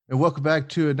And welcome back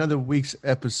to another week's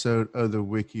episode of the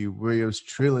Ricky Williams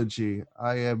Trilogy.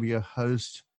 I am your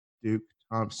host, Duke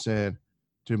Thompson.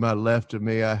 To my left of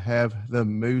me, I have the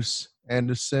Moose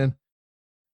Anderson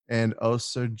and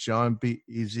also John B.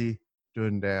 Eazy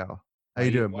Durnell. How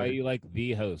you doing, Why are buddy? you like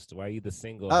the host? Why are you the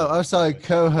single Oh, host? I'm sorry,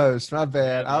 co-host. My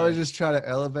bad. Yeah, I was man. just trying to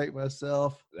elevate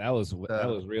myself. That was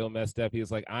real messed up. He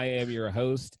was like, "I am your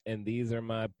host, and these are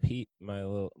my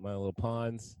little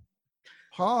pawns."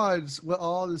 Pods, we're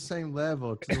all the same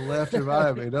level to the left and right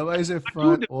of me. Nobody's in I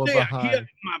front do or declare here, behind.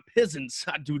 my peasants,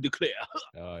 I do declare.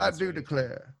 Oh, I that's do right.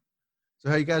 declare. So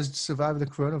how you guys surviving the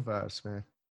coronavirus,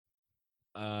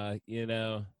 man? You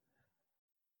know,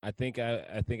 I think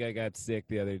I got sick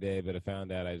the other day, but I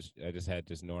found out I just had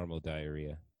just normal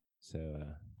diarrhea. So,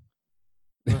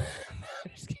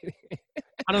 just kidding.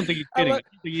 I don't think he's I kidding. lo-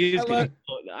 I think he is I lo-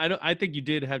 kidding. I think you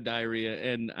did have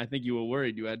diarrhea, and I think you were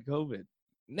worried you had COVID.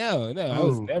 No, I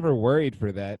was Oh. never worried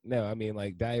for that. No, I mean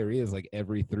like diarrhea is like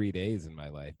every 3 days in my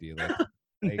life, dude. Like,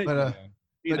 But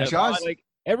See, but that's, Josh, like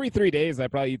every 3 days I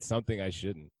probably eat something I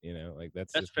shouldn't. Like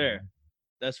that's just fair.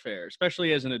 That's fair,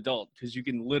 especially as an adult, because you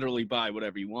can literally buy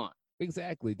whatever you want.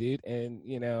 Exactly, dude. And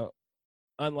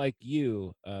unlike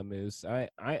you, Moose,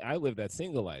 I live that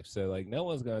single life, so like no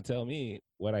one's gonna tell me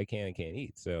what I can and can't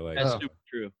eat. So like, That's Oh. super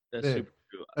true. That's Yeah. super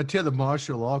true. until the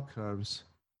martial law comes,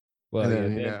 well, and yeah,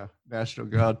 then then, National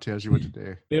Guard tells you what to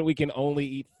do. then we can only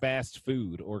eat fast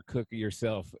food or cook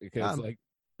yourself because Um, like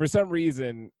for some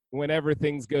reason, whenever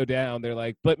things go down, they're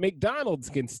like, but McDonald's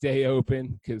can stay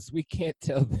open because we can't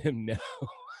tell them no.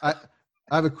 I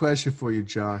have a question for you,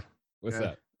 John. What's Okay?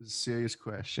 up? It's a serious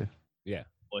question. Yeah.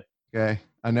 Okay,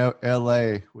 I know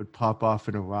LA would pop off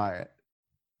in a riot.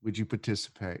 Would you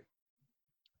participate?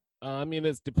 I mean,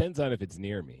 it depends on if it's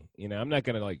near me. I'm not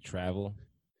gonna like travel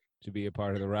to be a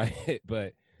part of the riot,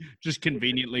 but Just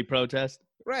conveniently protest.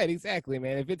 right, exactly,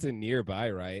 man. If it's a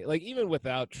nearby riot, like even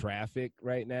without traffic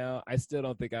right now, I still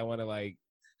don't think I want to like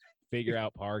figure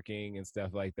out parking and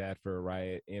stuff like that for a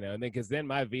riot, and then because then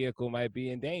my vehicle might be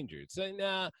endangered. So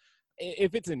nah,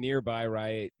 if it's a nearby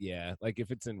riot, yeah, like if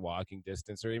it's in walking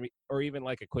distance or even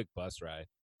like a quick bus ride.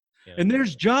 And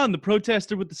there's John, the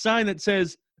protester with the sign that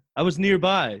says, "I was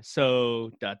nearby." So ...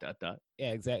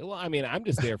 Yeah, exactly. Well, I mean, I'm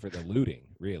just there for the looting.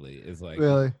 Really, is like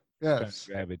Really? trying to Yes.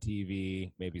 grab a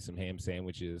TV, maybe some ham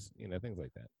sandwiches, things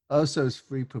like that. Also, it's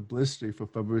free publicity for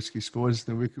Fabriski Sports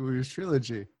and the Ricky Williams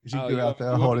Trilogy. You Oh, go you out want- there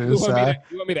you want holding me- a you want me to- sign.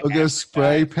 you want me to Or go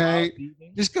spray advertise while paint.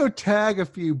 thieving? Just go tag a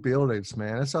few buildings,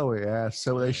 man. That's all we ask.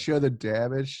 So when they Yeah. show the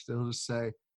damage, they'll just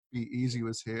say, "Be Easy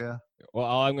was here." Well,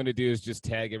 all I'm going to do is just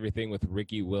tag everything with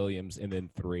Ricky Williams and then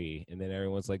 3. And then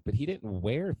everyone's like, but he didn't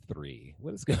wear 3.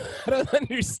 What is going on? I don't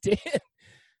understand.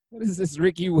 What is this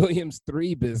Ricky Williams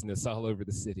 3 business all over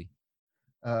the city?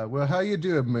 Well, how you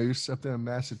doing, Moose, up there in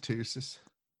Massachusetts?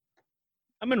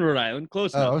 I'm in Rhode Island,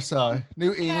 close Oh, enough. sorry.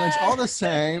 New England's all the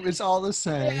same. It's all the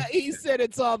same. Yeah, he said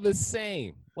it's all the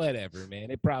same. Whatever, man.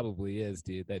 It probably is,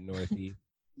 dude, that Northeast.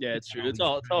 Yeah, it's true. all It's these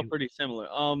all tiny- pretty similar.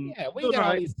 Yeah, we doing got all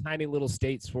alright. these tiny little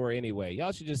states for anyway.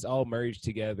 Y'all should just all merge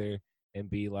together and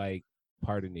be like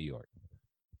part of New York.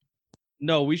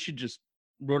 No, we should just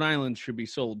Rhode Island should be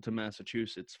sold to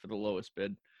Massachusetts for the lowest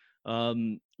bid.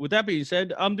 With that being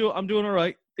said, I'm doing all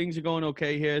right. Things are going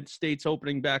okay here. The state's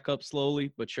opening back up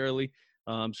slowly but surely.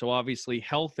 So obviously,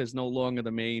 health is no longer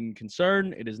the main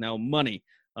concern. It is now money.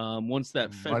 Once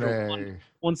that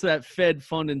Fed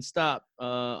funding stop,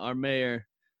 our mayor,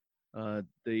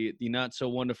 the not so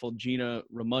wonderful Gina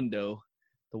Raimondo,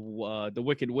 the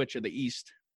Wicked Witch of the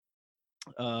East.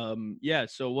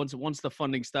 So once the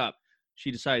funding stopped,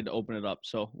 she decided to open it up.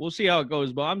 So we'll see how it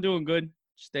goes. But I'm doing good.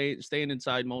 Staying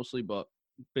inside mostly, but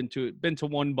been to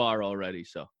one bar already.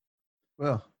 So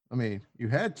Well, I mean, you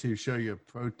had to show your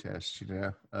protest,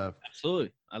 of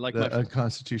absolutely, I like the my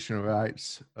unconstitutional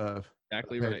rights of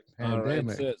exactly the right. All right.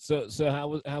 pandemic. So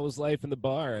how was life in the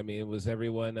bar? I mean, was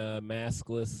everyone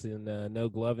maskless and no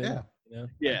gloving?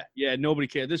 Yeah. Yeah. Nobody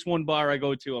cared. This one bar I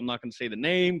go to, I'm not going to say the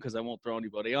name because I won't throw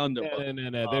anybody under. But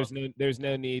No. There's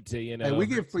no need to Hey, we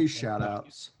give free shout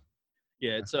outs.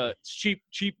 yeah, it's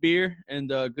cheap beer and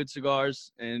good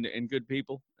cigars and good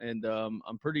people. And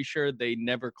I'm pretty sure they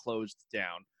never closed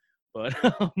down. But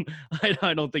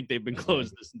I don't think they've been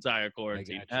closed this entire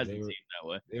quarantine. It hasn't seemed that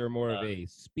way. They were more of a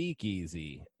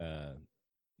speakeasy.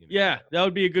 Yeah, that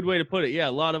would be a good way to put it. Yeah,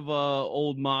 a lot of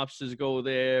old mobsters go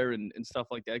there and stuff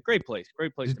like that. Great place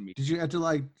to meet. Did you have to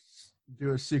like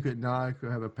do a secret knock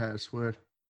or have a password?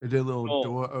 They did a little No.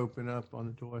 door open up on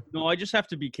the door. No, I just have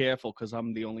to be careful because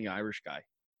I'm the only Irish guy.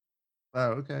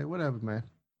 Oh, okay, whatever, man.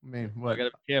 I mean, what? I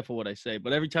gotta be careful what I say.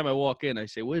 But every time I walk in, I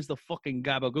say, "Where's the fucking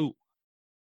gabagool?"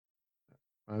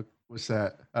 What's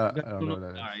that? I don't know what that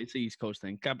All is. right, it's the East Coast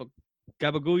thing.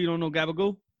 Gabagoo, you don't know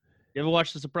Gabagoo? You ever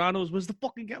watch The Sopranos? What's the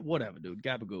fucking whatever, dude?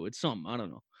 Gabagoo. It's something. I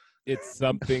don't know. It's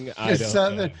something I It's don't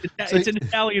something. know. So- It's an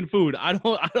Italian food. I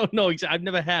don't know. I've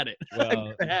never had it. Well,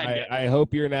 I've never had I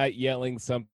hope you're not yelling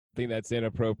something that's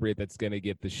inappropriate that's going to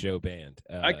get the show banned.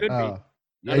 I could be. Oh,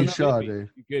 Yeah, don't you know. could HR, be. dude.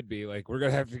 You could be. Like, we're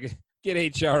going to have to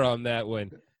get HR on that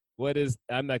one. What is,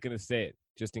 I'm not going to say it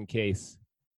just in case,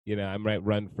 I might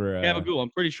run for. Gabagoo. I'm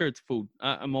pretty sure it's food.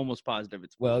 I'm almost positive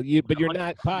it's food. Well, but you're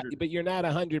not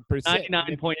 100%.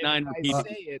 99.9 If repeat. I say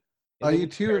it, Are and then you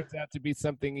it too? turns out to be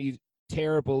something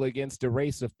terrible against a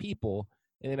race of people,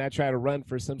 and then I try to run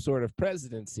for some sort of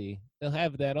presidency, they'll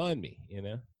have that on me,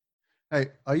 Hey,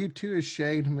 are you too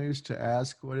ashamed, Moose, to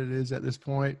ask what it is at this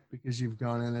point because you've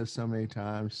gone in there so many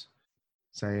times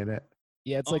saying it?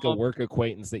 Yeah, it's like a work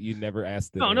acquaintance that you never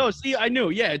asked. No. See, I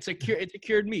knew. Yeah, it's a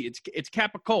cured meat. It's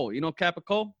capicola. You know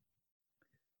capicola?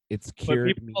 It's But cured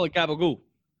people meat. call it gabagoo.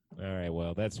 All right,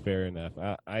 well, that's fair enough.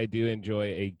 I do enjoy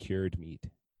a cured meat.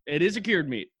 It is a cured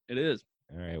meat. It is.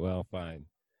 All right, well, fine.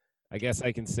 I guess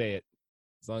I can say it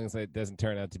as long as it doesn't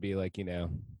turn out to be like, a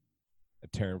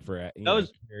term for That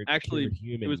was actually cured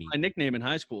human it was meat. my nickname in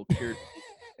high school. Cured.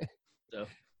 So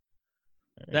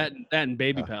that and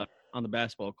baby powder on the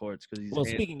basketball courts because he's. Well,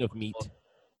 speaking of meat,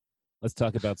 let's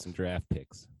talk about some draft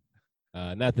picks.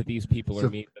 Not that these people are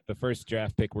meat, but the first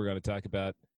draft pick we're going to talk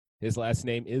about, his last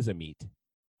name is a meat.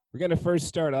 We're going to first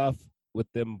start off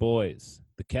with them boys,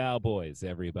 the Cowboys,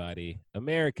 everybody,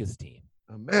 America's team.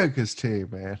 America's team,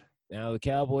 man. Now, the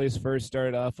Cowboys first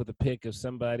started off with a pick of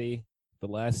somebody, the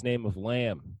last name of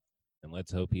Lamb, and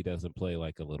let's hope he doesn't play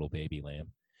like a little baby lamb.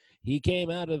 He came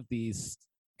out of the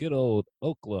good old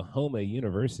Oklahoma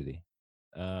University,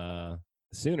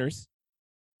 Sooners,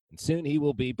 and soon he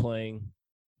will be playing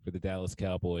for the Dallas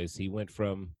Cowboys. He went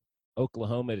from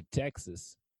Oklahoma to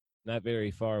Texas, not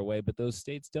very far away, but those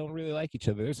states don't really like each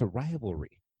other. There's a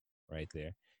rivalry right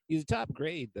there. He's a top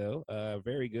grade, though.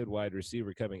 Very good wide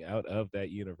receiver coming out of that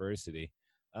university.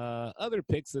 Other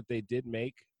picks that they did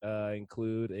make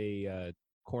include a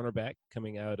cornerback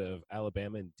coming out of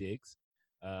Alabama and Diggs.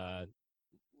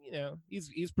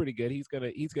 He's pretty good. He's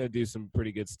gonna do some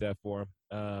pretty good stuff for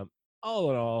him.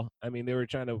 All in all, I mean, they were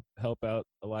trying to help out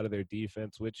a lot of their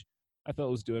defense, which I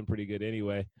thought was doing pretty good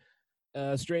anyway.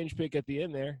 Strange pick at the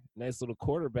end there. Nice little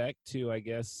quarterback to, I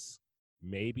guess,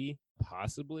 maybe,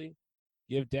 possibly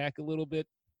give Dak a little bit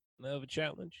of a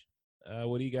challenge.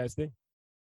 What do you guys think?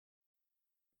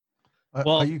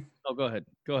 Well, go ahead.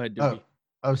 Go ahead, Doogie.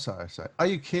 Oh, sorry. Are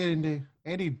you kidding, dude?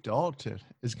 Andy Dalton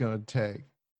is going to take.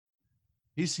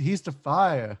 He's the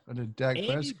fire under Dak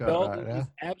Prescott Dalton right now. is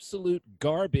absolute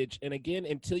garbage. And again,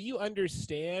 until you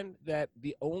understand that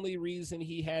the only reason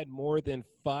he had more than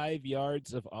 5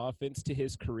 yards of offense to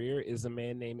his career is a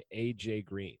man named A.J.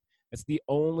 Green. That's the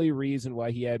only reason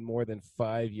why he had more than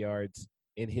 5 yards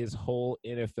in his whole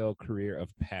NFL career of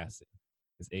passing.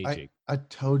 Is A.J. I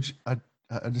told you, I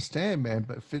understand, man,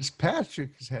 but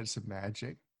Fitzpatrick has had some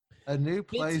magic. A new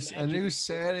place, a new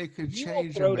setting could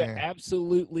change throw a man. to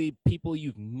absolutely people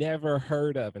you've never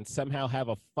heard of and somehow have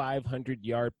a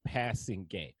 500-yard passing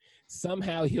game.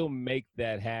 Somehow he'll make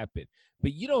that happen.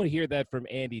 But you don't hear that from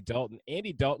Andy Dalton.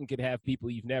 Andy Dalton could have people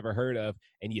you've never heard of,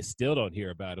 and you still don't hear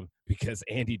about him because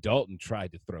Andy Dalton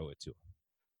tried to throw it to him.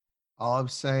 All I'm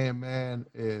saying, man,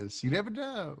 is you never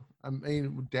know. I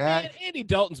mean, Dak. Man, Andy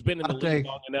Dalton's been in the league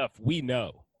long enough. We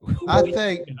know. I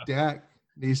think Dak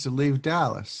needs to leave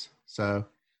Dallas. So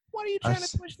what are you trying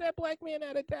to push that black man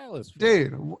out of Dallas for?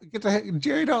 Dude, get the heck.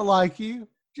 Jerry don't like you.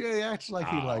 Jerry acts like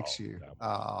he likes you.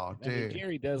 Oh, dude. I mean,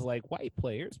 Jerry does like white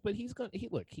players, but he's gonna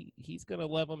he's gonna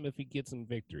love them if he gets some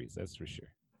victories. That's for sure.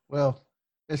 Well,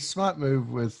 it's a smart move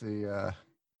with the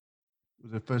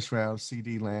first round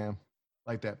CD Lamb,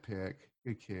 like that pick.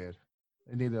 Good kid.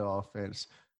 They needed offense,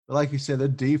 but like you said, the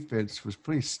defense was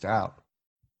pretty stout.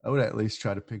 I would at least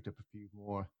try to pick up a few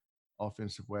more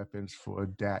offensive weapons for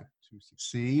Dak to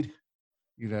succeed.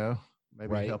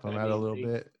 Maybe help him out a little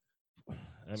bit.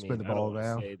 Spread the ball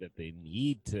around. Say that they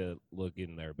need to look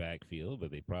in their backfield,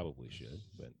 but they probably should.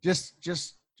 But just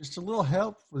a little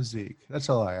help for Zeke. That's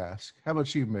all I ask. How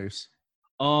about you, Moose?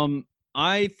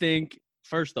 I think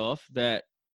first off that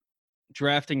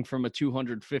drafting from a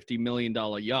 $250 million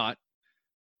yacht,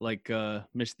 like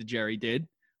Mr. Jerry did,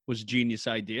 was a genius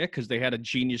idea because they had a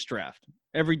genius draft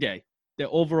every day. The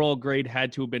overall grade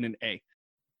had to have been an A.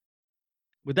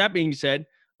 With that being said,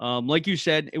 like you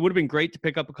said, it would have been great to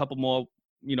pick up a couple more,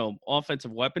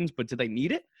 offensive weapons, but do they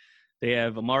need it? They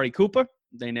have Amari Cooper.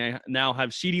 They now have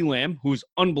CeeDee Lamb, who's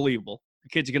unbelievable. The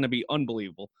kid's going to be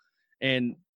unbelievable.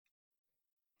 And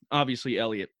obviously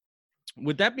Elliott.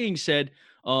 With that being said,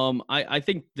 I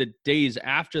think the days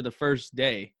after the first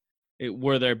day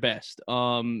were their best.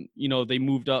 They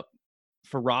moved up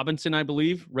for Robinson, I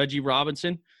believe, Reggie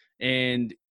Robinson,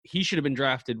 and he should have been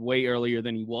drafted way earlier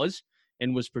than he was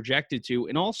and was projected to.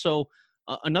 And also,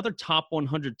 another top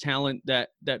 100 talent that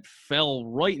fell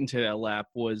right into that lap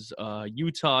was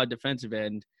Utah defensive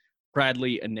end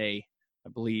Bradley Anae, I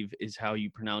believe is how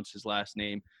you pronounce his last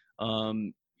name.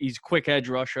 He's a quick edge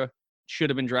rusher, should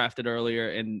have been drafted earlier,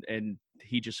 and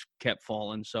he just kept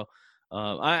falling. So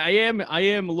I am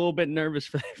a little bit nervous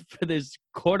for this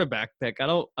quarterback pick. I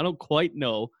don't quite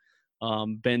know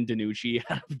Ben DiNucci,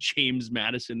 James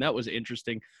Madison. That was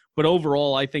interesting, but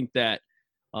overall, I think that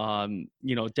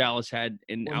Dallas had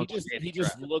an outstanding. He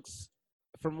just looks,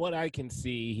 from what I can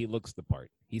see, he looks the part.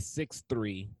 He's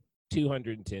 6'3",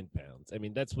 210 pounds. I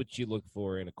mean, that's what you look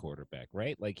for in a quarterback,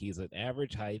 right? Like, he's an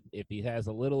average height. If he has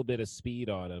a little bit of speed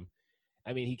on him,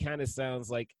 I mean, he kind of sounds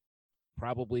like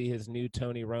probably his new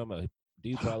Tony Romo.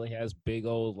 Dude probably has big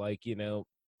old,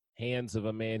 hands of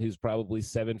a man who's probably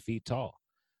 7 feet tall.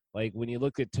 Like, when you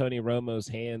look at Tony Romo's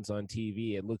hands on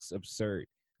TV, it looks absurd.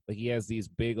 Like, he has these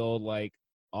big old,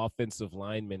 offensive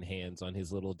lineman hands on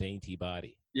his little dainty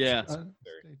body. Yeah.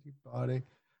 Dainty body.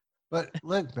 But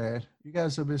look, man, you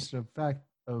guys are missing a fact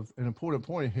of an important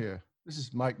point here. This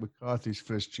is Mike McCarthy's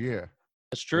first year.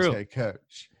 That's true. As head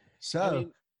coach.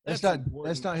 So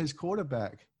that's not his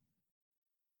quarterback.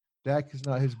 Dak is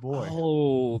not his boy.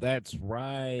 Oh, that's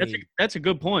right. That's a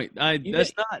good point.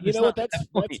 That's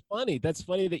funny. That's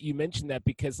funny that you mentioned that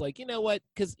because, you know what?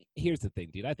 Because here's the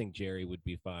thing, dude. I think Jerry would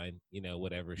be fine.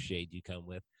 Whatever shade you come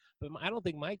with, but I don't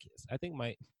think Mike is. I think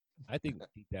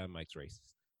deep down Mike's racist.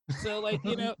 So,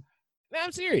 no,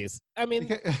 I'm serious. I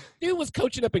mean, dude was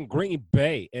coaching up in Green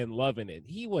Bay and loving it.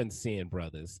 He wasn't seeing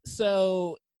brothers.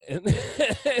 So, I don't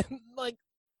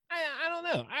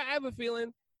know. I have a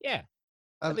feeling, yeah.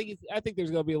 I think there's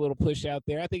going to be a little push out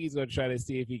there. I think he's going to try to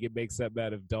see if he can make something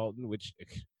out of Dalton, which,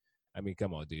 I mean,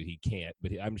 come on, dude. He can't,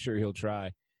 but I'm sure he'll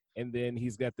try. And then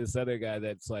he's got this other guy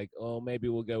that's like, oh, maybe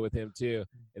we'll go with him too.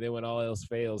 And then when all else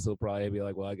fails, he'll probably be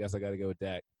like, well, I guess I got to go with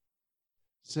Dak.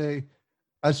 See,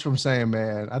 that's what I'm saying,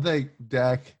 man. I think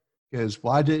Dak, because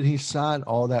why didn't he sign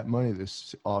all that money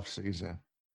this offseason?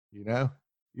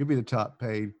 You'll be the top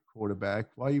paid quarterback.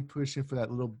 Why are you pushing for that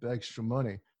little bit extra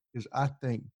money? Because I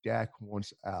think Dak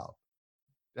wants out.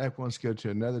 Dak wants to go to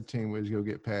another team where he's going to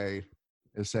get paid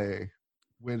and say,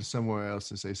 win somewhere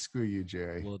else and say, screw you,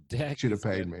 Jerry. Well, Dak should have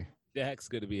paid me. Dak's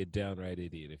going to be a downright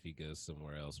idiot if he goes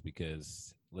somewhere else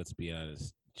because, let's be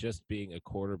honest, just being a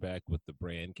quarterback with the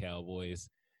brand Cowboys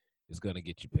is going to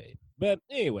get you paid. But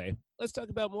anyway, let's talk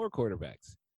about more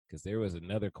quarterbacks because there was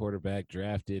another quarterback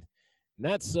drafted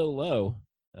not so low,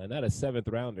 not a 7th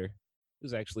rounder. He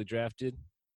was actually drafted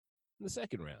in the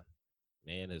 2nd round.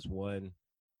 Man has won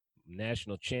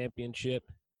national championship.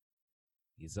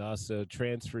 He's also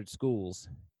transferred schools.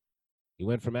 He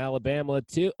went from Alabama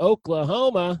to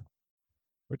Oklahoma.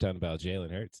 We're talking about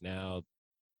Jalen Hurts. Now,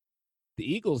 the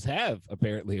Eagles have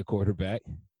apparently a quarterback.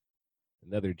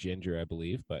 Another ginger, I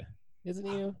believe, but isn't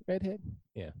he a redhead?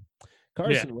 Yeah.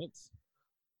 Carson Wentz.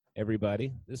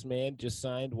 Everybody, this man just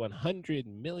signed $100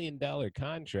 million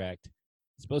contract.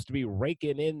 Supposed to be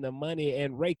raking in the money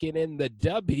and raking in the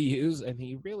W's, and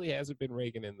he really hasn't been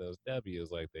raking in those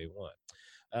W's like they want.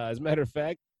 As a matter of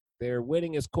fact, their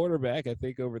winningest quarterback, I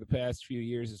think, over the past few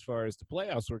years as far as the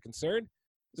playoffs were concerned,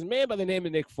 was a man by the name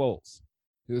of Nick Foles,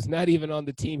 who is not even on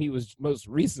the team he was most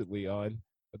recently on,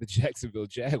 the Jacksonville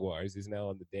Jaguars. He's now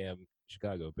on the damn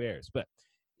Chicago Bears. But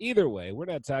either way, we're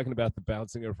not talking about the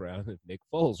bouncing around of Nick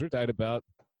Foles. We're talking about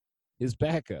his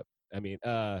backup. I mean,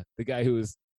 the guy who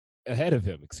was ahead of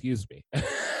him, excuse me,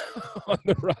 on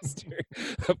the roster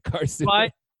of Carson. Why?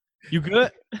 You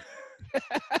good?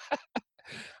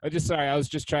 I'm just sorry. I was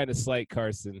just trying to slight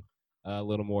Carson a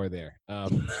little more there.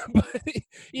 But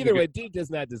either way, dude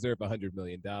does not deserve $100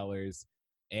 million.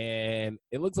 And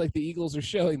it looks like the Eagles are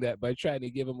showing that by trying to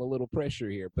give him a little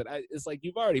pressure here. But it's like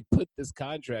you've already put this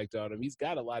contract on him. He's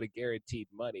got a lot of guaranteed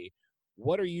money.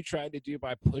 What are you trying to do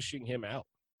by pushing him out?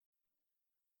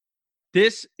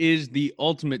 This is the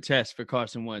ultimate test for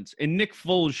Carson Wentz, and Nick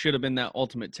Foles should have been that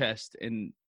ultimate test,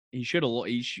 and he should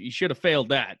have failed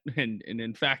that, and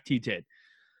in fact he did.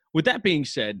 With that being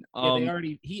said,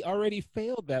 he already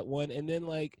failed that one, and then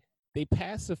they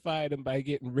pacified him by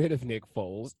getting rid of Nick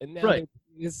Foles, and now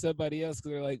it's somebody else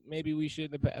because they're like, maybe we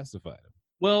shouldn't have pacified him.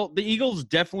 Well, the Eagles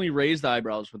definitely raised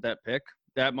eyebrows with that pick.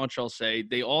 That much I'll say.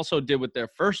 They also did with their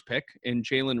first pick in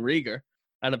Jalen Reagor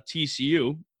out of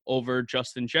TCU over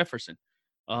Justin Jefferson.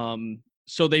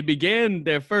 So they began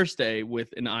their first day with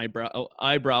an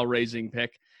eyebrow-raising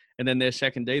pick, And then their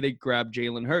second day, they grab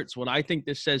Jalen Hurts. What I think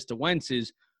this says to Wentz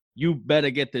is, you better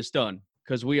get this done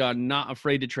because we are not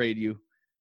afraid to trade you.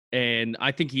 And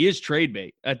I think he is trade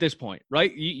bait at this point,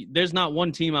 right? There's not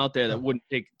one team out there that wouldn't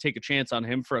take a chance on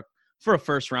him for a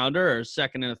first rounder or a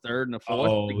second and a third and a fourth.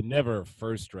 Oh, never a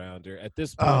first rounder at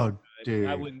this point. Oh, dude,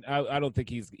 I wouldn't. I don't think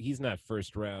he's not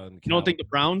first round. You don't think the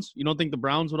Browns? You don't think the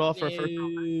Browns would offer a first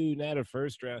round? No, not a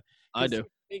first round. I do.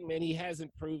 Thing, man, he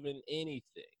hasn't proven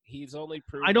anything. He's only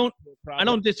proven. I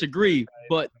don't disagree,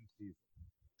 but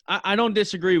I don't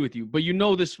disagree with you. But you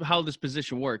know how this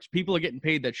position works. People are getting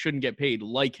paid that shouldn't get paid,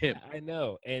 like him. I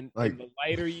know, and the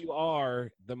lighter you are,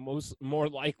 the more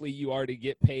likely you are to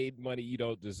get paid money you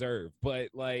don't deserve. But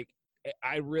I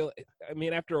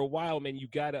mean, after a while, man, you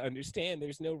got to understand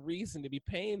there's no reason to be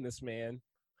paying this man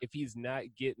if he's not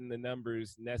getting the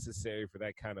numbers necessary for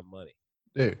that kind of money.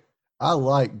 Dude, I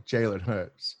like Jalen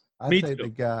Hurts. Me think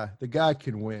too. the guy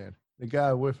can win. The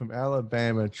guy went from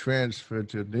Alabama, transferred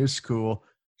to a new school,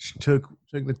 took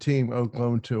the team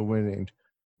Oklahoma to a winning.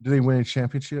 Did he win a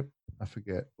championship? I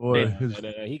forget. Or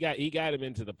no. He got him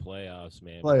into the playoffs,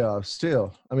 man. Playoffs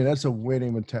still. I mean, that's a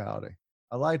winning mentality.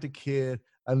 I like the kid.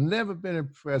 I've never been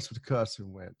impressed with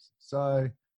Carson Wentz.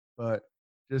 Sorry, but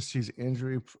just he's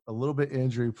a little bit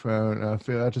injury prone. I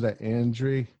feel after that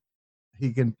injury,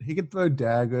 he can throw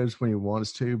daggers when he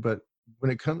wants to, but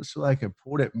when it comes to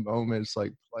important moments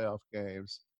like playoff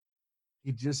games,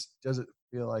 he just doesn't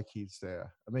feel like he's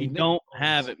there. I mean, he don't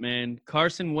have it, man.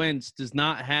 Carson Wentz does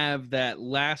not have that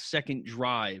last second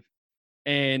drive.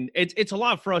 And it's a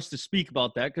lot for us to speak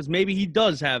about that because maybe he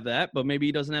does have that, but maybe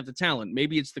he doesn't have the talent.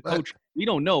 Maybe it's the coach. We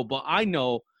don't know. But I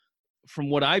know from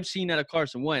what I've seen out of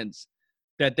Carson Wentz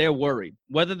that they're worried.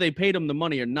 Whether they paid him the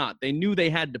money or not, they knew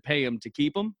they had to pay him to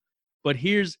keep him. But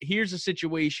here's a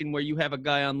situation where you have a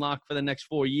guy on lock for the next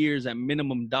 4 years at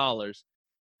minimum dollars,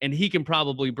 and he can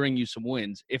probably bring you some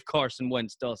wins if Carson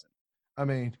Wentz doesn't. I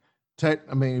mean,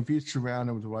 if you surround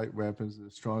him with the right weapons and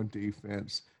a strong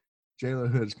defense,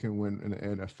 Jalen Hurts can win in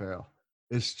the NFL.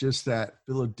 It's just that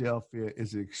Philadelphia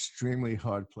is an extremely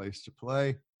hard place to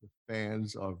play. The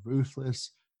fans are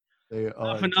ruthless. They are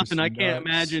not for nothing. I can't nuts.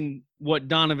 imagine what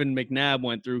Donovan McNabb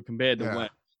went through compared to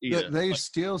Wentz. They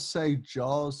still say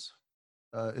Jaws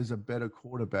is a better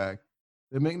quarterback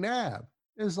than McNabb.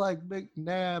 It's like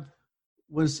McNabb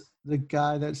was the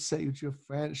guy that saved your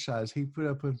franchise. He put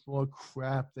up with more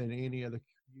crap than any other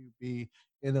QB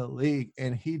in the league,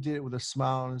 and he did it with a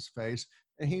smile on his face,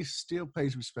 and he still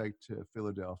pays respect to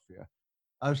Philadelphia.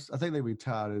 I think they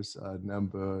retired his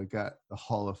number, got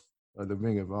the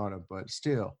Ring of Honor, but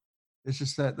still, it's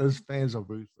just that those fans are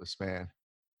ruthless, man.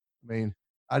 I mean,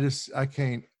 I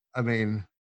can't. I mean,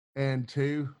 and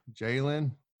two,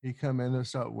 Jalen, he come in and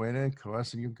start winning,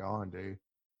 Carson, you're gone, dude.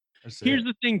 Here's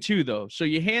the thing, too, though. So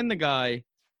you hand the guy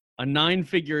a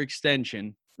 9-figure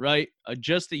extension, right,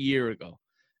 just a year ago.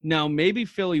 Now, maybe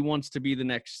Philly wants to be the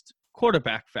next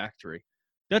quarterback factory.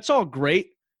 That's all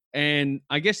great, and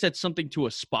I guess that's something to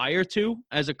aspire to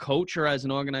as a coach or as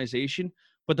an organization.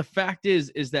 But the fact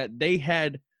is that they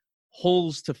had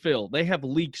holes to fill. They have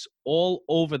leaks all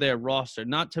over their roster,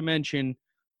 not to mention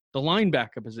the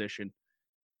linebacker position.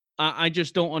 I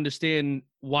just don't understand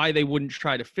why they wouldn't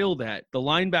try to fill that. The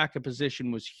linebacker position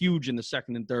was huge in the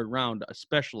second and third round,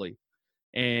 especially.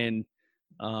 And,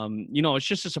 it's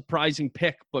just a surprising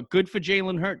pick, but good for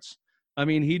Jalen Hurts. I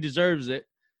mean, he deserves it.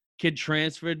 Kid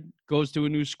transferred, goes to a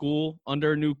new school,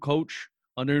 under a new coach,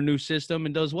 under a new system,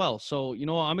 and does well. So,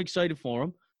 I'm excited for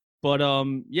him. But,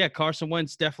 Carson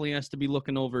Wentz definitely has to be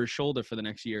looking over his shoulder for the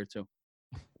next year or two.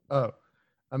 Oh,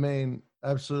 I mean,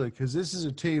 absolutely, because this is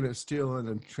a team that's still in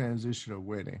the transition of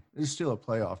winning. It's still a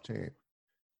playoff team.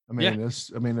 I mean,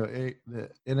 the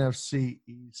NFC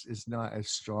East is not as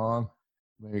strong.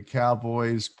 I mean, the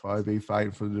Cowboys probably be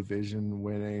fighting for the division,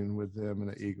 winning with them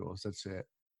and the Eagles. That's it.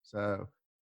 So,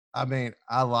 I mean,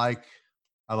 I like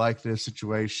this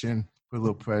situation. Put a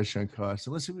little pressure on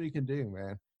Carson. Let's see what he can do,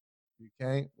 man. If you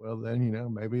can't, well,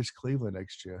 then, maybe it's Cleveland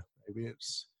next year. Maybe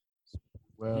it's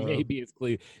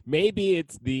Cleveland. Maybe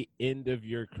it's the end of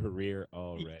your career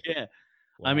already. Yeah.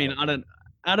 Wow. I mean,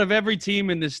 out of every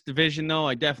team in this division, though,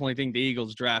 I definitely think the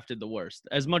Eagles drafted the worst.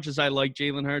 As much as I like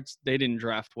Jalen Hurts, they didn't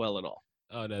draft well at all.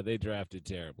 Oh, no, they drafted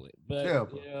terribly.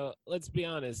 But, let's be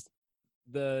honest.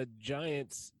 The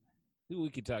Giants, who we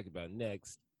could talk about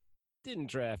next, didn't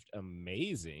draft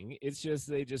amazing. It's just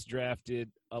they just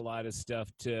drafted a lot of stuff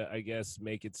to, I guess,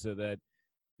 make it so that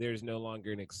there's no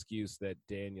longer an excuse that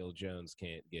Daniel Jones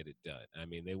can't get it done. I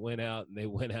mean, they went out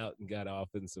and got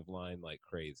offensive line like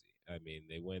crazy. I mean,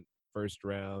 they went first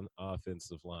round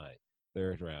offensive line,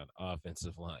 third round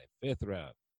offensive line, fifth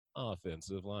round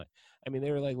offensive line. I mean,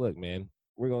 they were like, look, man,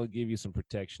 we're going to give you some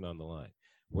protection on the line.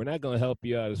 We're not going to help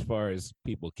you out as far as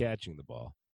people catching the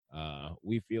ball.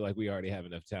 We feel like we already have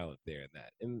enough talent there in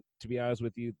that. And to be honest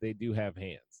with you, they do have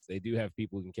hands. They do have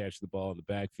people who can catch the ball in the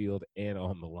backfield and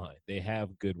on the line. They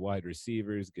have good wide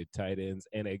receivers, good tight ends,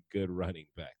 and a good running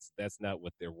backs. That's not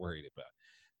what they're worried about.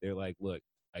 They're like, look,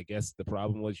 I guess the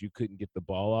problem was you couldn't get the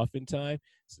ball off in time.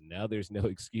 So now there's no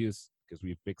excuse because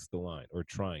we fixed the line, or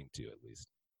trying to at least.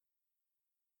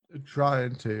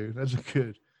 Trying to. That's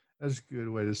a good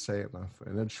way to say it, my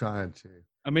friend. They're trying to.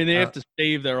 I mean, they have to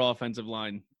save their offensive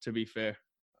line, to be fair.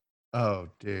 Oh,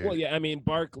 dude. Well, yeah, I mean,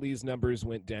 Barkley's numbers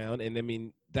went down, and I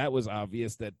mean, that was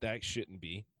obvious that shouldn't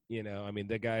be. I mean,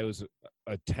 that guy was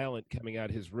a talent coming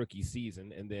out his rookie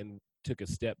season and then took a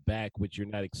step back, which you're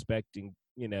not expecting.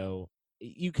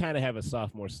 You kind of have a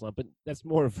sophomore slump, but that's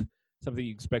more of something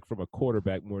you expect from a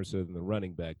quarterback more so than the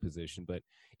running back position. But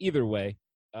either way,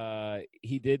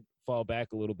 he did fall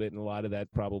back a little bit, and a lot of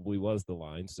that probably was the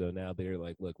line. So now they're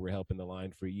like, look, we're helping the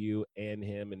line for you and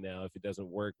him, and now if it doesn't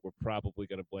work, we're probably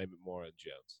going to blame it more on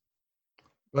Jones.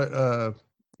 But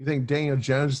you think Daniel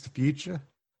Jones is the future?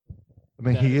 I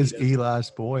mean, he is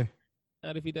Eli's boy.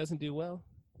 Not if he doesn't do well.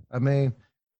 I mean,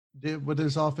 with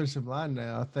his offensive line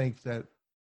now, I think that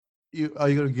you're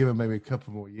going to give him maybe a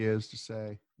couple more years to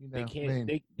say, they can't.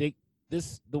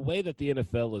 The way that the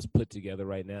NFL is put together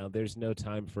right now, there's no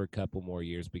time for a couple more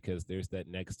years because there's that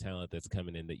next talent that's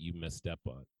coming in that you messed up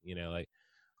on.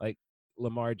 Like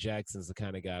Lamar Jackson's the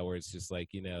kind of guy where it's just like,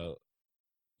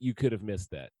 you could have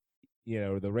missed that.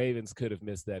 The Ravens could have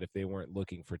missed that if they weren't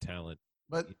looking for talent.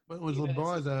 But with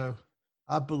Lamar, though,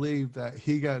 I believe that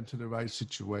he got into the right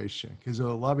situation because a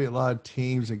lot of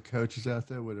teams and coaches out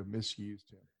there would have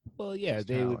misused him. Well, yeah,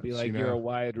 they would be like, you're a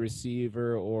wide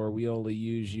receiver, or we only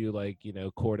use you like,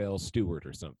 Cordell Stewart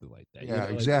or something like that. Yeah,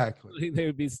 exactly. Like, there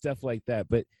would be stuff like that.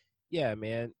 But, yeah,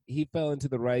 man, he fell into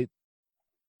the right,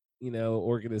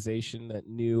 organization that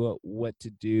knew what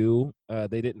to do.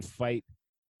 They didn't fight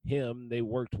him. They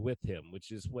worked with him,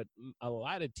 which is what a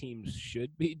lot of teams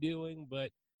should be doing. But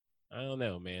I don't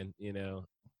know, man.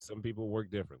 Some people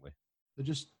work differently.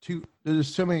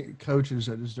 There's so many coaches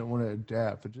that just don't want to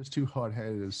adapt. They're just too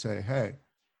hard-headed to say, hey,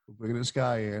 we're bringing this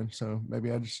guy in, so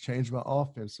maybe I just change my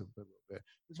offense a little bit.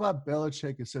 That's why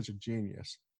Belichick is such a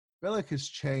genius. Belichick has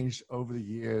changed over the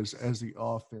years as the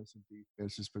offense and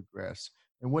defense has progressed.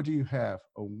 And what do you have?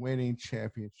 A winning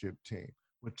championship team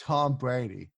with Tom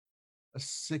Brady, a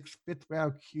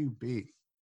fifth-round QB.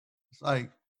 It's like,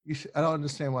 I don't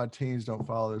understand why teams don't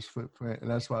follow this footprint,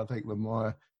 and that's why I think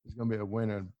Lamar is going to be a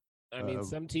winner. I mean,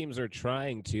 some teams are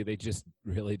trying to. They just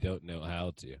really don't know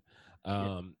how to.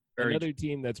 Another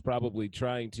team that's probably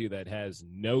trying to that has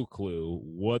no clue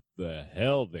what the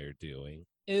hell they're doing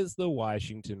is the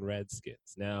Washington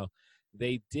Redskins. Now,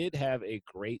 they did have a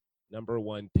great number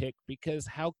one pick because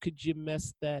how could you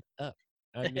mess that up?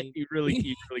 I mean, you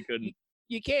really couldn't.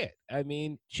 You can't. I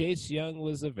mean, Chase Young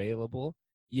was available.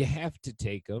 You have to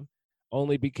take him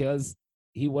only because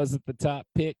he wasn't the top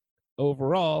pick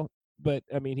overall. But,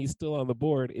 I mean, he's still on the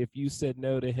board. If you said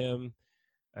no to him,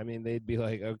 I mean, they'd be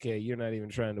like, okay, you're not even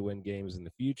trying to win games in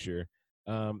the future.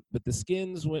 But the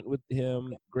Skins went with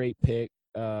him. Great pick.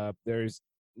 There's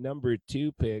their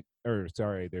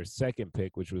second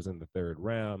pick, which was in the third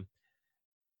round.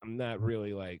 I'm not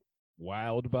really,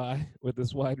 wowed by with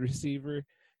this wide receiver.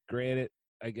 Granted,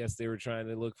 I guess they were trying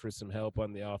to look for some help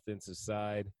on the offensive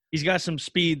side. He's got some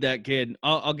speed, that kid.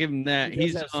 I'll give him that.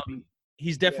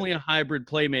 He's definitely a hybrid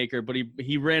playmaker, but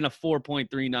he ran a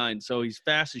 4.39, so he's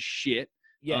fast as shit.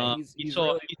 Yeah, he's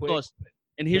really quick.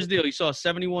 And here's the deal. He saw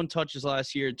 71 touches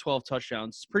last year, 12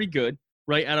 touchdowns. It's pretty good,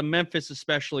 right? Out of Memphis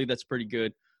especially, that's pretty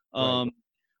good. Right.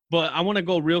 But I want to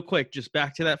go real quick, just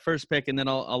back to that first pick, and then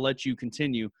I'll let you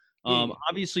continue.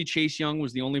 Obviously, Chase Young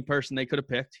was the only person they could have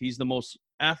picked. He's the most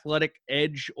athletic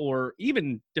edge or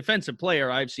even defensive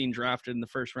player I've seen drafted in the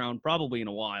first round probably in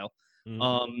a while.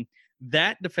 Mm-hmm.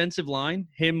 That defensive line,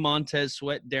 him, Montez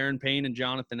Sweat, Darren Payne, and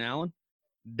Jonathan Allen,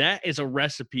 that is a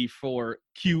recipe for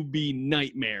QB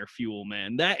nightmare fuel,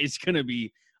 man. That is going to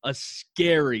be a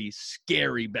scary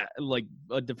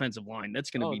a defensive line. That's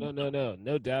going to be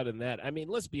no doubt in that. I mean,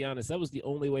 let's be honest. That was the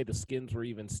only way the Skins were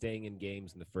even staying in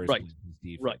games in the first place.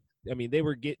 Right. I mean, they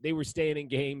were staying in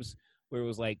games where it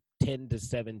was like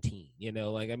 10-17.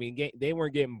 They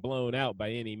weren't getting blown out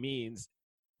by any means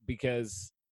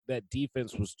because that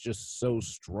defense was just so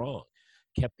strong,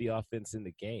 kept the offense in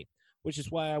the game, which is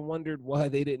why I wondered why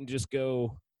they didn't just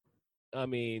go,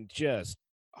 just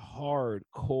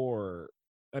hardcore.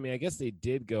 I mean, I guess they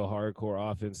did go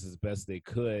hardcore offense as best they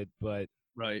could, but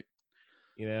right.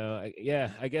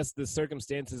 I guess the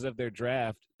circumstances of their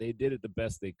draft, they did it the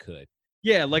best they could.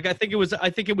 Yeah, like I think it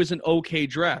was an okay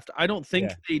draft. I don't think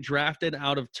Yeah. they drafted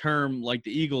out of term like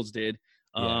the Eagles did.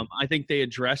 Yeah. I think they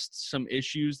addressed some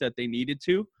issues that they needed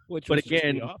to. Which but was just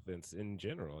again, the offense in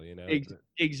general,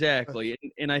 exactly.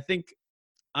 And I think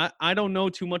I don't know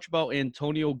too much about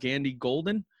Antonio Gandy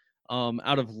Golden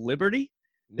out of Liberty.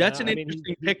 That's an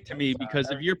interesting pick to me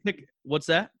because if your pick, what's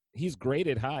that? He's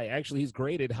graded high. Actually, he's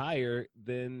graded higher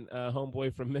than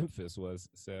homeboy from Memphis was.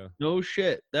 So no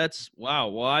shit. That's wow.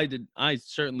 Well, I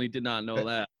certainly did not know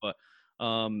that. But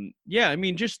yeah, I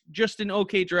mean, just an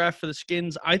okay draft for the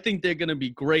Skins. I think they're going to be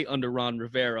great under Ron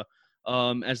Rivera,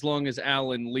 as long as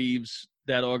Allen leaves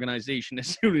that organization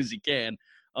as soon as he can.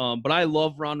 But I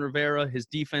love Ron Rivera. His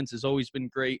defense has always been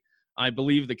great. I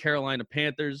believe the Carolina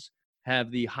Panthers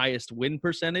have the highest win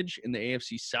percentage in the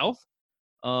AFC South.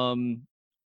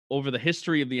 Over the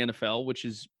history of the NFL, which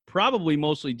is probably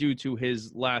mostly due to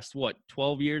his last,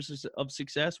 12 years of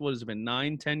success? What has it been,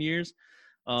 9, 10 years?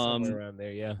 Somewhere around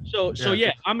there, yeah. So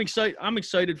yeah, I'm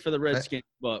excited for the Redskins,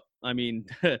 but I mean,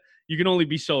 you can only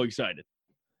be so excited.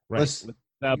 Right,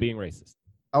 without being racist.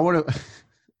 I want to,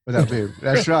 without being,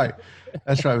 that's right.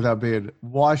 That's right, without being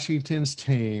Washington's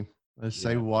team. Let's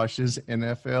say Washington's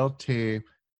NFL team.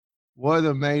 One of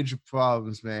the major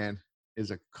problems, man,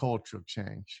 is a cultural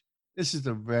change. This is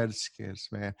the Redskins,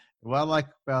 man. What I like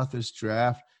about this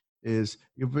draft is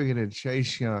you're bringing in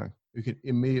Chase Young, who can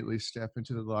immediately step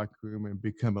into the locker room and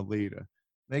become a leader.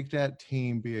 Make that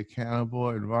team be accountable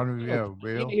and Ron Rivera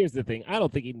real. Here's the thing. I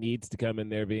don't think he needs to come in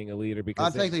there being a leader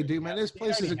because I think they do, man. This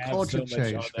place is a culture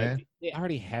change, man. They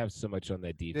already have so much on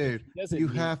that defense. Dude, you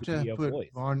have to put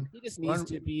Ron. He just needs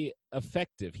to be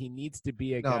effective. He needs to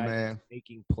be a guy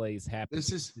making plays happen.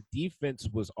 The defense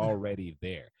was already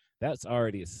there. That's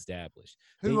already established.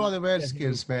 Who are the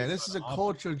Redskins, man? This is a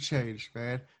cultural change,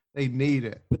 man. They need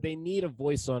it. But they need a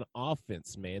voice on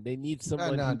offense, man. They need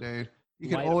someone. No, dude. You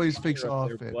can always fix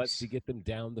offense to get them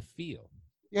down the field.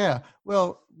 Yeah.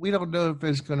 Well, we don't know if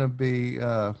it's going to be.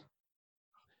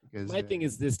 My thing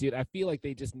is this, dude. I feel like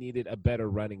they just needed a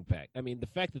better running back. I mean, the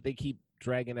fact that they keep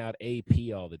dragging out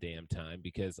AP all the damn time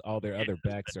because all their other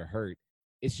backs are hurt.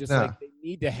 It's just like they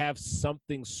need to have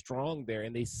something strong there,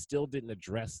 and they still didn't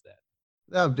address that.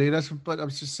 No, dude. But I'm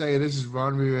just saying, this is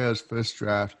Ron Rivera's first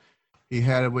draft. He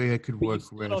had a way it could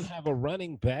work with. Don't have a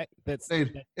running back that's.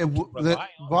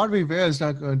 Ron Rivera is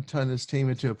not going to turn this team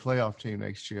into a playoff team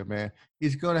next year, man.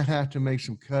 He's going to have to make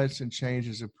some cuts and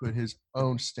changes and put his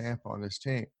own stamp on this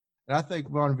team. And I think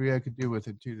Ron Rivera could do it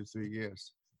within 2 to 3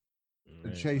 years.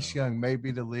 And Chase Young may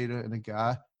be the leader and the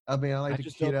guy. I mean, I like the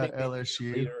kid at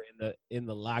LSU. In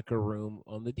the locker room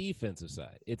on the defensive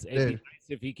side. It'd be nice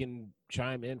if he can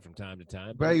chime in from time to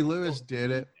time. Ray Lewis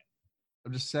did it.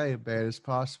 I'm just saying, man, it's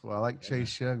possible. I like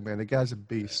Chase Young, man. The guy's a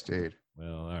beast, dude.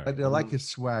 Well, all right. I like his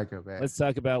swagger, man. Let's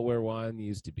talk about where Juan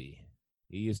used to be.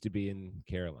 He used to be in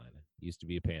Carolina. He used to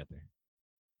be a Panther.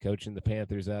 Coaching the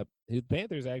Panthers up. The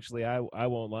Panthers, actually, I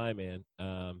won't lie, man.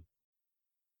 I'm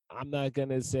not going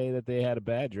to say that they had a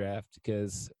bad draft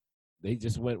because they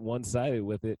just went one-sided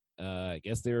with it. I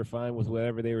guess they were fine with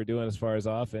whatever they were doing as far as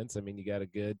offense. I mean, you got a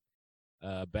good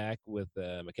back with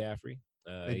McCaffrey.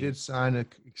 They did sign an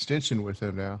extension with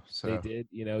him now. So they did.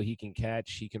 He can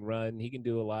catch, he can run, he can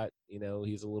do a lot.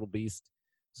 He's a little beast.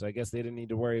 So I guess they didn't need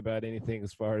to worry about anything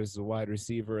as far as the wide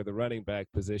receiver or the running back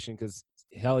position because,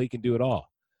 hell, he can do it all.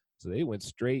 So they went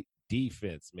straight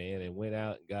defense, man, and went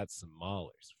out and got some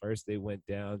maulers. First, they went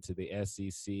down to the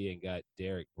SEC and got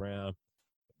Derek Brown.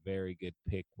 Very good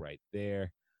pick right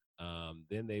there.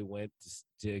 Then they went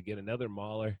to get another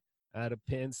mauler out of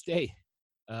Penn State.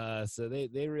 So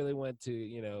they really went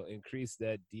to, increase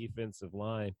that defensive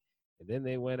line. And then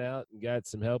they went out and got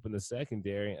some help in the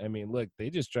secondary. I mean, look, they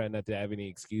just try not to have any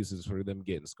excuses for them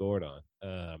getting scored on.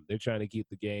 They're trying to keep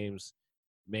the games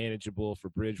manageable for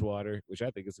Bridgewater, which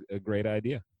I think is a great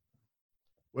idea.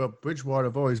 Well, Bridgewater,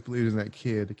 I've always believed in that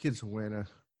kid. The kid's a winner.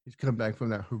 He's come back from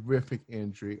that horrific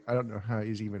injury. I don't know how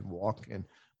he's even walking,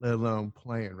 let alone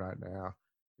playing right now.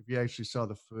 If you actually saw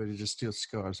the footage, it just still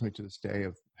scars me to this day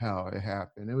of how it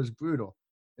happened. It was brutal.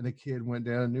 And the kid went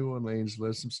down to New Orleans,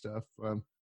 learned some stuff from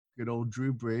good old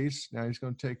Drew Brees. Now he's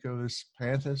going to take over this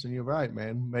Panthers. And you're right,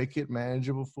 man. Make it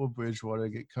manageable for Bridgewater to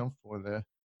get comfortable there.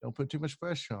 Don't put too much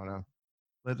pressure on him.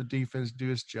 Let the defense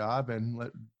do its job and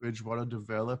let Bridgewater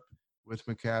develop with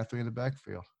McCaffrey in the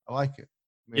backfield. I like it.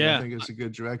 I think it's a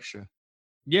good direction.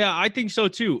 Yeah, I think so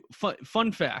too.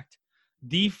 Fun fact.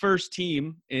 The first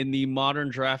team in the modern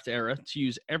draft era to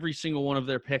use every single one of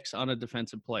their picks on a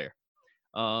defensive player.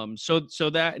 So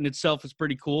that in itself is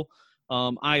pretty cool.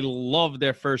 I love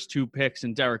their first 2 picks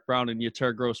in Derek Brown and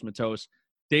Yetur Gross-Matos.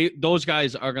 Those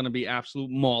guys are going to be absolute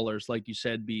maulers, like you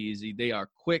said, Be Easy. They are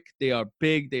quick, they are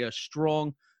big, they are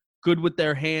strong, good with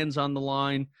their hands on the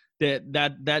line.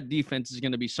 That defense is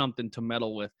going to be something to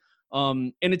meddle with.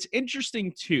 And it's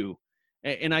interesting too,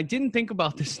 and I didn't think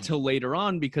about this until later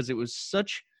on because it was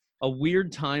such a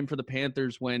weird time for the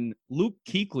Panthers when Luke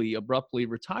Kuechly abruptly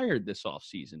retired this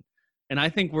offseason. And I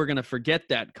think we're going to forget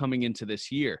that coming into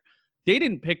this year. They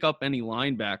didn't pick up any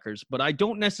linebackers, but I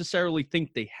don't necessarily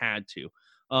think they had to.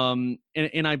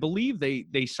 And I believe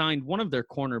they signed one of their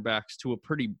cornerbacks to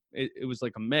it was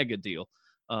like a mega deal.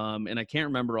 And I can't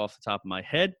remember off the top of my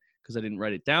head because I didn't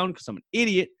write it down because I'm an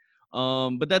idiot.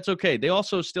 But that's okay. They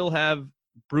also still have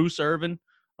Bruce Irvin,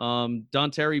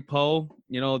 Dontari Poe,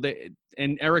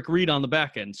 and Eric Reed on the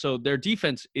back end. So their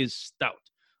defense is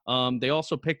stout. They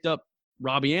also picked up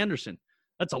Robbie Anderson.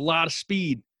 That's a lot of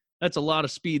speed. That's a lot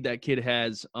of speed that kid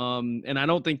has. And I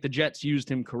don't think the Jets used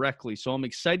him correctly. So I'm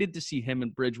excited to see him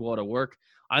and Bridgewater work.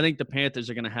 I think the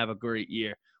Panthers are going to have a great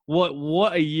year.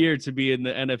 What a year to be in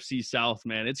the NFC South,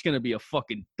 man. It's going to be a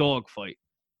fucking dogfight.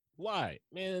 Why?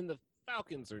 Man, the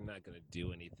Falcons are not going to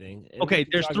do anything. Okay,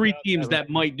 there's 3 teams that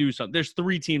might do something. There's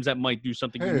 3 teams that might do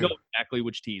something. You know exactly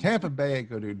which teams. Tampa Bay ain't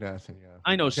going to do nothing. Yeah.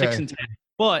 I know, 6-10.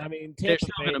 But I mean,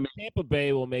 Tampa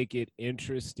Bay will make it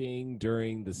interesting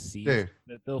during the season.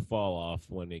 That they'll fall off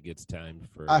when it gets time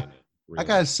for. I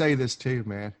gotta say this too,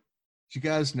 man. Did you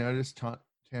guys notice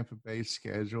Tampa Bay's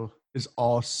schedule is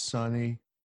all sunny,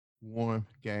 warm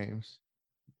games?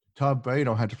 Todd Brady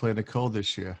don't have to play in the cold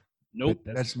this year. Nope,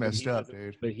 that's messed up,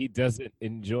 dude. But he doesn't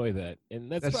enjoy that,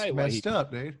 and that's probably messed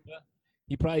up, dude.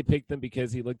 He probably picked them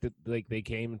because he looked at they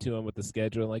came to him with the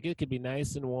schedule like it could be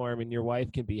nice and warm and your wife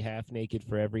can be half naked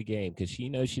for every game because she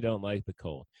knows she don't like the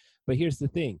cold. But here's the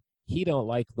thing, he don't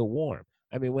like the warm.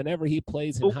 I mean, whenever he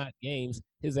plays in hot games,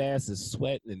 his ass is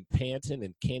sweating and panting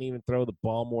and can't even throw the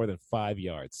ball more than 5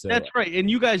 yards. So that's right.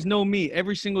 And you guys know me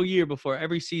every single year before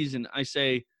every season. I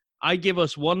say I give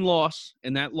us one loss,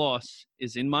 and that loss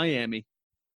is in Miami.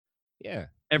 Yeah,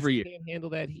 every year. Can't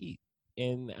handle that heat.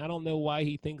 And I don't know why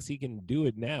he thinks he can do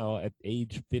it now at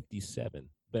age 57.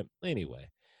 But anyway,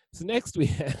 so next we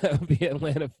have the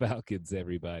Atlanta Falcons,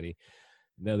 everybody.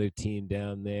 Another team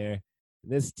down there.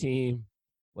 This team,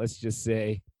 let's just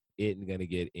say, isn't going to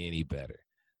get any better.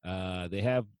 They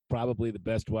have probably the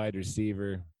best wide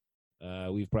receiver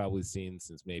we've probably seen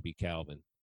since maybe Calvin.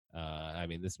 I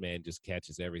mean, this man just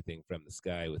catches everything from the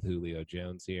sky with Julio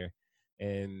Jones here.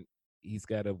 And he's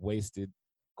got a wasted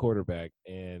quarterback,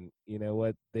 and you know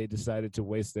what? They decided to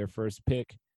waste their first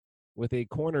pick with a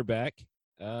cornerback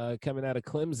coming out of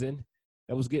Clemson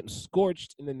that was getting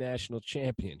scorched in the national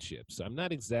championship. So I'm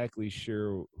not exactly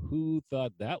sure who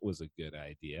thought that was a good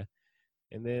idea.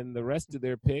 And then the rest of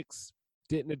their picks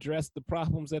didn't address the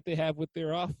problems that they have with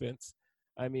their offense.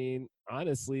 I mean,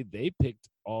 honestly, they picked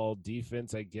all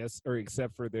defense, I guess, or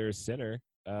except for their center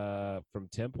from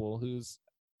Temple, who's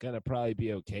going to probably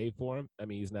be okay for him. I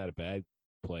mean, he's not a bad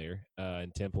player,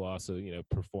 and Temple also,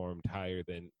 performed higher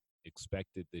than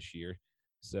expected this year.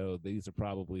 So these are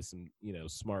probably some,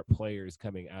 smart players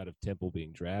coming out of Temple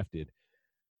being drafted.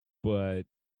 But,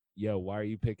 why are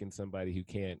you picking somebody who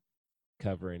can't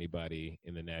cover anybody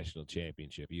in the national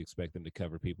championship? You expect them to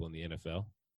cover people in the NFL?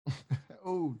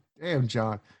 Oh, damn,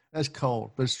 John. That's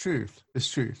cold, but it's truth. It's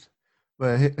truth.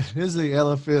 But here's the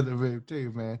elephant in the room,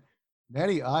 too, man.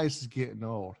 Matty Ice is getting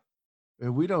old.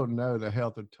 And we don't know the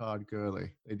health of Todd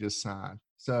Gurley. They just signed.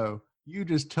 So you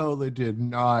just totally did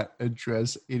not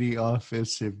address any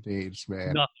offensive needs,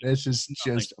 man. This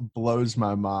just blows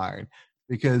my mind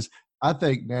because I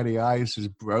think Matty Ice is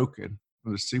broken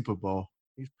from the Super Bowl.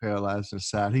 He's paralyzed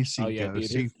inside. He's seen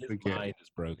ghosts. His mind is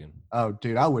broken. Oh,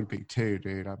 dude, I would be too,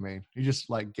 dude. I mean, he just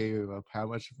gave up how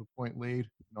much of a point lead?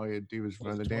 And all you had to do was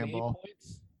run the damn ball.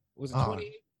 Points? Was it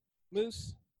 28,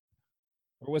 Moose?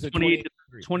 Or was it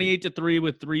 28-3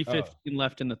 with 3:15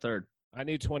 left in the third? I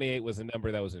knew 28 was a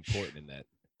number that was important in that.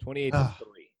 28-3.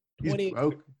 20,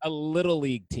 a little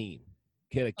league team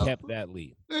could have kept that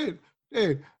lead. Dude.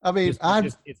 I mean,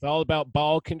 it's all about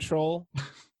ball control.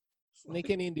 They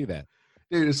can't even do that.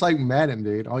 Dude, it's like Madden,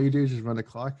 dude. All you do is just run the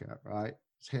clock out, right?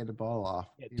 Just hand the ball off.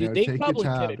 Yeah, dude, they probably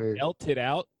could have dealt it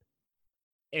out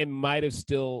and might have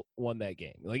still won that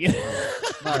game.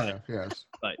 Yes.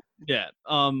 But yeah,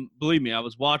 believe me, I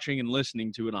was watching and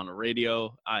listening to it on the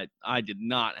radio. I did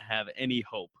not have any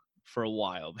hope for a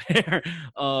while there,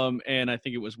 and I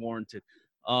think it was warranted.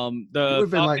 It would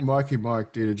have been like Marky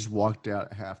Mark, dude. Just walked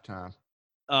out at halftime.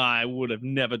 I would have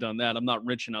never done that. I'm not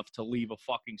rich enough to leave a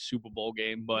fucking Super Bowl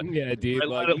game, but yeah, dude,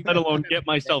 let alone get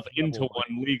myself into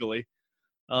one legally.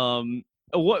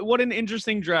 What an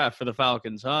interesting draft for the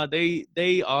Falcons, huh?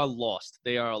 They are lost.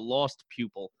 They are a lost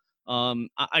pupil.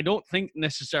 I don't think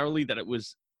necessarily that it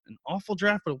was an awful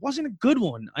draft, but it wasn't a good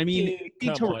one. I mean, Dude,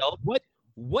 AJ come on. Terrell.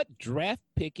 What draft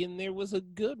pick in there was a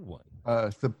good one?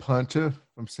 The punter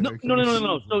from No,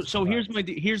 Syracuse. no. So Jesus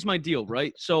here's my deal,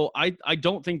 right? So I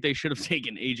don't think they should have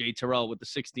taken AJ Terrell with the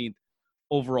 16th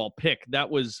overall pick. That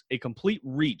was a complete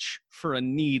reach for a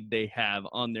need they have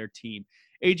on their team.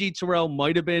 AJ Terrell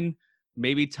might have been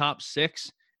maybe top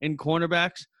 6 in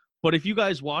cornerbacks, but if you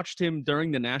guys watched him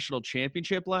during the national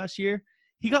championship last year,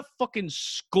 he got fucking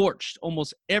scorched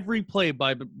almost every play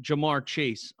by Jamar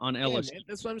Chase on LSU. Yeah, man,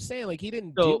 that's what I'm saying. Like, he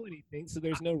didn't So- do anything, so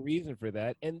there's no reason for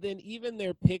that. And then even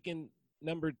they're picking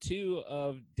number 2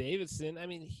 of Davidson. I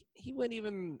mean, he wasn't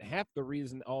even half the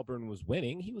reason Auburn was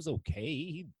winning. He was okay.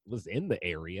 He was in the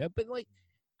area, but like,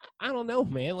 I don't know,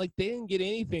 man. Like, they didn't get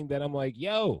anything that I'm like,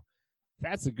 yo,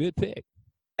 that's a good pick.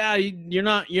 Yeah, you're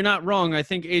not wrong. I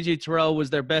think AJ Terrell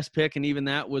was their best pick, and even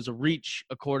that was a reach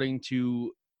according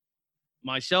to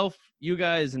myself, you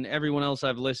guys, and everyone else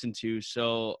I've listened to.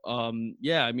 So,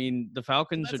 yeah, I mean, the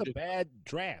Falcons That's are a bad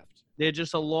draft. they're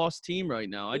just a lost team right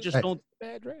now. I just Hey. don't.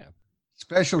 Bad draft.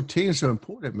 Special teams are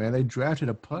important, man. They drafted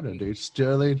a punter, dude.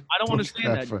 Sterling. I don't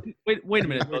understand that. Wait a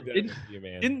minute. Though. Didn't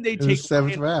they In the take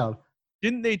 7th round.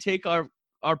 Didn't they take our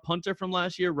punter from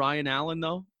last year, Ryan Allen?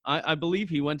 Though I believe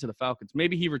he went to the Falcons.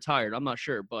 Maybe he retired. I'm not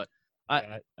sure, but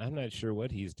I'm not sure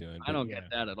what he's doing. I don't get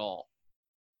that at all.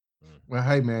 Well,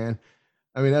 hey, man.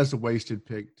 I mean, that's a wasted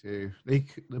pick, too.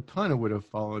 The punter would have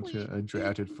fallen to a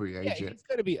drafted free Yeah, agent. he's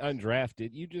going to be undrafted.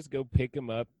 You just go pick him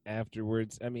up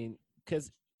afterwards. I mean, because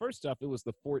first off, it was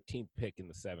the 14th pick in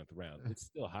the 7th round. It's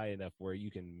still high enough where you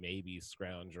can maybe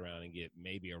scrounge around and get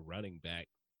maybe a running back,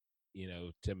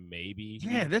 to maybe.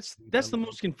 Yeah, that's the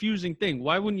most confusing thing.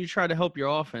 Why wouldn't you try to help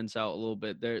your offense out a little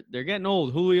bit? They're getting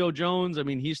old. Julio Jones, I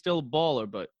mean, he's still a baller,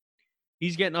 but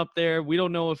he's getting up there. We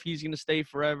don't know if he's going to stay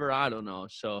forever. I don't know.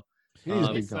 So.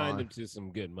 They signed him to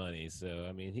some good money, so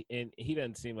I mean, he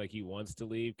doesn't seem like he wants to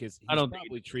leave because he's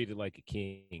probably treated like a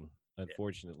king.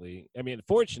 Unfortunately, I mean,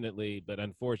 fortunately, but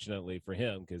unfortunately for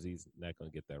him because he's not going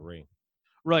to get that ring.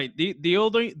 Right. The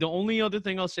only other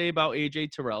thing I'll say about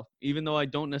AJ Terrell, even though I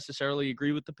don't necessarily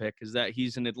agree with the pick, is that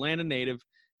he's an Atlanta native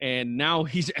and now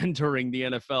he's entering the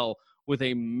NFL with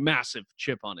a massive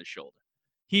chip on his shoulder.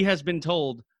 He has been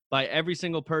told by every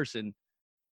single person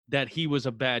that he was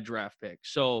a bad draft pick.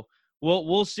 So. Well,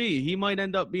 we'll see. He might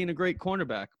end up being a great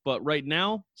cornerback, but right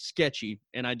now, sketchy,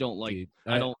 and I don't like. Dude,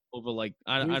 I don't over like.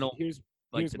 I don't. Here's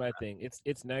my thing.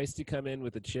 It's nice to come in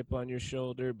with a chip on your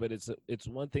shoulder, but it's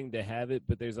one thing to have it,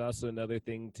 but there's also another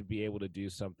thing to be able to do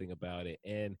something about it.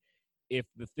 And if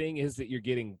the thing is that you're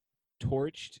getting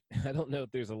torched, I don't know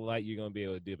if there's a lot you're going to be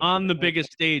able to do. On the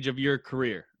biggest stage of your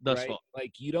career thus far.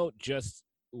 Like, you don't just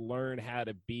learn how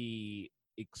to be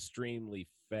extremely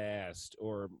fast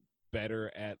or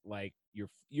better at, like,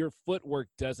 your footwork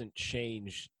doesn't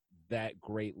change that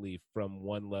greatly from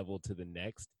one level to the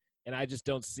next. And I just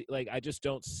don't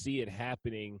see it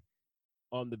happening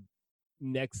on the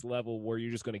next level where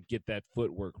you're just going to get that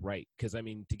footwork right. Because, I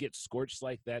mean, to get scorched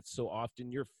like that so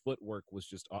often, your footwork was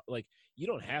just like, you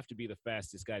don't have to be the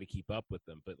fastest guy to keep up with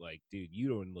them. But, like, dude, you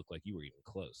don't look like you were even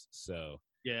close. So,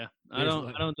 yeah, I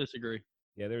don't disagree.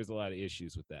 Yeah, there's a lot of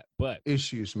issues with that. But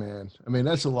issues, man. I mean,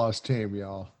 that's a lost team,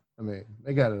 y'all. I mean,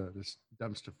 they got this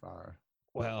dumpster fire.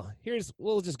 Well,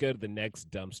 we'll just go to the next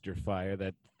dumpster fire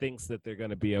that thinks that they're going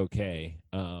to be okay.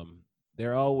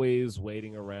 They're always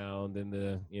waiting around in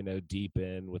the, deep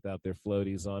end without their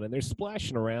floaties on, and they're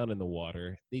splashing around in the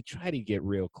water. They try to get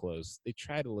real close. They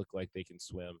try to look like they can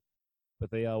swim, but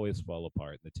they always fall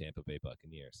apart, the Tampa Bay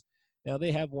Buccaneers. Now,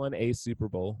 they have won a Super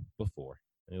Bowl before.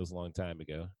 It was a long time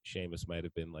ago. Seamus might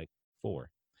have been like 4.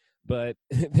 But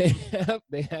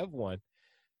they have won.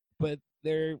 But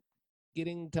they're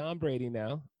getting Tom Brady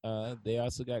now. They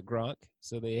also got Gronk,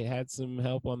 so they had some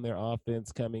help on their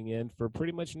offense coming in for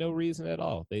pretty much no reason at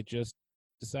all. They just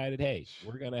decided, hey,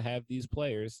 we're going to have these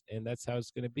players, and that's how it's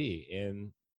going to be.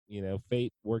 And,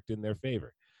 fate worked in their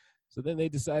favor. So then they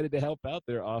decided to help out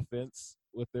their offense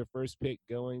with their first pick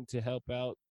going to help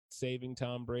out saving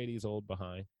Tom Brady's old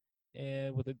behind.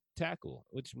 And with a tackle,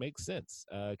 which makes sense.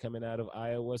 Coming out of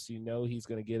Iowa, so he's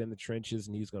going to get in the trenches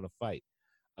and he's going to fight.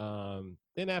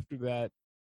 Then after that,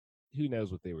 who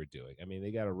knows what they were doing? I mean,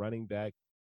 they got a running back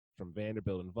from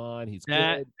Vanderbilt and Vaughn. He's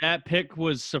good. That pick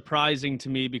was surprising to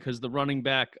me because the running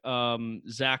back,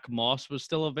 Zach Moss, was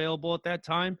still available at that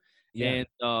time. Yeah.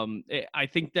 And I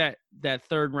think that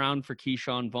third round for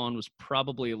Keyshawn Vaughn was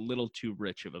probably a little too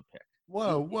rich of a pick.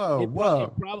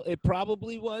 It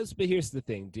probably was, but here's the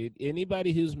thing, dude.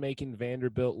 Anybody who's making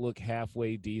Vanderbilt look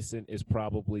halfway decent is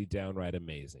probably downright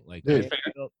amazing. Like Dude,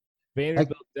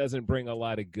 Vanderbilt doesn't bring a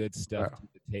lot of good stuff to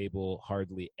the table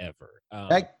hardly ever.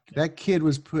 That kid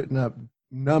was putting up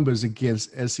numbers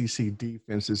against SEC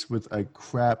defenses with a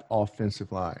crap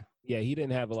offensive line. Yeah, he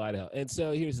didn't have a lot of help. And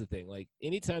so here's the thing. Like,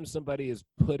 anytime somebody is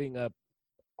putting up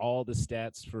all the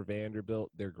stats for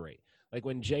Vanderbilt, they're great. Like,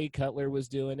 when Jay Cutler was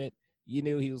doing it, you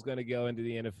knew he was going to go into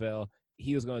the NFL.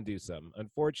 He was going to do something.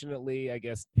 Unfortunately, I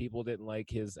guess people didn't like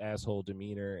his asshole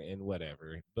demeanor and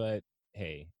whatever. But,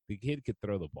 hey, the kid could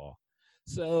throw the ball.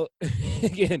 So,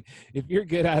 again, if you're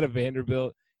good out of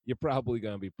Vanderbilt, you're probably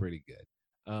going to be pretty good.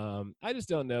 I just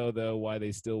don't know, though, why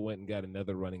they still went and got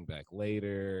another running back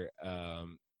later.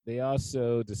 They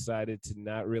also decided to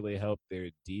not really help their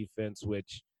defense,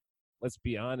 which, let's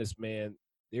be honest, man,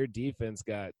 their defense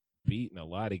got beat in a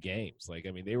lot of games. Like,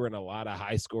 I mean, they were in a lot of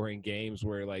high-scoring games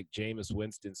where, like, Jameis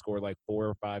Winston scored, like, 4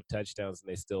 or 5 touchdowns,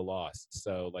 and they still lost.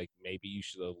 So, like, maybe you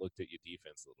should have looked at your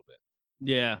defense a little bit.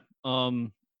 Yeah.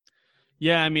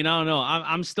 Yeah, I mean, I don't know.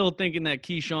 I'm still thinking that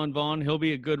Keyshawn Vaughn, he'll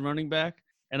be a good running back.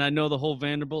 And I know the whole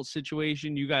Vanderbilt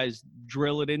situation, you guys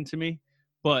drill it into me.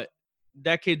 But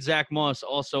that kid, Zach Moss,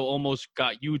 also almost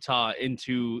got Utah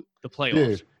into the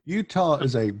playoffs. Dude, Utah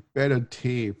is a better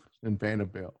team than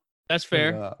Vanderbilt. That's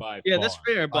fair. Yeah, that's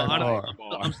fair. But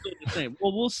I'm still the same.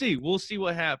 Well, we'll see. We'll see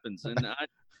what happens. And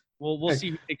we'll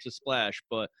see who takes a splash.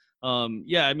 But,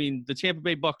 yeah, I mean, the Tampa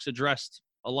Bay Bucks addressed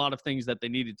a lot of things that they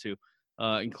needed to,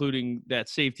 including that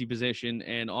safety position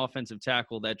and offensive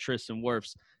tackle that Tristan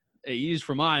Wirfs. He's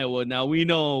from Iowa. Now we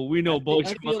know both.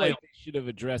 I feel like they should have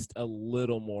addressed a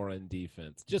little more on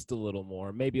defense, just a little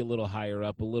more, maybe a little higher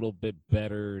up, a little bit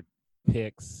better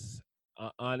picks.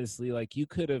 Honestly, like you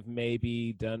could have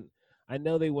maybe done. I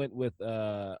know they went with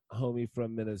homie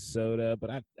from Minnesota, but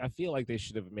I feel like they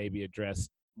should have maybe addressed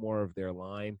more of their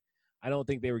line. I don't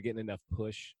think they were getting enough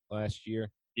push last year.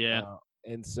 Yeah,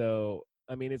 and so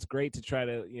I mean, it's great to try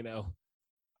to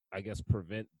I guess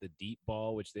prevent the deep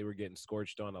ball, which they were getting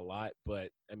scorched on a lot. But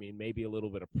I mean, maybe a little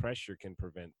bit of pressure can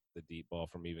prevent the deep ball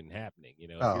from even happening. If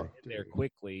you're in there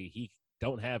quickly, he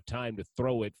don't have time to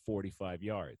throw it 45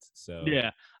 yards. So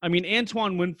yeah, I mean,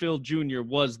 Antoine Winfield Jr.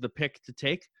 was the pick to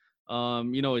take.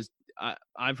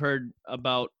 I've heard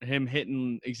about him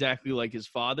hitting exactly like his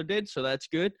father did, so that's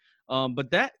good.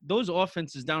 But those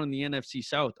offenses down in the NFC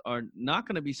South are not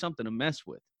going to be something to mess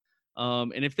with.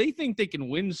 And if they think they can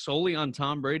win solely on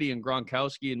Tom Brady and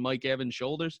Gronkowski and Mike Evans'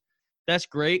 shoulders, that's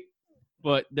great,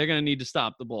 but they're going to need to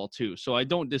stop the ball too. So I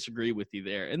don't disagree with you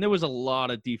there. And there was a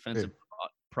lot of defensive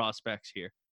prospects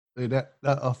here. Dude, that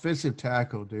offensive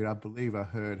tackle, dude, I believe I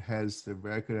heard has the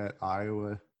record at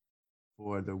Iowa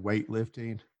for the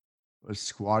weightlifting. Was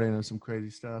squatting on some crazy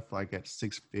stuff like at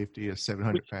 650 or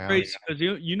 700 pounds. Crazy because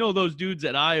you know those dudes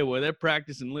at Iowa, they're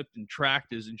practicing lifting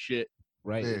tractors and shit.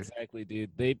 Right, dude. Exactly,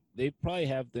 dude. They probably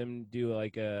have them do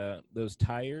like those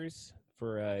tires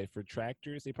for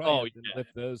tractors. They probably have them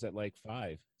lift those at like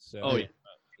 5. So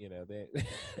they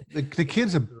the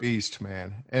kid's a beast,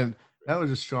 man. And that was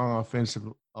a strong offensive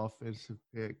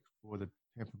pick for the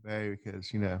Tampa Bay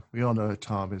because we all know that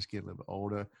Tom is getting a little bit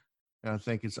older. And I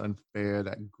think it's unfair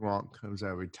that Gronk comes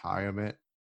out of retirement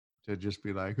to just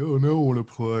be like, oh, no, I want to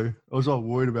play. I was all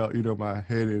worried about, my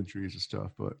head injuries and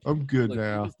stuff, but I'm good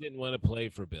now. He just didn't want to play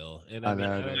for Bill. And I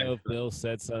don't know if Bill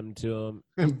said something to him.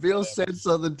 And Bill said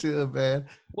something to him, man.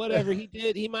 Whatever he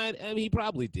did, he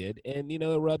probably did. And, it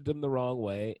rubbed him the wrong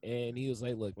way. And he was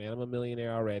like, look, man, I'm a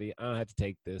millionaire already. I don't have to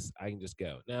take this. I can just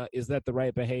go. Now, is that the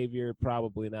right behavior?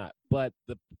 Probably not. But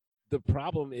the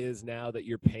problem is now that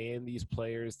you're paying these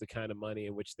players the kind of money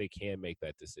in which they can make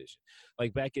that decision.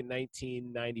 Like back in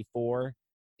 1994,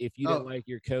 if you didn't like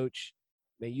your coach,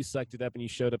 man, you sucked it up and you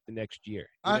showed up the next year.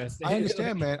 I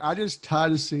understand, man. I just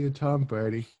tired of seeing Tom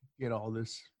Brady get all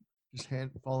this, just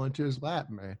fall into his lap,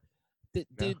 man.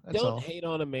 Dude, don't hate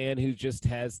on a man who just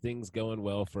has things going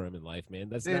well for him in life, man.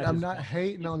 That's I'm not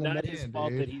hating on the man, his fault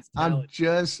dude. That he's talented. I'm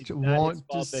just want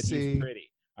to see. He's pretty.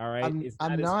 All right.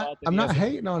 I'm not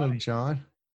hating on him, John.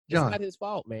 It's not his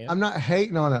fault, man. I'm not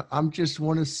hating on him. I'm just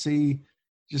want to see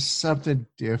just something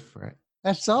different.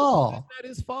 That's all. That's not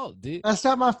his fault, dude. That's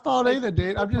not my fault either,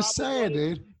 dude. I'm just saying,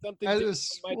 dude. As a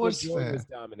sports fan, was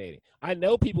dominating. I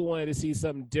know people wanted to see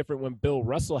something different when Bill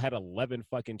Russell had 11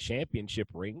 fucking championship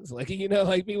rings. Like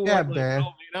people. Yeah, man.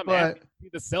 I'm happy to see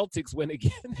the Celtics win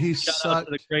again. Shout out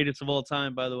to the greatest of all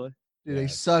time, by the way. Dude, they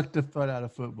suck the fun out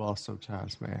of football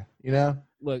sometimes, man. You know?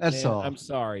 Look, That's man, all. I'm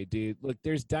sorry, dude. Look,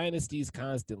 there's dynasties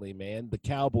constantly, man. The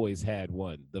Cowboys had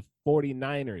one. The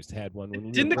 49ers had one.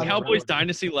 Didn't the Cowboys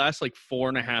dynasty last like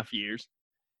 4.5 years?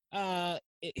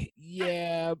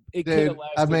 Yeah, it could Dude, have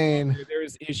lasted. I mean, longer. There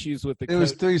was issues with the. There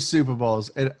was 3 Super Bowls,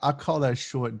 and I call that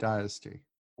short dynasty.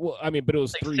 Well, I mean, but it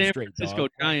was Like 3 San straight. Francisco Dog.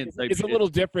 Giants type It's a shit. little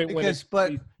different when it's But-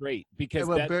 3 straight because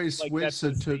well, that's Barry like that's Switzer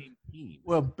the took- same team.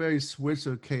 Well, Barry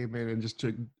Switzer came in and just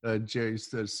took Jerry's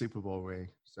third Super Bowl ring.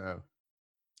 So,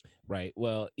 Right.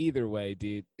 Well, either way,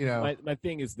 dude. you know, My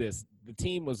thing is this: the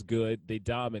team was good. They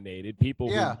dominated. People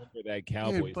Yeah. remember that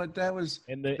Cowboys. dude, but that was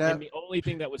And the that- and the only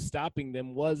thing that was stopping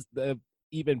them was the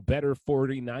even better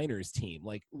 49ers team.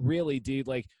 Like really, dude,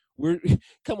 like we're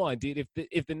come on, dude.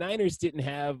 If the Niners didn't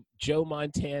have Joe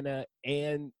Montana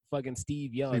and fucking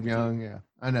Steve Young, Steve dude, Young. Yeah,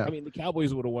 I know. I mean the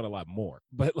Cowboys would have won a lot more.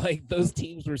 But like those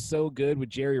teams were so good with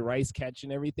Jerry Rice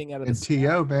catching everything out of the and sky.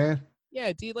 T.O., man.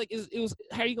 Yeah, dude, like it was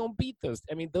how are you gonna beat those?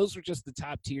 I mean, those were just the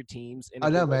top tier teams, and I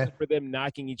if know, it wasn't man. for them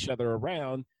knocking each other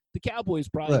around, the Cowboys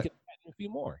probably Look. could have gotten a few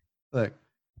more. Look,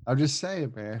 I'm just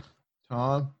saying, man.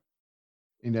 Tom,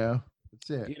 you know, that's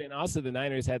it. Dude, and also the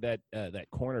Niners had that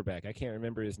cornerback. I can't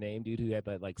remember his name, dude, who had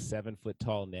that like 7-foot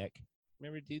tall neck.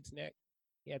 Remember dude's neck?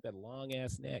 He had that long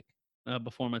ass neck.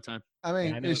 Before my time. I Yeah,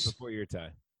 mean, I know it's before your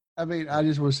time. I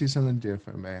just want to see something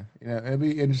different, man. You know, it'd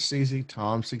be interesting to see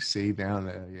Tom succeed down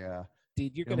there. Yeah.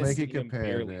 Dude, you're You'll gonna make see it him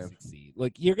barely competitive. succeed.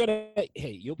 Like you're gonna,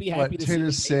 hey, you'll be happy What, to 10 see to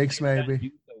him 6 not maybe?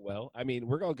 do so well. I mean,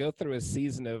 we're gonna go through a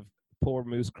season of poor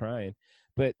Moose crying,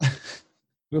 but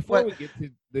before What- we get to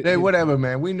the, Hey, whatever,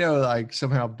 man. We know like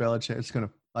somehow Belichick's gonna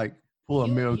like pull a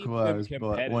he'll miracle keep out of them his butt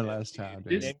one competitive, last dude. time, And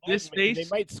dude. This they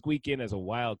face- might squeak in as a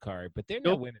wild card, but they're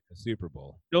not Nope. winning the Super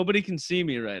Bowl. Nobody can see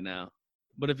me right now.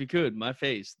 But if you could, my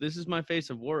face. This is my face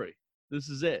of worry. This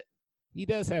is it. He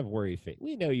does have worry face.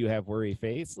 We know you have worry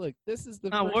face. Look, this is the.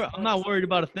 I'm not worried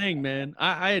about a thing, man.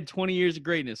 I had 20 years of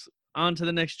greatness. On to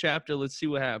the next chapter. Let's see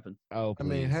what happens. Oh, I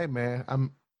mean, please. hey, man.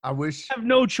 I wish. I have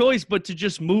no choice but to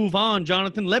just move on,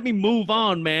 Jonathan. Let me move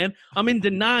on, man. I'm in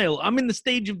denial. I'm in the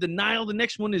stage of denial. The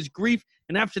next one is grief.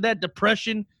 And after that,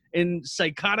 depression and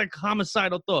psychotic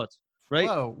homicidal thoughts, right?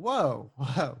 Whoa. I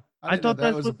didn't know thought that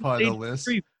that's was a what the part of the stages of list.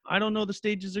 grief. I don't know the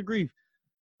stages of grief.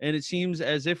 And it seems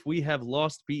as if we have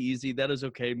lost Be Easy. That is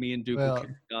okay. Me and Duke will Well,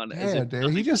 carry on. As Yeah, if dude.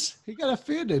 nothing- He got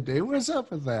offended, dude. What's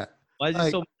up with that? Why is he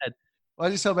like- so mad? Why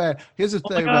is he so bad? Here's the Oh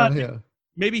my thing about God. him.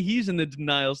 Maybe he's in the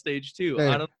denial stage too.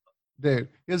 I don't. Dude,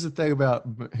 here's the thing about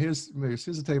Here's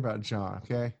the thing about John,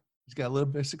 okay? He's got a little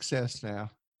bit of success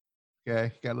now.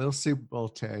 Okay. He got a little Super Bowl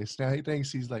taste. Now he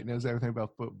thinks he's like knows everything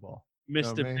about football.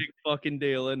 Mr. what I mean? Big fucking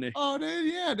deal, isn't he? Oh,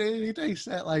 dude, yeah, dude. He thinks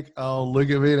that like, oh, look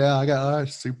at me now. I got all right,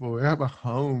 Super Bowl. I got my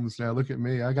homes now. Look at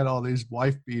me. I got all these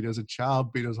wife beaters and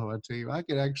child beaters on my team. I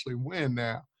can actually win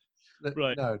now.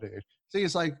 Right. No, dude. See,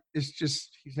 it's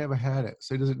just he's never had it,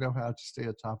 so he doesn't know how to stay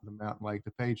on top of the mountain like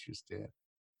the Patriots did.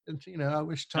 And I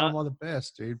wish Tom all the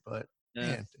best, dude. But Yeah.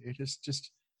 man, dude, it's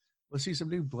just let's see some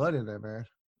new blood in there, man.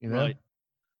 You know. Right.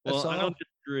 Well, That's I all.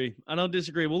 don't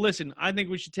disagree. Well, listen, I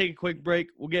think we should take a quick break.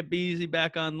 We'll get Beasley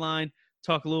back online,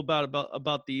 talk a little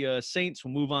about the Saints.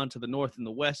 We'll move on to the North and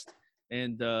the West,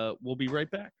 and we'll be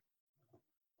right back.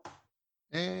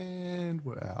 And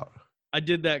we're out, I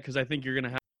did that because I think you're gonna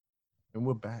have. and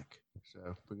we're back.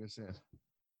 So bring us in.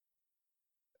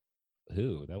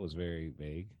 Who? That was very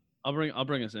vague. I'll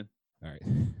bring us in, All right.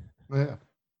 Yeah.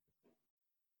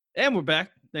 and we're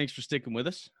back. Thanks for sticking with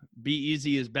us. Be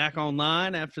Easy is back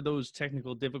online after those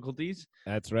technical difficulties.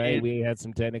 That's right. And- We had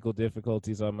some technical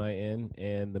difficulties on my end,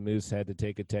 and the Moose had to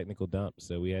take a technical dump,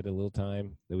 so we had a little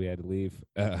time that we had to leave.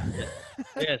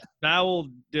 Yes, bowel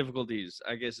difficulties,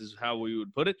 I guess is how we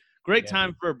would put it. Great Yeah.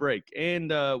 time for a break. And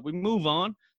we move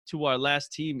on to our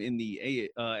last team in the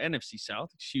NFC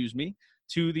South,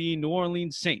 to the New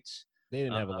Orleans Saints. They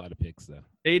didn't have a lot of picks, though.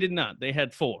 They did not. They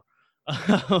had 4.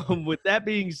 With that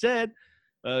being said,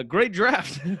 great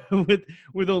draft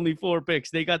with only 4 picks.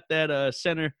 They got that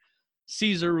center,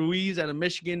 Cesar Ruiz out of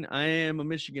Michigan. I am a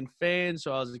Michigan fan,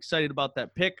 so I was excited about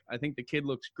that pick. I think the kid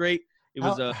looks great. It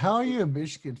was How are you a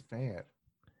Michigan fan?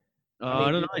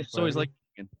 I don't know. you It's always buddy.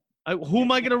 like Michigan. Who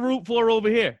am I going to root for over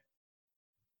here?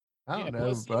 I don't know,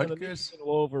 plus, the Rutgers. Michigan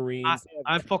Wolverines. they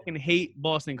I have- fucking hate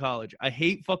Boston College. I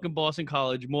hate fucking Boston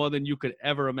College more than you could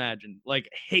ever imagine. Like,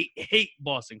 hate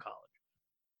Boston College.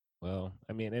 Well,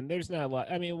 I mean, and there's not a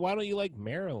lot. I mean, why don't you like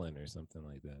Maryland or something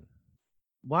like that?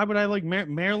 Why would I like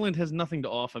Maryland? Has nothing to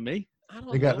offer me. I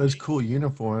don't They got know. those cool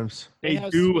uniforms. They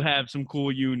have do sweet- have some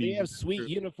cool unis. They have sweet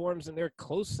uniforms, and they're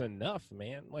close enough,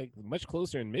 man. Like much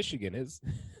closer than Michigan is.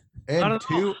 I don't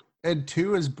know. And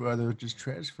Tua's brother just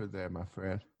transferred there, my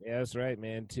friend. Yeah, that's right,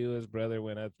 man. Tua's brother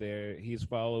went up there. He's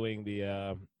following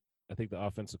I think the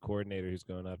offensive coordinator who's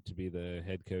going up to be the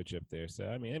head coach up there. So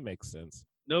I mean, it makes sense.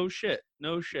 No shit.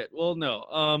 Well,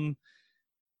 no.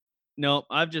 No,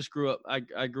 I've just grew up.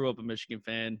 I grew up a Michigan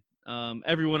fan.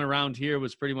 Everyone around here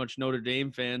was pretty much Notre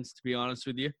Dame fans, to be honest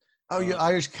with you. Oh, you're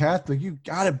Irish Catholic. You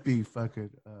gotta be fucking.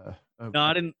 No,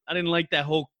 I didn't like that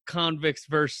whole convicts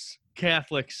versus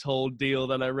Catholics whole deal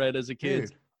that I read as a kid.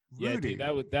 Dude, Yeah, Rudy.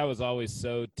 dude, that was always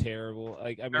so terrible.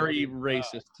 Like, I mean, Very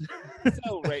racist.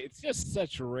 it's just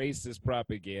such racist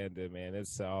propaganda, man.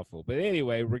 It's awful. But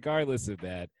anyway, regardless of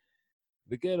that,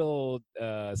 the good old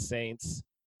Saints,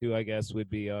 who I guess would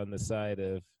be on the side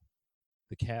of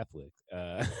the Catholic,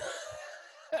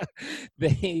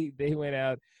 they went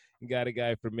out and got a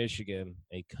guy from Michigan,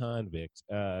 a convict.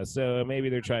 So maybe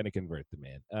they're trying to convert the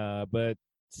man. But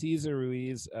Cesar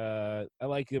Ruiz, I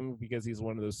like him because he's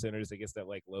one of those centers, I guess, that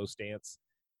like low stance.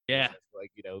 Yeah.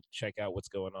 Like, check out what's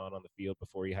going on the field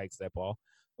before he hikes that ball,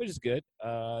 which is good.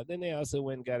 Then they also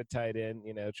went and got a tight end,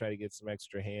 try to get some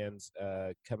extra hands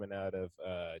coming out of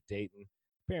Dayton.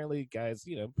 Apparently, guys,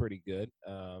 pretty good.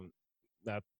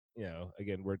 Not,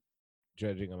 again, we're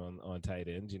judging him on tight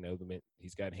ends.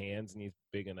 He's got hands and he's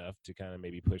big enough to kind of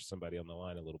maybe push somebody on the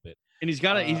line a little bit. And he's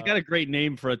got a great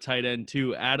name for a tight end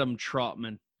too, Adam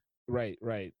Trotman. Right.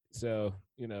 So,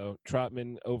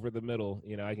 Trotman over the middle,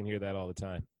 I can hear that all the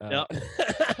time. Yep.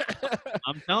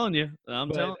 I'm telling you.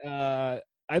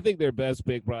 I think their best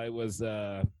pick probably was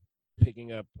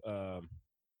picking up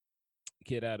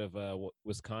kid out of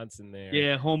Wisconsin there.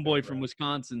 Yeah, homeboy from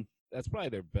Wisconsin. That's probably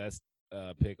their best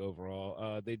pick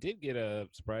overall. They did get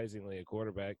surprisingly a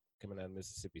quarterback coming out of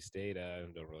Mississippi State. I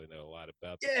don't really know a lot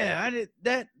about that. Yeah, I did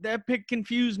that pick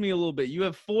confused me a little bit. You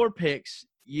have 4 picks.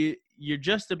 You're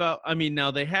just about. I mean,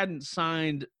 now they hadn't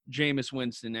signed Jameis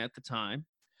Winston at the time.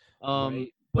 Right.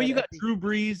 But you got Drew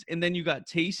Brees, and then you got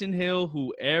Taysom Hill,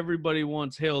 who everybody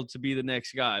wants Hill to be the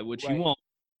next guy, which he won't.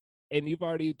 And you've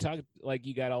already talked like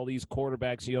you got all these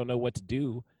quarterbacks you don't know what to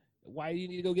do. Why do you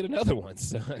need to go get another one?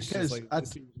 So it's just like, this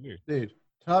seems weird. Dude,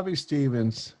 Tommy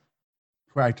Stevens,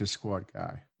 practice squad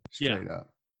guy, straight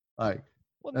up. Like,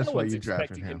 that's no why one's you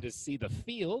drafted expecting him him to see the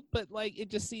field, but like it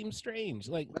just seems strange.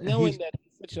 Like knowing that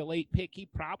he's such a late pick, he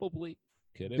probably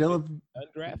could have been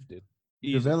undrafted.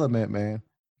 Development, man.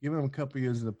 Give him a couple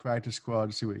years in the practice squad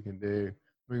to see what he can do.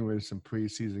 Bring him into some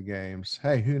preseason games.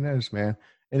 Hey, who knows, man?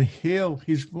 And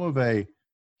he's more of a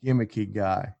gimmicky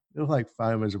guy. They'll like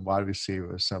find him as a wide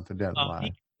receiver or something down the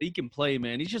line. He can play,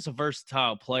 man. He's just a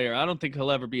versatile player. I don't think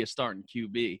he'll ever be a starting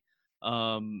QB.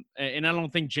 And I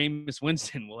don't think Jameis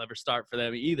Winston will ever start for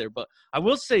them either. But I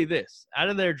will say this, out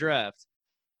of their draft,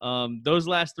 those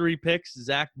last 3 picks,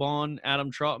 Zach Bond,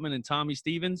 Adam Trotman, and Tommy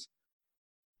Stevens,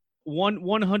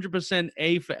 100%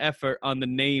 A for effort on the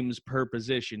names per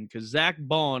position, because Zach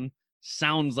Bond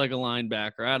sounds like a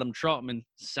linebacker. Adam Trotman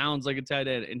sounds like a tight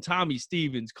end. And Tommy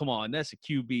Stevens, come on, that's a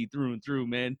QB through and through,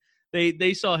 man.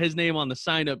 They saw his name on the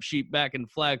sign-up sheet back in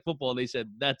flag football. They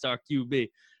said, that's our QB.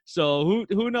 So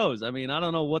who knows? I mean, I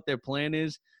don't know what their plan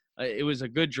is. It was a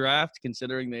good draft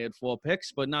considering they had 4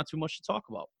 picks, but not too much to talk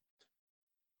about.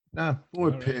 Nah,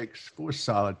 4 picks, 4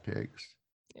 solid picks.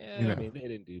 Yeah, I mean, they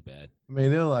didn't do bad.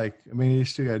 I mean, you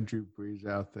still got Drew Brees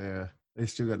out there. They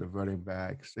still got the running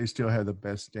backs. They still have the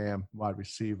best damn wide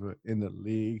receiver in the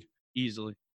league.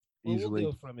 Easily. We'll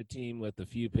go from a team with a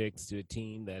few picks to a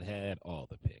team that had all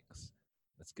the picks.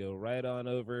 Let's go right on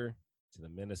over to the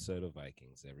Minnesota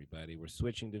Vikings, everybody. We're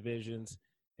switching divisions,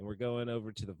 and we're going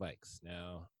over to the Vikes.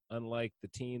 Now, unlike the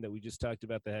team that we just talked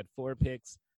about that had 4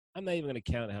 picks, I'm not even going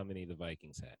to count how many the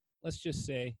Vikings had. Let's just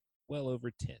say well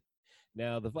over 10.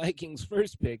 Now, the Vikings'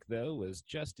 first pick, though, was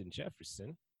Justin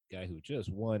Jefferson, guy who just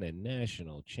won a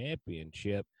national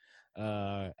championship.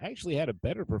 Actually had a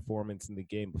better performance in the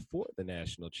game before the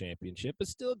national championship, but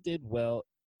still did well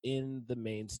in the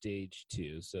main stage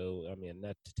too. So, I mean,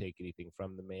 not to take anything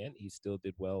from the man, he still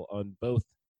did well on both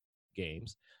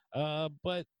games.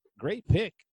 But great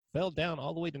pick. Fell down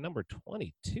all the way to number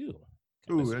 22.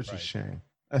 Ooh, that's a shame.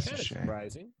 That's Kinda a shame.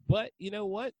 surprising. But you know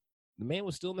what? The man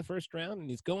was still in the first round, and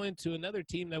he's going to another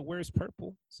team that wears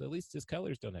purple, so at least his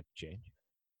colors don't have to change.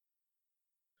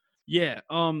 Yeah,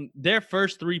 their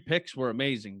first 3 picks were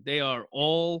amazing. They are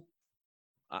all,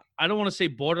 I don't want to say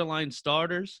borderline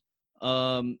starters,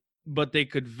 but they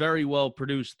could very well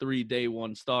produce 3 day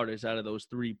 1 starters out of those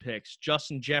 3 picks.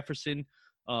 Justin Jefferson,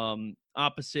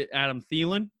 opposite Adam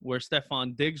Thielen, where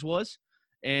Stephon Diggs was,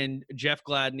 and Jeff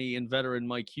Gladney and veteran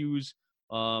Mike Hughes.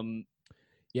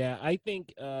 Yeah, I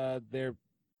think their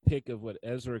pick of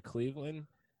Ezra Cleveland,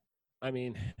 I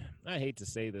mean, I hate to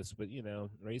say this, but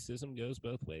racism goes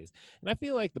both ways, and I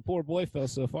feel like the poor boy fell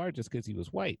so far just because he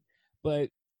was white. But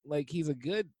like, he's a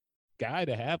good guy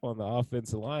to have on the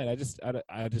offensive line. I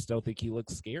just don't think he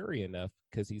looks scary enough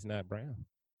because he's not brown.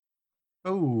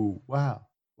 Oh, wow.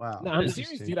 No, I'm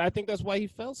serious, dude. I think that's why he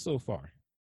fell so far.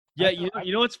 Yeah,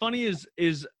 you know what's funny is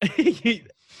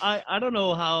I don't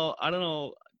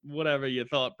know whatever your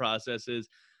thought process is,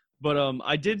 but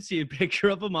I did see a picture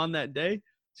of him on that day.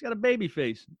 He's got a baby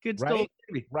face. Kid's still a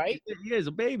baby. Right? He is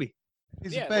a baby.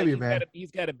 He's a baby, man.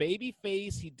 He's got a baby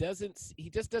face. He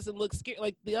just doesn't look scary.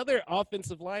 Like the other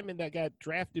offensive linemen that got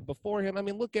drafted before him. I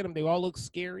mean, look at them. They all look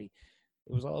scary.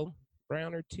 It was all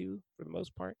brown or two for the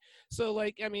most part. So,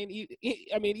 like, I mean,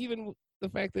 even the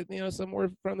fact that some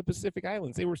were from the Pacific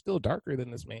Islands, they were still darker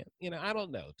than this man. I don't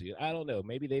know, dude. I don't know.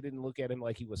 Maybe they didn't look at him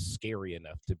like he was scary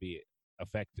enough to be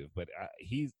effective, but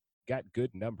he's got good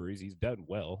numbers. He's done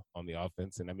well on the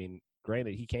offense, and I mean,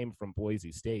 granted, he came from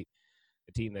Boise State,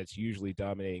 a team that's usually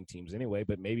dominating teams anyway,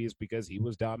 but maybe it's because he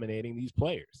was dominating these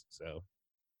players. So,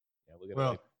 yeah,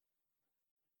 look at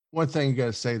one thing you got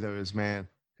to say though is, man,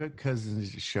 Kirk Cousins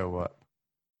needs to show up.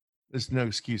 There's no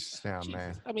excuses now,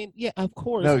 man. I mean, yeah, of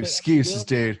course. No excuses,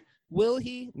 dude. Will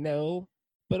he? No,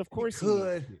 but of course he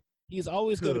could. He's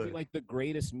always going to be like the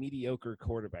greatest mediocre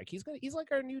quarterback. He's like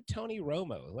our new Tony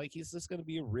Romo. Like, he's just going to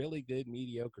be a really good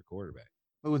mediocre quarterback.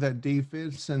 But with that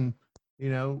defense and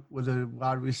with a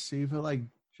wide receiver like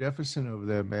Jefferson over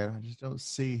there, man, I just don't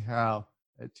see how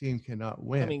that team cannot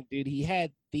win. I mean, dude, he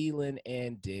had Thielen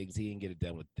and Diggs. He didn't get it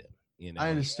done with them.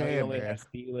 I understand. He only has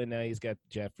Thielen, now he's got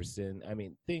Jefferson. I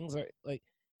mean, things are like,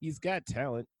 he's got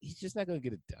talent. He's just not going to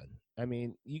get it done. I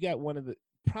mean, you got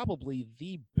probably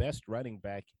the best running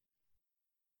back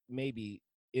maybe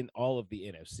in all of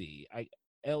the NFC.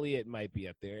 Elliott might be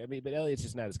up there. I mean, but Elliott's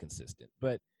just not as consistent.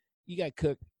 But you got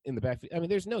Cook in the backfield. I mean,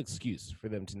 there's no excuse for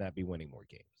them to not be winning more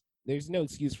games. There's no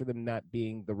excuse for them not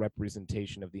being the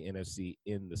representation of the NFC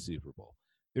in the Super Bowl.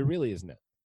 There really is none.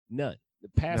 None. The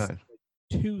past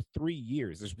 2-3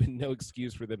 years, there's been no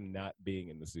excuse for them not being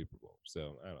in the Super Bowl.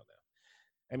 So, I don't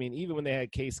know. I mean, even when they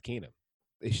had Case Keenum,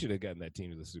 they should have gotten that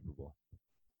team to the Super Bowl.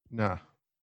 Nah.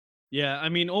 Yeah, I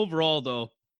mean, overall, though,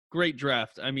 great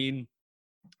draft. I mean,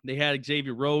 they had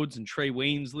Xavier Rhodes and Trey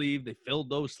Waynes leave. They filled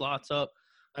those slots up.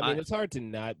 I mean, it's hard to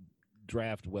not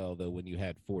draft well, though, when you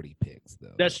had 40 picks,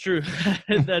 though. That's true.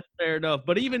 That's fair enough.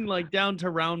 But even, like, down to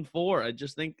round 4, I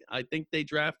think they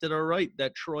drafted all right.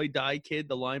 That Troy Dye kid,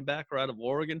 the linebacker out of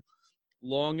Oregon,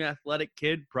 long, athletic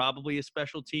kid, probably a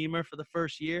special teamer for the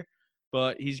first year.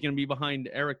 But he's going to be behind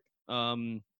Eric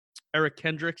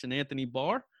Kendricks and Anthony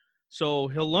Barr. So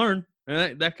he'll learn.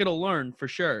 That kid will learn for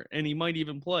sure. And he might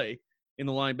even play in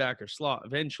the linebacker slot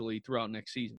eventually throughout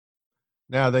next season.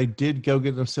 Now, they did go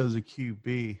get themselves a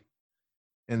QB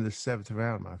in the 7th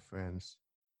round, my friends.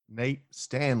 Nate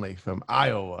Stanley from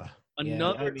Iowa.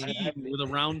 Another team with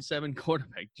a round 7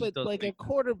 quarterback. But like a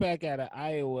quarterback out of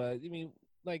Iowa, I mean,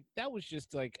 like that was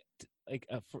just like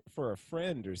for a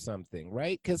friend or something,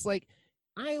 right? Because like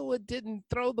Iowa didn't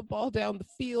throw the ball down the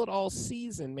field all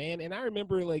season, man. And I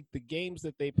remember like the games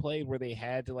that they played where they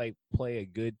had to like play a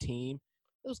good team.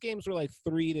 Those games were like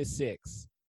 3-6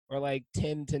 or like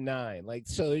 10-9. Like,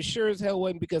 so it sure as hell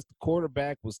wasn't because the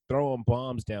quarterback was throwing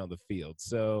bombs down the field.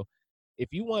 So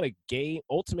if you want a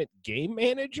ultimate game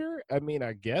manager, I mean,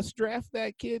 I guess draft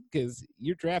that kid because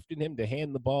you're drafting him to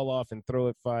hand the ball off and throw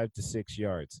it 5 to 6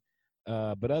 yards.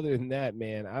 But other than that,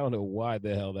 man, I don't know why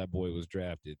the hell that boy was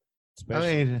drafted.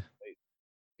 Especially,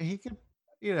 he could,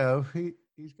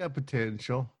 he's got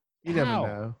potential. You never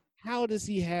know. How does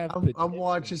he have I'm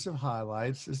watching some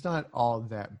highlights. It's not all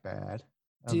that bad.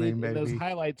 Dude, those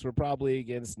highlights were probably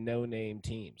against no-name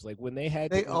teams. Like when they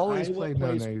always play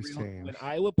no-name teams. When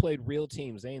Iowa played real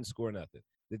teams, they didn't score nothing.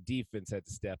 The defense had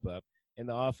to step up, and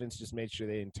the offense just made sure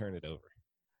they didn't turn it over.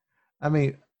 I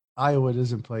mean, Iowa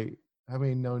doesn't play. How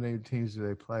many no-name teams do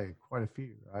they play? Quite a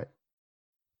few, right?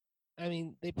 I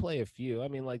mean, they play a few. I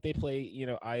mean, like they play,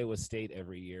 Iowa State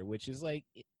every year, which is like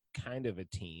kind of a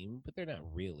team, but they're not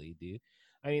really, dude.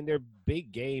 I mean, their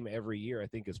big game every year, I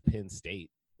think, is Penn State.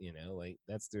 Like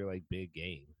that's their like big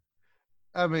game.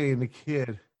 I mean, the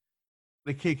kid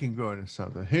can grow into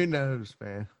something. Who knows,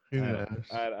 man? Who knows?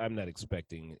 I'm not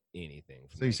expecting anything.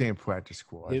 So you're saying practice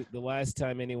squad? The last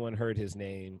time anyone heard his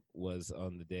name was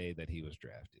on the day that he was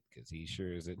drafted, because he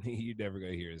sure isn't. You're never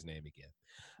going to hear his name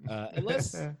again,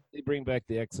 unless they bring back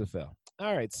the XFL.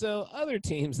 All right. So other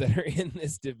teams that are in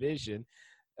this division,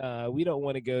 we don't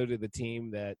want to go to the team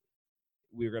that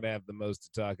we're going to have the most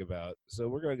to talk about. So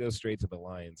we're going to go straight to the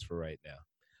Lions for right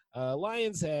now.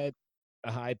 Lions had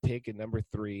a high pick at number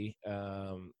 3.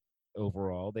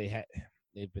 overall.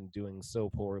 They've been doing so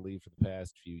poorly for the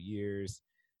past few years.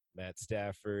 Matt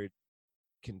Stafford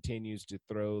continues to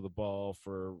throw the ball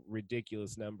for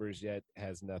ridiculous numbers, yet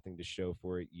has nothing to show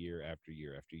for it year after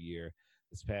year after year.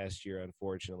 This past year,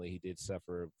 unfortunately, he did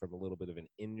suffer from a little bit of an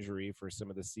injury for some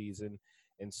of the season.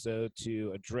 And so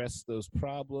to address those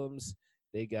problems,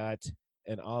 they got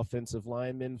an offensive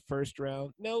lineman first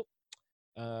round. Nope.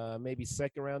 Maybe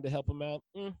second round to help him out.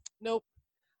 Nope.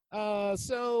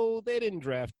 So they didn't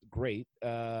draft great,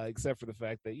 except for the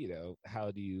fact that,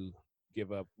 how do you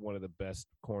give up one of the best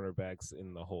cornerbacks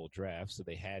in the whole draft? So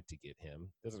they had to get him.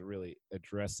 Doesn't really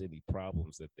address any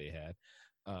problems that they had.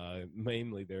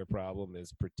 Mainly their problem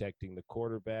is protecting the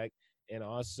quarterback and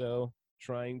also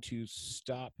trying to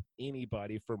stop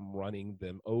anybody from running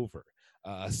them over.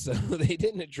 So they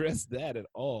didn't address that at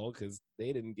all because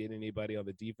they didn't get anybody on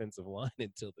the defensive line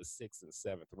until the 6th and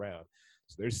 7th round.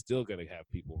 So they're still going to have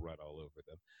people run all over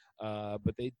them.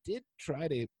 But they did try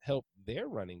to help their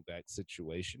running back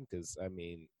situation because,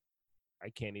 I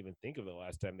can't even think of the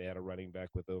last time they had a running back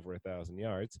with over 1,000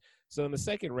 yards. So in the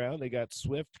second round, they got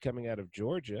Swift coming out of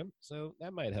Georgia. So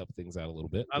that might help things out a little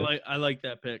bit. I like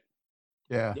that pick.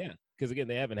 Yeah. Yeah. Because, again,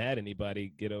 they haven't had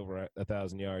anybody get over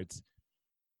 1,000 yards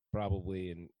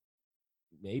probably in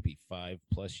maybe 5+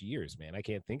 years, man. I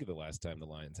can't think of the last time the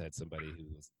Lions had somebody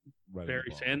who was running Barry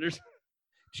the ball. Sanders.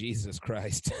 Jesus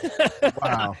Christ.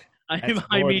 Wow.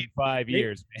 I mean, 5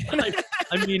 years, man.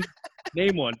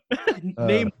 Name one.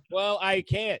 Name. Well, I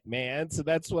can't, man. So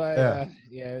that's why,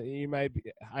 you might be.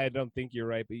 I don't think you're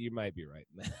right, but you might be right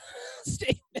in that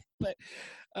statement. But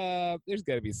there's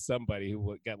got to be somebody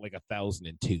who got like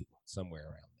 1,002 somewhere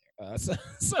around there. So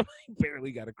somebody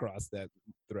barely got across that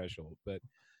threshold. But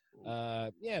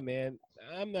yeah, man,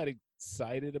 I'm not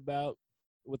excited about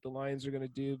what the Lions are going to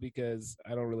do because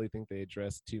I don't really think they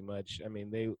addressed too much.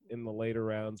 They in the later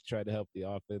rounds tried to help the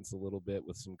offense a little bit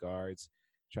with some guards.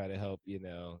 Try to help,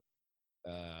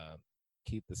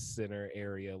 keep the center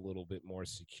area a little bit more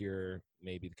secure,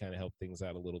 maybe to kind of help things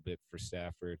out a little bit for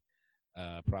Stafford,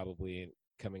 probably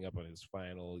coming up on his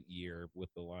final year with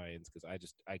the Lions,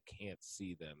 because I can't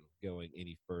see them going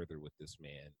any further with this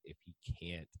man if he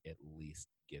can't at least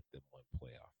get them one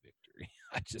playoff victory.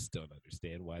 I just don't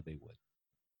understand why they would.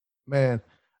 Man,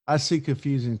 I see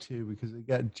confusing too because they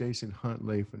got Jason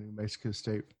Huntley from New Mexico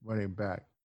State running back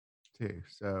too.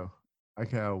 So I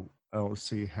don't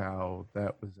see how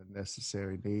that was a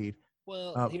necessary need.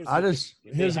 Well,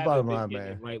 here's the bottom line,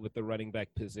 man. Right with the running back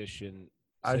position,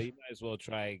 so you might as well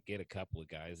try get a couple of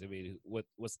guys.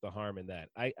 What's the harm in that?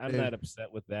 I'm not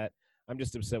upset with that. I'm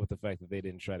just upset with the fact that they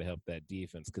didn't try to help that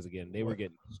defense because again, they were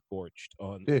getting scorched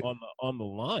on the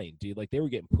line, dude. Like they were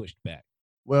getting pushed back.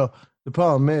 Well, the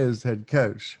problem is head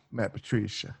coach Matt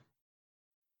Patricia.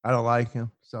 I don't like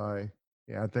him. Sorry.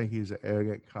 Yeah, I think he's an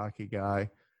arrogant, cocky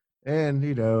guy. And,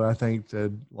 I think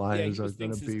the Lions are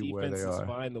going to be where they are. Is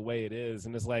fine the way it is.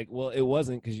 And it's like, well, it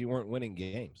wasn't because you weren't winning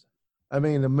games. The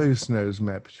Moose knows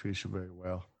Matt Patricia very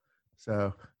well.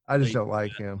 So I just don't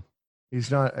like him. He's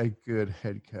not a good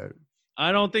head coach.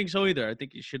 I don't think so either. I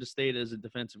think he should have stayed as a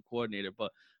defensive coordinator.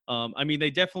 But, they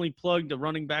definitely plugged the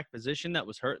running back position that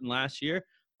was hurting last year.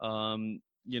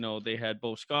 They had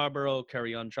Bo Scarborough,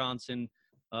 Kerryon Johnson,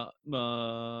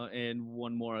 and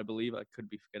one more, I believe. I could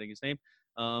be forgetting his name.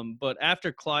 But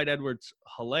after Clyde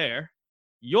Edwards-Helaire,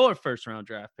 your first-round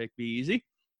draft pick, Eazy,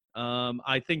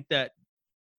 I think that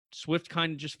Swift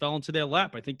kind of just fell into their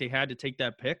lap. I think they had to take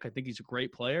that pick. I think he's a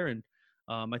great player, and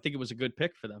I think it was a good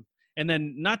pick for them. And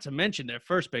then, not to mention their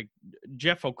first pick,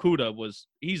 Jeff Okudah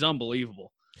he's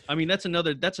unbelievable. That's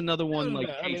another one. That's another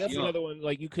one.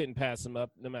 Like you couldn't pass him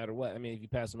up no matter what. If you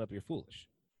pass him up, you're foolish.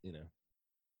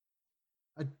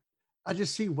 I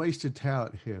just see wasted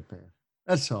talent here, man.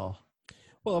 That's all.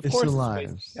 Well, of course, it's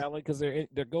wasted talent because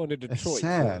they're going to Detroit. It's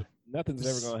sad. So nothing's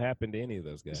ever going to happen to any of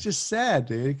those guys. It's just sad,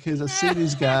 dude, because I see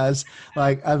these guys.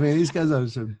 These guys are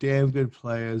some damn good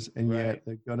players, and yet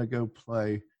they're going to go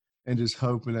play and just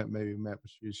hoping that maybe Matt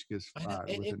Patricia gets fired with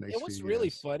the next few years. And what's really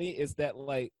funny is that,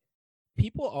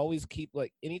 people always keep,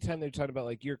 anytime they're talking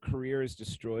about, your career is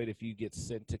destroyed if you get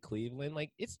sent to Cleveland,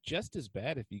 it's just as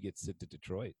bad if you get sent to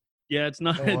Detroit. Yeah, it's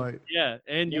not. Yeah,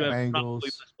 and you have Bengals. probably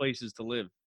less places to live.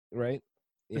 Right?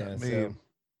 Yeah,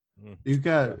 you've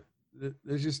got –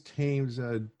 there's just teams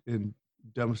in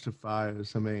dumpster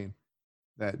fires,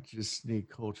 that just need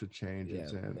culture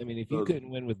changes. Yeah. And if you couldn't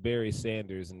win with Barry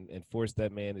Sanders and force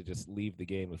that man to just leave the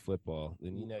game of football,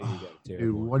 then you got a terrible.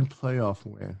 Dude, one playoff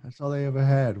win. That's all they ever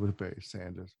had with Barry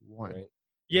Sanders. One. Right?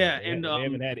 Yeah, they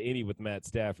haven't had any with Matt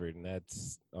Stafford, and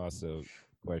that's also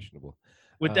questionable.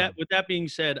 With that being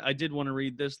said, I did want to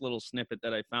read this little snippet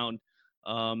that I found.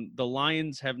 The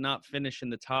Lions have not finished in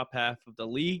the top half of the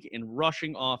league in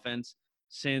rushing offense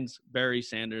since Barry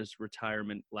Sanders'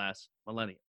 retirement last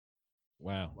millennium.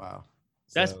 Wow.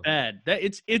 That's bad. That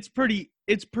it's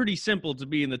pretty simple to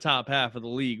be in the top half of the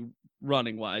league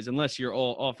running wise, unless your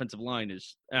all offensive line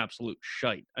is absolute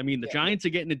shite. I mean, the Giants are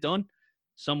getting it done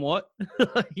somewhat.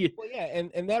 Well, yeah,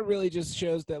 and that really just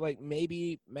shows that like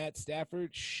maybe Matt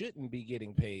Stafford shouldn't be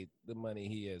getting paid the money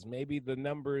he is. Maybe the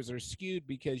numbers are skewed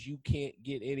because you can't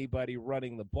get anybody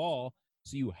running the ball,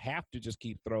 so you have to just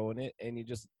keep throwing it, and you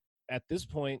just at this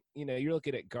point, you're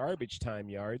looking at garbage time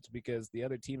yards because the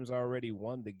other team's already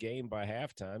won the game by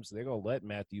halftime, so they're gonna let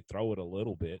Matthew throw it a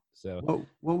little bit. So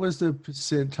what was the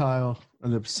percentage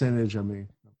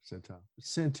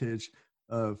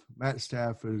of Matt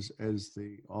Stafford as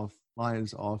the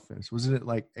Lions offense? Wasn't it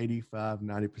like 85,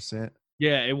 90%?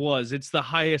 Yeah, it was. It's the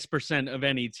highest percent of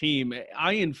any team.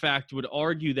 I, in fact, would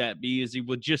argue that Eazy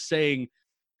would just saying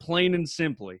plain and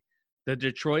simply, the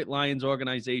Detroit Lions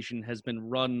organization has been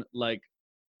run like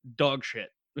dog shit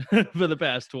for the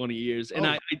past 20 years. And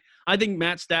I think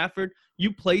Matt Stafford,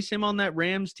 you place him on that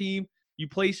Rams team, you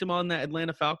place him on that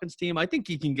Atlanta Falcons team, I think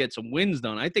he can get some wins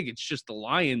done. I think it's just the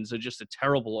Lions are just a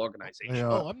terrible organization.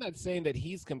 Oh, I'm not saying that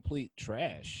he's complete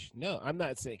trash. No, I'm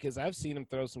not saying, because I've seen him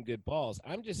throw some good balls.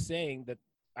 I'm just saying that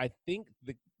I think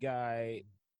the guy,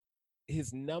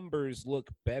 his numbers look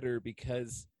better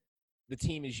because the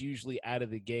team is usually out of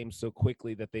the game so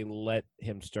quickly that they let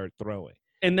him start throwing.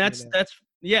 And that's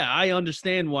I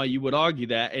understand why you would argue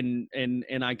that,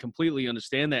 and I completely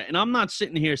understand that. And I'm not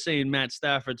sitting here saying Matt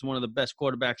Stafford's one of the best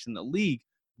quarterbacks in the league,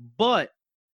 but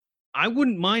I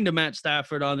wouldn't mind a Matt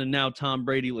Stafford on the now Tom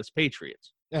Brady-less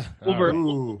Patriots. Over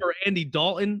Andy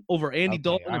Dalton. All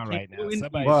right,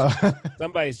 now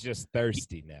somebody's just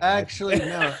thirsty now. Actually,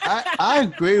 no, I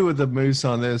agree with the Moose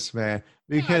on this, man,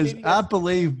 because I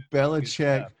believe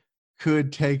Belichick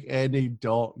could take Andy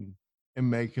Dalton and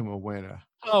make him a winner.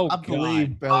 Oh, I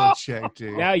believe Belichick,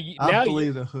 dude. I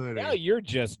believe the hoodie. Now you're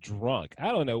just drunk.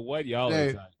 I don't know what y'all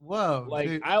are talking. Whoa, like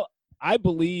dude. I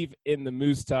believe in the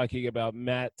Moose talking about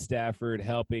Matt Stafford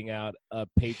helping out a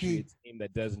Patriots team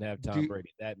that doesn't have Tom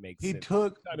Brady. That makes sense. He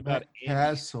took Matt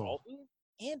Castle.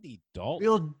 Andy Dalton.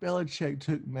 Bill Belichick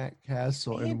took Matt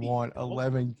Castle and won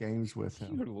 11 games with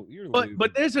him.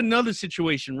 But there's another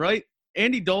situation, right?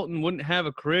 Andy Dalton wouldn't have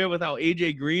a career without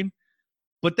A.J. Green.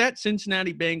 But that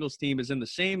Cincinnati Bengals team is in the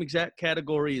same exact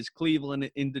category as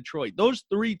Cleveland and Detroit. Those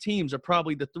three teams are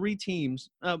probably the three teams.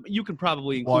 You can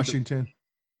probably include Washington.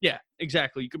 Yeah,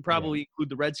 exactly. You could probably include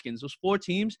the Redskins. Those four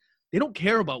teams, they don't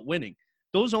care about winning.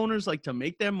 Those owners like to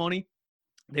make their money.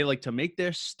 They like to make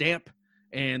their stamp,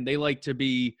 and they like to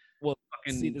be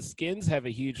see, the Skins have a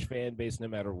huge fan base no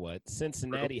matter what.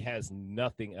 Cincinnati has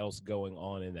nothing else going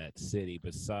on in that city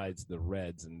besides the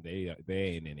Reds, and they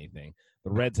ain't anything. The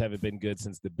Reds haven't been good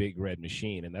since the Big Red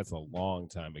Machine, and that's a long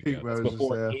time ago. That's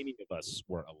before any of us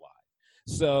were alive.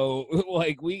 So,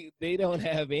 they don't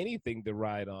have anything to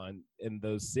ride on in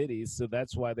those cities, so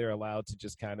that's why they're allowed to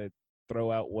just kind of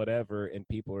throw out whatever, and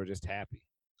people are just happy.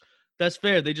 That's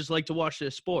fair. They just like to watch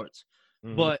their sports.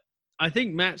 Mm-hmm. But I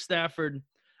think Matt Stafford,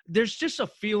 there's just a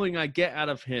feeling I get out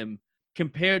of him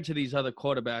compared to these other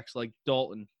quarterbacks like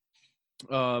Dalton,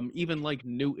 even like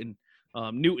Newton.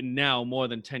 Newton now more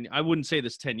than 10 – I wouldn't say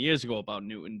this 10 years ago about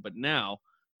Newton, but now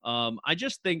I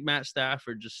just think Matt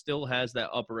Stafford just still has that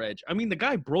upper edge. I mean, the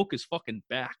guy broke his fucking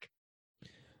back.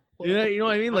 You know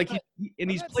what I mean?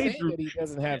 He's played through – he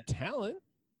doesn't have talent.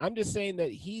 I'm just saying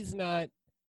that he's not –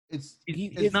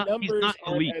 his not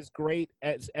aren't as great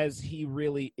as he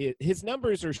really is. His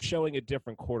numbers are showing a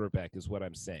different quarterback is what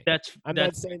I'm saying. I'm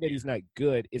not saying that he's not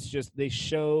good. It's just they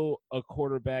show a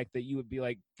quarterback that you would be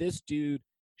like, this dude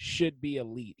 – should be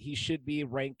elite. He should be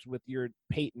ranked with your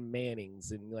Peyton Mannings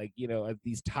and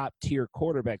these top tier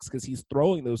quarterbacks because he's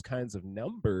throwing those kinds of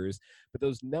numbers, but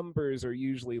those numbers are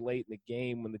usually late in the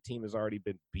game when the team has already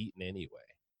been beaten anyway.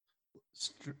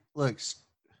 Look,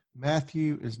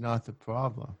 Matthew is not the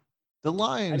problem. The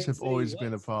Lions have always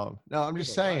been the problem. No, I'm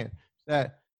just saying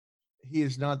that he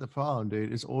is not the problem,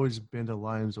 dude. It's always been the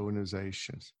Lions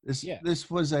organization. This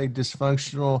was a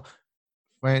dysfunctional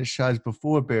franchise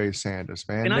before Barry Sanders,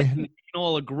 man. And I think we can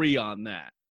all agree on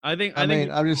that. I'm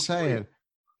just saying,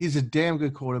 he's a damn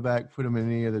good quarterback. Put him in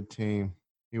any other team,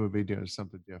 he would be doing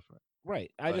something different. Right.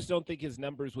 I just don't think his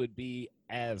numbers would be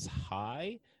as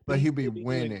high. But he'd be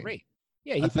winning. Great.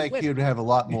 Yeah, I think he would have a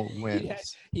lot more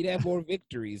wins. he'd have more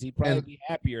victories. He'd probably be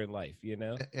happier in life,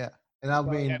 Yeah. And I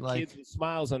mean, have kids with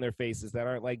smiles on their faces that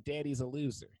aren't like, Daddy's a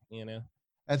loser,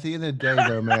 At the end of the day,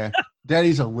 though, man,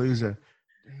 Daddy's a loser.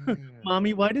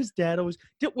 Mommy, why does Dad always?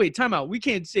 Wait, time out. We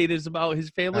can't say this about his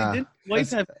family. Didn't his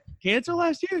wife have cancer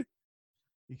last year?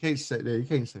 You can't say that. You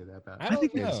can't say that about. I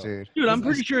think kids, know. Dude, I'm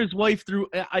pretty sure his wife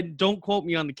I don't quote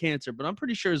me on the cancer, but I'm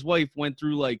pretty sure his wife went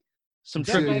through like some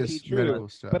serious medical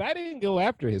stuff. But I didn't go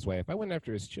after his wife. I went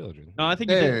after his children. No, I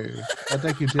think you did. I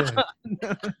think you did.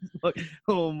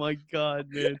 Oh my God,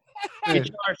 man.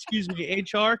 HR, excuse me,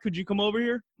 HR, could you come over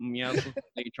here? Yeah,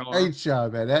 HR,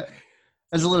 man.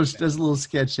 That's a little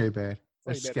sketchy, man.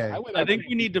 That's scary. I think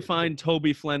we need to find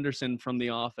Toby Flenderson from The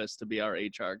Office to be our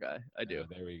HR guy. I do.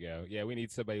 There we go. Yeah, we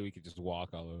need somebody we could just walk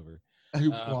all over.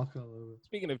 Walk all over.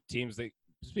 Speaking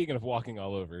of walking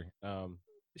all over, the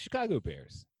Chicago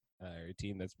Bears are a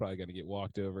team that's probably going to get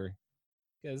walked over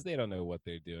because they don't know what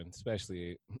they're doing,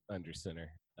 especially under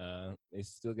center. They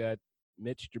still got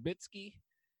Mitch Trubisky,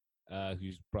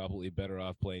 who's probably better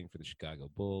off playing for the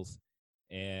Chicago Bulls,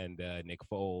 and Nick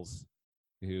Foles,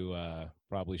 who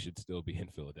probably should still be in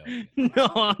Philadelphia. No,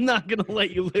 I'm not going to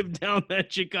let you live down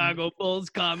that Chicago Bulls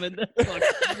comment.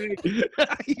 Are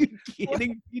you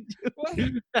kidding me,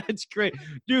 dude? That's great.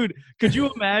 Dude, could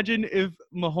you imagine if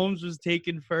Mahomes was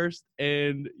taken first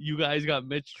and you guys got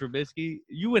Mitch Trubisky?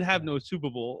 You would have no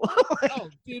Super Bowl. Oh,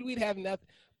 dude, we'd have nothing.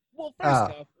 Well,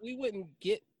 first off, we wouldn't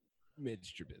get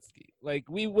Mitch Trubisky. Like,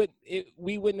 we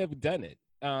wouldn't have done it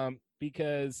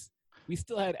because – we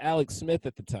still had Alex Smith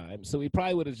at the time, so he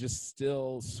probably would have just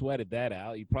still sweated that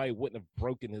out. He probably wouldn't have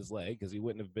broken his leg because he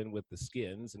wouldn't have been with the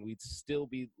Skins, and we'd still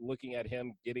be looking at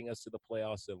him getting us to the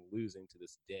playoffs and losing to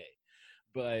this day.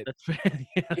 But that's fair.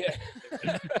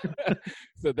 Yeah.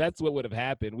 So that's what would have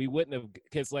happened. We wouldn't have,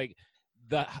 because like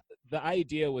the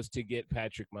idea was to get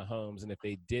Patrick Mahomes, and if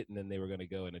they didn't, then they were going to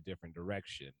go in a different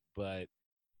direction. But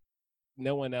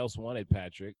no one else wanted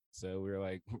Patrick, so we were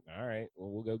like, all right,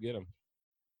 well, we'll go get him.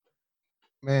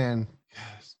 Man,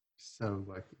 so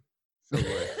lucky.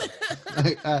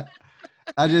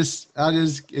 I just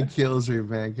it kills me,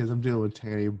 man, because I'm dealing with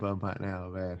Tanny Bum right now,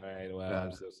 man. All right, well,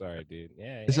 I'm so sorry, dude.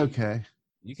 Yeah, it's okay.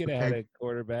 You could have had a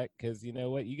quarterback because you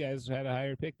know what, you guys had a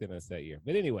higher pick than us that year.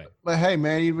 But anyway, but hey,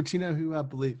 man, but you know who I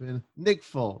believe in? Nick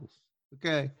Foles.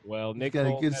 Okay. Well, Nick got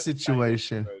Foles a good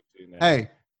situation. Hey,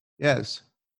 yes.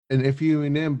 And if you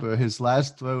remember, his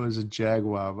last throw as a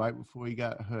Jaguar right before he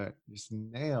got hurt, just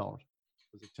nailed.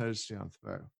 Was a touchdown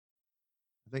throw.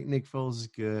 I think Nick Foles is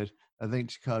good. I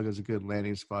think Chicago's a good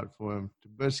landing spot for him.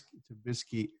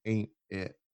 Trubisky ain't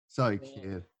it. Sorry,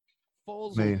 kid.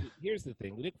 Foles. Here's the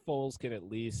thing: Nick Foles can at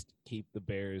least keep the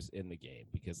Bears in the game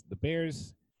because the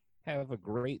Bears have a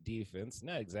great defense.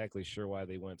 Not exactly sure why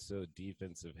they went so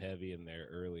defensive heavy in their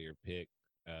earlier pick.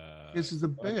 This is the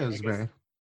Bears, man.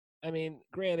 I mean,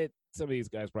 granted, some of these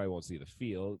guys probably won't see the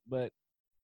field, but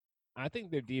I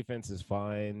think their defense is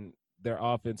fine. Their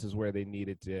offense is where they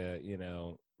needed to,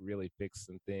 really fix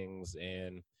some things.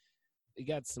 And they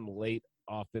got some late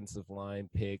offensive line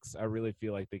picks. I really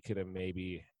feel like they could have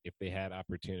maybe, if they had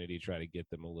opportunity, try to get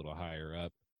them a little higher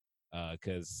up.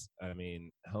 Because,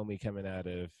 homie coming out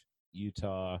of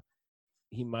Utah,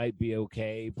 he might be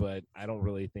okay, but I don't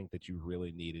really think that you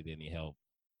really needed any help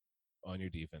on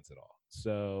your defense at all.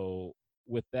 So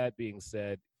with that being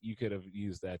said, you could have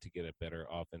used that to get a better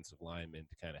offensive lineman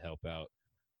to kind of help out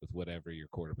with whatever your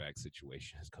quarterback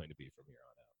situation is going to be from here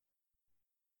on out.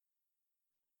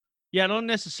 Yeah, I don't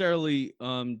necessarily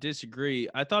disagree.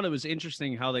 I thought it was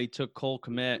interesting how they took Cole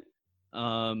Kmet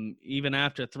even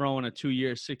after throwing a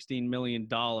 2-year, $16 million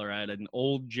at an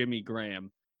old Jimmy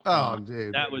Graham. Oh,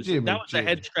 dude. That was a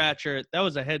head scratcher. That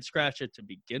was a head scratcher to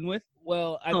begin with.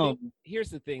 Well, I think here's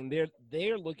the thing.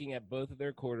 They're looking at both of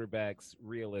their quarterbacks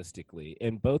realistically,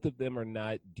 and both of them are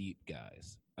not deep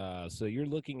guys. So you're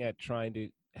looking at trying to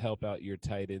help out your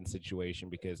tight end situation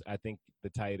because I think the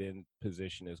tight end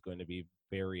position is going to be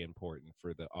very important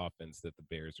for the offense that the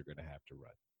Bears are going to have to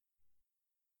run.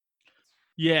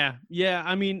 Yeah.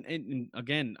 I mean, and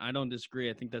again, I don't disagree.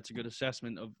 I think that's a good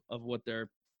assessment of what their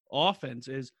offense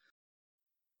is.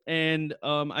 And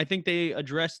I think they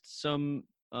addressed some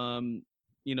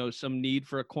need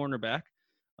for a cornerback.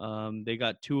 They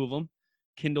got 2 of them,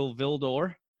 Kindle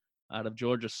Vildor out of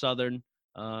Georgia Southern,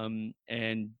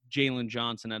 and Jalen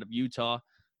Johnson out of Utah.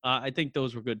 I think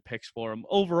those were good picks for him.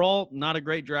 Overall, not a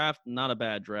great draft, not a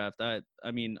bad draft. I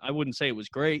mean, I wouldn't say it was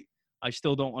great. I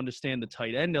still don't understand the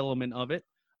tight end element of it.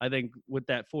 I think with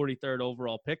that 43rd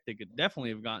overall pick, they could definitely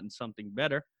have gotten something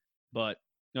better. But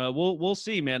we'll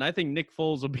see, man. I think Nick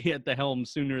Foles will be at the helm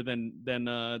sooner than they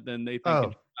think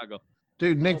in Chicago.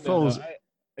 Dude, Nick Foles.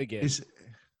 Again,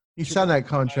 he signed that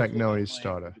contract knowing he's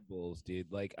starter. Bulls,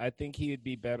 dude. Like, I think he would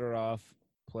be better off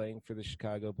playing for the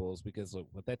Chicago Bulls because look,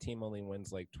 what that team only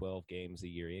wins like 12 games a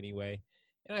year anyway.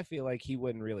 And I feel like he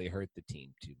wouldn't really hurt the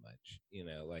team too much.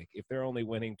 Like if they're only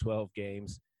winning 12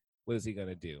 games, what is he going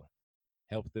to do?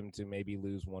 Help them to maybe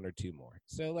lose one or two more.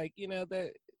 So, like,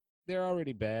 that they're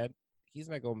already bad. He's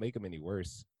not going to make them any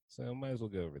worse. So might as well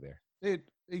go over there.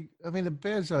 I mean, the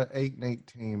Bears are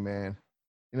 8-18, man.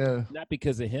 Not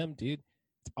because of him, dude.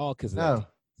 It's all because of that No, team.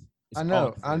 I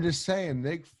know. I'm just saying,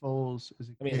 Nick Foles is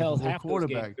a hell, capable half those games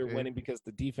quarterback. they're winning because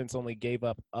the defense only gave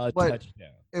up a But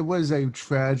touchdown. it was a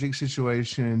tragic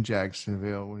situation in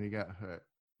Jacksonville when he got hurt.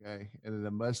 Okay, and then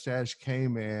the mustache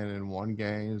came in and won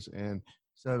games, and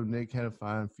so Nick had to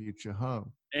find a future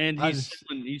home. And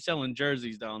he's selling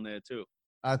jerseys down there too.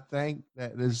 I think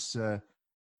that this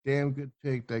damn good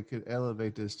pick that could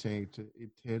elevate this team to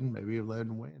 10, maybe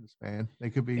 11 wins, man. They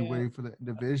could be waiting for the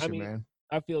division, man.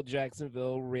 I feel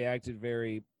Jacksonville reacted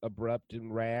very abrupt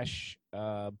and rash,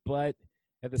 but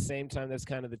at the same time, that's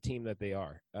kind of the team that they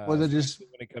are. Well, they're just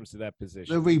when it comes to that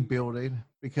position, they're rebuilding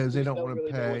because they don't want to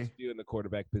really pay. know what to do in the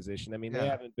quarterback position. I mean, they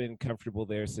haven't been comfortable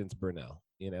there since Durnell,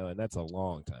 and that's a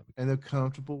long time ago. And they're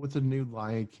comfortable with the new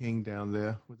Lion King down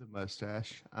there with the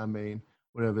mustache. I mean,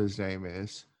 whatever his name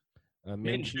is.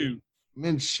 Minshew.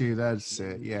 Minshew, that's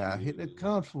it. Yeah, they're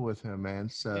comfortable with him, man.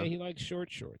 So yeah, he likes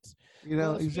short shorts.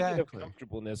 Exactly. Of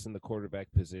comfortableness in the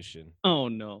quarterback position. Oh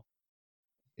no,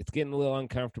 it's getting a little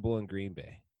uncomfortable in Green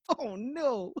Bay. Oh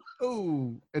no.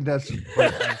 Oh, and that's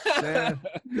what I said.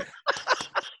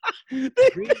 They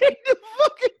paid the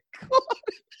fucking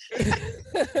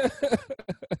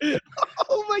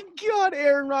Oh my God,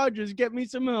 Aaron Rodgers, get me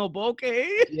some help,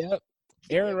 okay? Yep.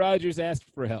 Aaron Rodgers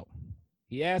asked for help.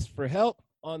 He asked for help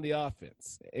on the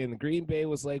offense. And Green Bay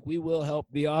was like, we will help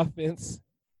the offense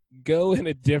go in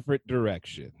a different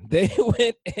direction. They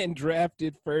went and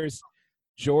drafted first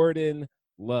Jordan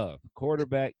Love,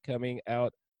 quarterback coming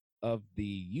out of the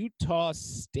Utah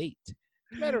State.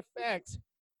 Matter of fact,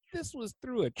 this was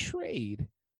through a trade.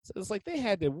 So it's like they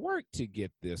had to work to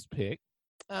get this pick.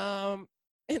 And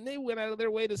they went out of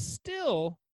their way to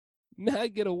still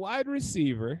not get a wide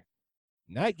receiver,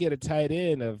 not get a tight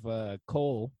end of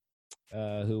Cole,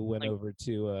 who went over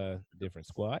to a different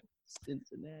squad.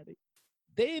 Cincinnati.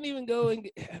 They didn't even go and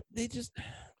they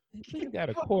got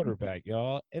a quarterback,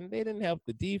 y'all. And they didn't help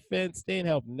the defense. They didn't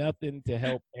help nothing to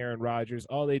help Aaron Rodgers.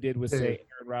 All they did was say,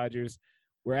 Aaron Rodgers,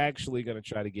 we're actually going to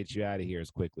try to get you out of here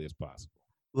as quickly as possible.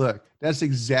 Look, that's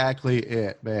exactly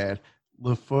it, man.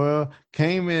 LaFleur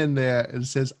came in there and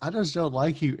says, I just don't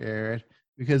like you, Aaron,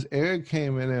 because Aaron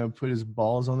came in there and put his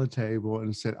balls on the table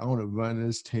and said, I want to run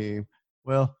this team.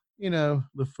 Well,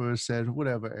 LaFleur said,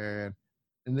 whatever, Aaron.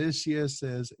 And this year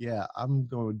says, yeah, I'm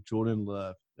going with Jordan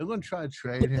Love. They're going to try to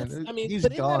trade him. He's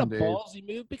gone, dude. Ballsy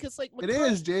move because, like, it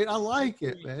is, dude. I like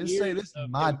it, man. Say this is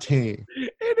my team.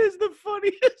 It is the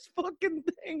funniest fucking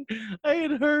thing I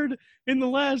had heard in the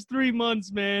last 3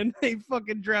 months, man. They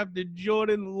fucking drafted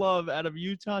Jordan Love out of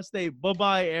Utah State.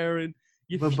 Bye-bye, Aaron.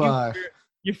 Bye-bye.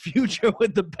 Your future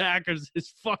with the Packers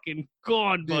is fucking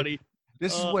gone, buddy.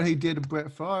 This is what he did to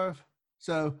Brett Favre.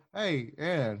 So, hey,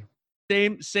 Aaron.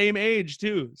 Same age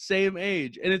too, same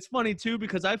age, and it's funny too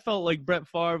because I felt like Brett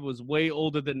Favre was way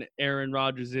older than Aaron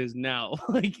Rodgers is now.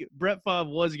 Like Brett Favre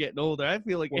was getting older. I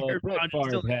feel like Aaron Brett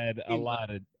Rodgers Favre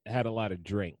had a lot of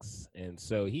drinks, and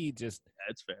so he just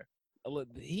that's fair.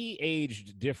 He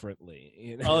aged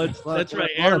differently. Oh, that's right.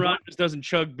 Aaron Rodgers doesn't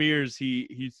chug beers.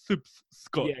 He sips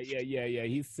scotch. Yeah.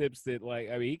 He sips it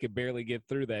he could barely get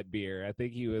through that beer. I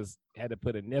think he had to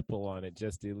put a nipple on it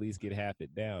just to at least get half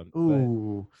it down.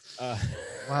 Ooh.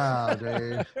 Wow,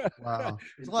 dude. Wow.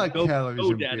 It's a lot of calories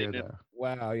in beer, though.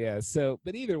 Wow, yeah. So,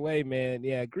 but either way, man,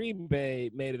 yeah, Green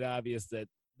Bay made it obvious that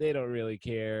they don't really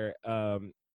care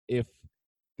if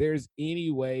there's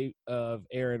any way of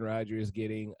Aaron Rodgers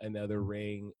getting another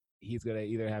ring. He's going to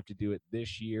either have to do it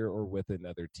this year or with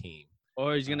another team.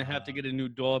 Or he's going to have to get a new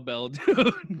doorbell,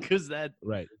 dude, because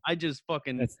right. I just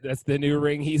fucking – That's the new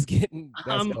ring he's getting.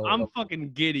 I'm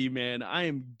fucking giddy, man. I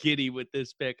am giddy with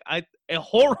this pick. A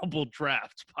horrible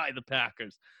draft by the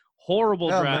Packers. Horrible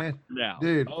draft man. Now.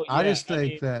 Dude, yeah. I just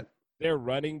think that – their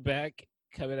running back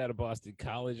coming out of Boston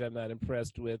College I'm not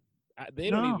impressed with.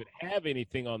 They don't even have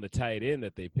anything on the tight end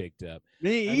that they picked up.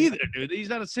 Me either, dude. He's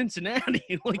not a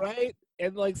Cincinnati. Right?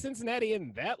 And, Cincinnati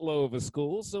isn't that low of a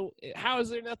school, so how is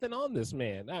there nothing on this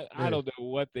man? I don't know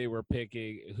what they were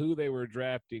picking, who they were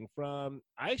drafting from.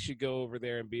 I should go over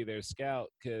there and be their scout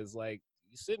because, you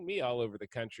send me all over the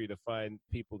country to find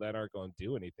people that aren't going to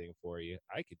do anything for you.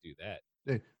 I could do that.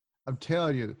 Dude, I'm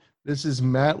telling you, this is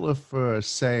Matt LaFleur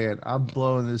saying, I'm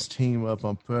blowing this team up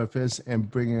on purpose and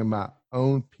bringing my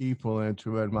own people in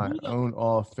to run my own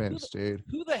offense, dude.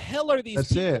 Who the hell are these That's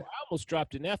people? it. I almost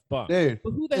dropped an F-bomb. Dude,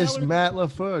 But who the it's hell are Matt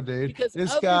LaFleur, dude. Because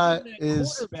This other guy than that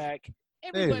is quarterback,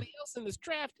 everybody else in this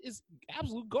draft is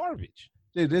absolute garbage.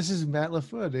 dude. This is Matt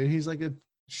LaFleur, dude. He's like a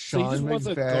So he Sean just wants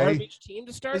a McVay. garbage team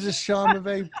to start. This is Sean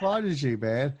McVay prodigy,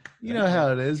 man. You know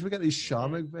how it is. We got these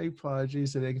Sean McVay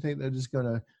prodigies, and they think they're just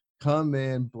gonna come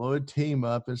in, blow a team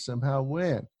up, and somehow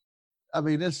win. I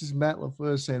mean, this is Matt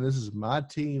LaFleur saying, "This is my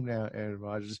team now." Aaron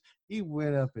Rodgers. He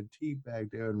went up and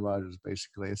teabagged Aaron Rodgers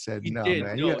basically and said, "No,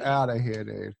 man, you're out of here,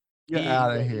 dude. You're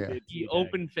out of here." He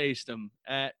open-faced him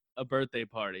at a birthday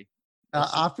party.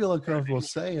 I feel uncomfortable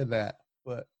saying that,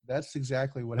 but that's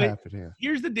exactly what happened here.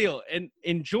 Here's the deal,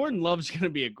 and Jordan Love's going to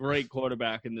be a great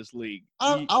quarterback in this league.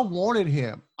 I wanted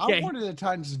him. I wanted the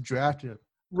Titans to draft him.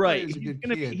 Right. He's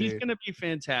going to be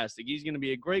fantastic. He's going to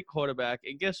be a great quarterback.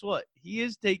 And guess what? He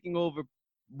is taking over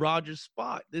Rodgers'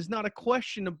 spot. There's not a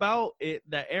question about it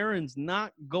that Aaron's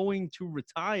not going to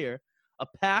retire a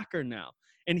Packer now.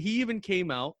 And he even came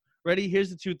out. Ready? Here's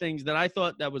the two things that I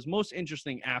thought that was most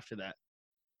interesting after that.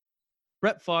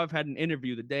 Brett Favre had an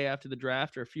interview the day after the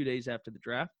draft or a few days after the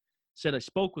draft. Said, I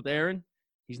spoke with Aaron.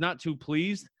 He's not too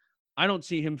pleased. I don't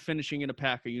see him finishing in a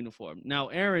Packer uniform. Now,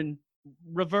 Aaron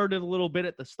reverted a little bit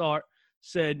at the start,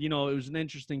 said, it was an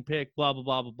interesting pick, blah, blah,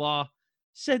 blah, blah, blah.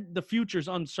 Said the future's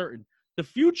uncertain. The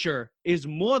future is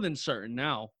more than certain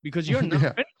now because you're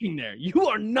not finishing there. You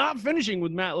are not finishing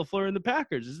with Matt LaFleur and the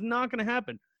Packers. It's not going to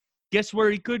happen. Guess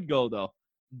where he could go, though?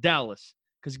 Dallas.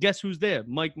 Because guess who's there?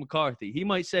 Mike McCarthy. He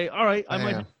might say, all right, I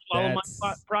might have to follow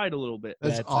my pride a little bit.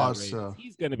 That's awesome. Outrageous.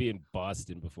 He's going to be in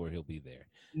Boston before he'll be there.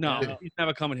 No, he's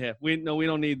never coming here. We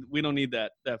don't need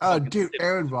that. Oh, dude,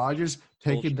 Aaron Rodgers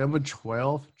taking number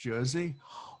 12 jersey.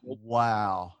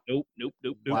 Wow. Nope.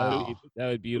 Wow. That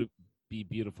would be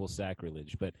beautiful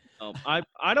sacrilege. But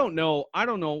I don't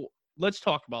know. Let's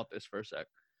talk about this for a sec.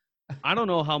 I don't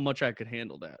know how much I could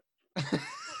handle that.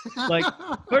 Like,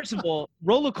 first of all,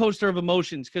 roller coaster of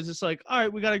emotions, because it's like, all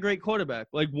right, we got a great quarterback,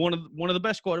 like one of the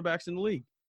best quarterbacks in the league.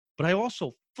 But I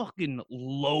also fucking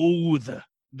loathe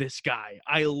this guy.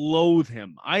 I loathe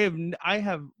him. I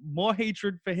have more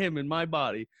hatred for him in my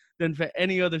body than for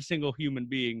any other single human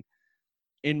being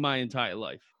in my entire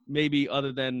life. Maybe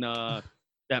other than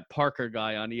that Parker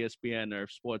guy on ESPN or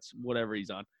sports, whatever he's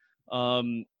on.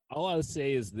 All I'll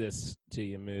say is this to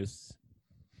you, Moose.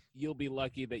 You'll be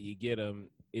lucky that you get him.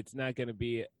 It's not going to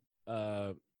be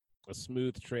a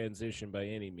smooth transition by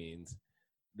any means.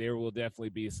 There will definitely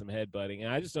be some headbutting. And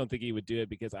I just don't think he would do it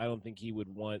because I don't think he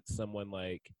would want someone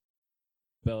like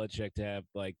Belichick to have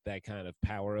like that kind of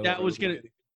power. That was going to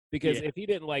 – Because if he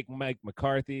didn't like Mike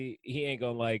McCarthy, he ain't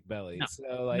going to like Belly. No.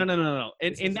 So, like, no.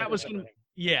 And that was going to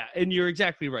 – yeah, and you're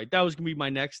exactly right. That was going to be my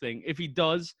next thing. If he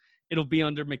does, it'll be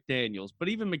under McDaniels. But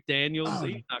even McDaniels,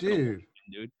 he's not going to win,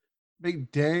 dude.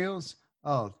 McDaniels –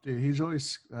 oh, dude, he's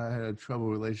always had a trouble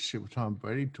relationship with Tom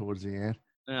Brady towards the end.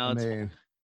 No, dude,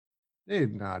 they're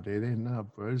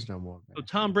not bros no more, man. So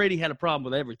Tom Brady had a problem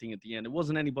with everything at the end. It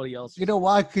wasn't anybody else. You know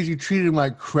why? Because you treated him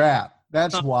like crap.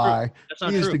 That's why. True. That's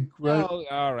not true.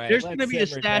 All right. There's going to be a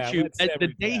statue.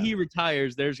 The day he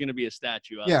retires, there's going to be a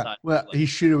statue outside. Yeah, well, he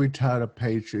should have retired a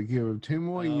Patriot. Give him 2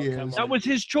 more years. That was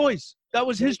his choice. No,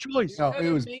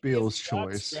 it was Bill's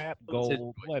choice. Strap,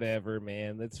 gold, whatever,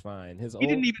 man. That's fine. He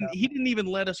didn't even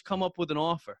let us come up with an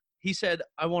offer. He said,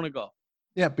 "I want to go."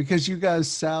 Yeah, because you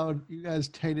guys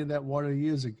tainted that water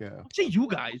years ago. See, you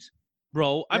guys,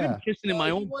 bro. I've been kissing in my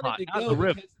own pot, not the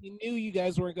river. He knew you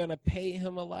guys weren't going to pay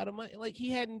him a lot of money. Like, he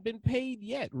hadn't been paid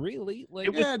yet, really. Like,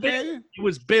 it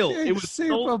was Bill. It was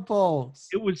Super Bowls.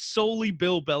 It was solely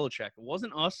Bill Belichick. It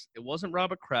wasn't us. It wasn't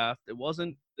Robert Kraft. It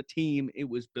wasn't the team. It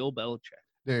was Bill Belichick.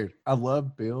 Dude, I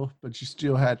love Bill, but you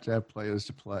still had to have players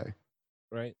to play.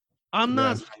 Right. I'm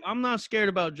not scared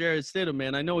about Jarrett Stidham,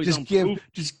 man. I know he's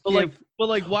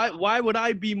but why would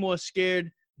I be more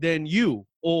scared than you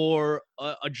or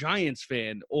a Giants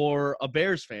fan or a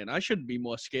Bears fan? I shouldn't be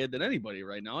more scared than anybody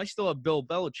right now. I still have Bill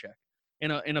Belichick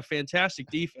in a fantastic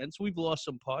defense. We've lost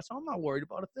some parts. I'm not worried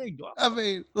about a thing. I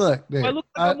mean, look, dude,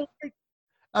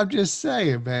 I'm just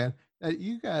saying, man, that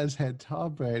you guys had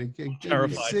Tom Brady. I'm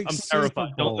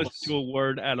terrified. Don't listen to a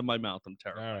word out of my mouth. I'm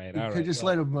terrified. All right. You could just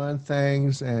let him run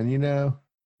things, and you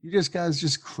guys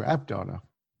just crapped on him.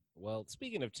 Well,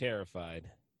 speaking of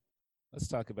terrified, let's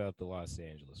talk about the Los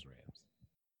Angeles Rams.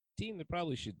 Team that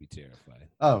probably should be terrified.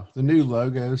 Oh, the new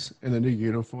logos and the new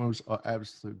uniforms are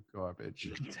absolute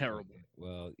garbage. Terrible.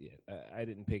 Well, yeah, I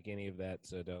didn't pick any of that,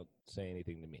 so don't say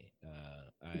anything to me.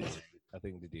 I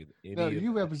nothing to do with No, any of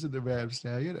you that. represent the Rams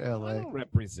now. You're in I LA. don't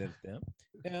represent them.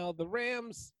 Now, the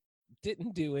Rams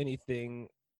didn't do anything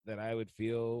that I would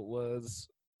feel was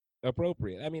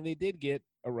appropriate. I mean, they did get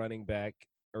a running back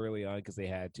early on because they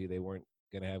had to. They weren't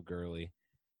going to have Gurley.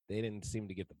 They didn't seem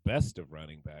to get the best of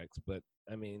running backs, but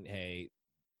I mean, hey,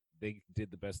 they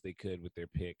did the best they could with their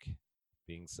pick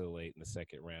being so late in the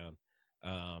second round.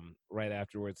 Right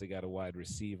afterwards, they got a wide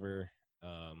receiver.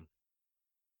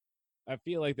 I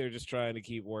feel like they're just trying to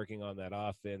keep working on that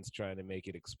offense, trying to make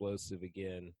it explosive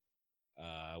again.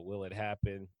 Will it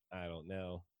happen? I don't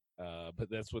know. But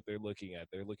that's what they're looking at.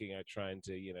 They're looking at trying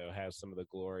to, have some of the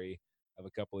glory of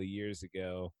a couple of years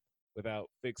ago without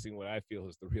fixing what I feel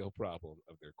is the real problem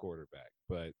of their quarterback.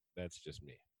 But that's just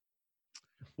me.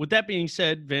 With that being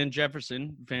said, Van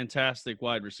Jefferson, fantastic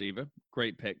wide receiver,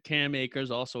 great pick. Cam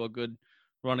Akers, also a good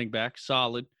running back,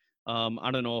 solid.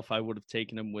 I don't know if I would have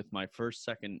taken him with my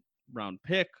second round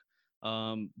pick.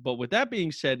 But with that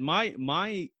being said,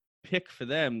 my pick for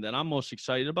them that I'm most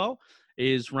excited about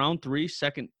is round 3,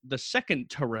 the second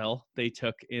Terrell they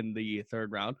took in the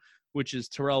third round, which is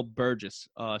Terrell Burgess,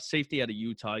 safety out of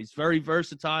Utah. He's very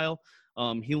versatile.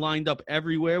 He lined up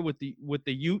everywhere with the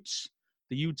Utes.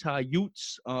 The Utah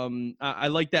Utes. I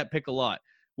like that pick a lot.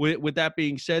 With that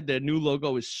being said, their new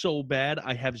logo is so bad,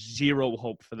 I have zero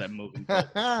hope for them moving forward.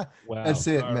 Wow. That's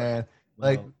it, All man. right.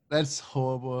 Like, Well, that's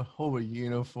horrible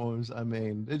uniforms. I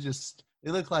mean,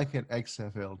 they look like an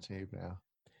XFL team now.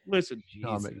 Listen,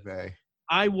 Sean Jesus. McVay.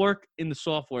 I work in the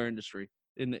software industry,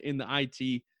 in the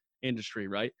IT industry,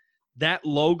 right? That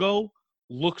logo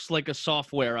looks like a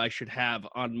software I should have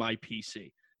on my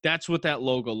PC. That's what that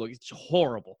logo looks. It's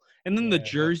horrible. And then the Yeah.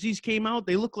 jerseys came out.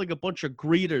 They look like a bunch of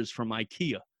greeters from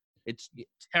IKEA. It's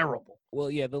terrible.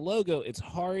 Well, yeah, the logo, it's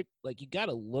hard. Like, you got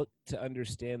to look to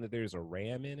understand that there's a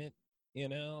ram in it,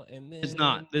 and then. There's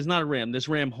not a ram. There's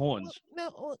ram horns.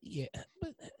 Yeah,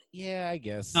 but yeah, I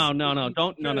guess. No.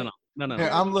 Don't. No. Here,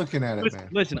 I'm looking at it, man.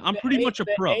 Listen, I'm pretty much a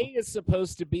pro. The A is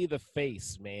supposed to be the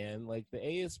face, man. Like, the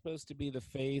A is supposed to be the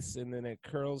face, and then it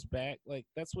curls back. Like,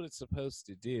 that's what it's supposed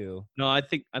to do. No, I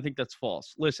think that's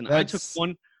false. Listen, I took That's-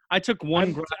 one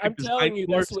I'm graphic telling design you,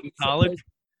 course that's what in it's college. supposed.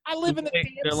 I live in the They're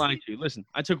damn lying city. to you. Listen,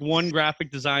 I took one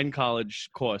graphic design college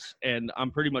course, and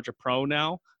I'm pretty much a pro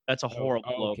now. That's a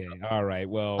horrible logo. Okay, all right.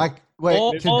 Well, wait,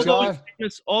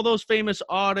 all those famous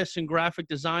artists and graphic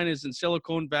designers in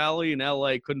Silicon Valley and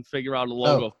LA couldn't figure out a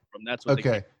logo for them. That's what they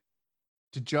okay.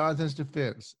 To Jonathan's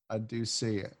defense, I do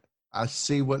see it. I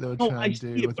see what they were trying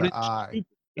to do with the eye.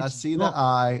 I see the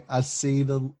eye. I see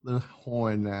the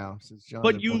horn now.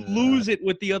 But you lose it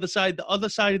with the other side. The other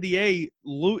side of the A,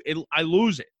 I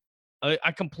lose it.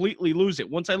 I completely lose it.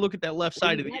 Once I look at that left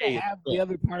side of the A. Have the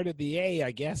other part of the A,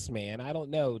 I guess, man. I don't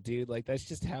know, dude. Like, that's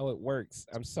just how it works.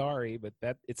 I'm sorry, but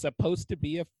it's supposed to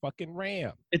be a fucking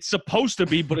ram. It's supposed to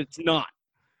be, but it's not.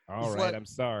 All right, like, I'm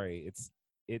sorry.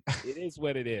 It is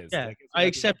what it is. Yeah, like, I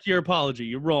accept your apology.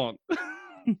 You're wrong.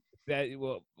 That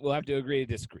we'll have to agree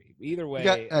to disagree. Either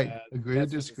way, agree to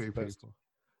disagree, people.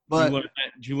 But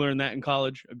did you learn that in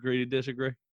college? Agree to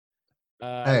disagree.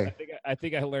 Hey, I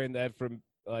think I learned that from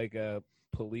like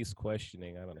police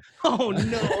questioning. I don't know. Oh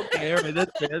no, okay, all right,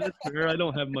 that's fair. I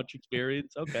don't have much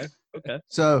experience. Okay.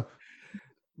 So,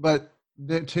 but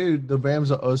the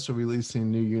Rams are also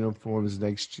releasing new uniforms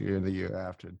next year and the year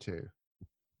after too.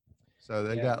 So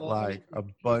they got a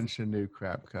bunch of new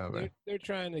crap coming. They're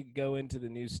trying to go into the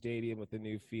new stadium with a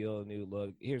new feel, a new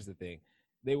look. Here's the thing.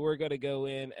 They were going to go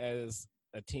in as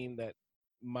a team that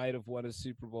might have won a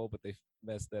Super Bowl, but they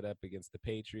messed that up against the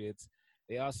Patriots.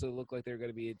 They also look like they're going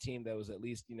to be a team that was at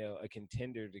least, a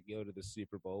contender to go to the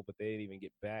Super Bowl, but they didn't even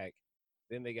get back.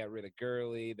 Then they got rid of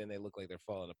Gurley. Then they look like they're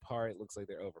falling apart. It looks like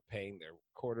they're overpaying their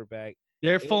quarterback.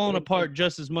 They're falling apart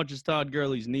just as much as Todd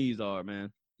Gurley's knees are,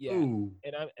 man. Yeah,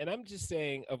 and I'm just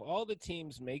saying, of all the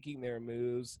teams making their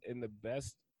moves, and the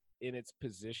best in its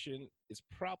position is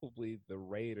probably the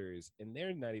Raiders, and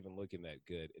they're not even looking that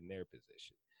good in their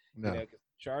position. No. 'Cause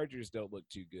Chargers don't look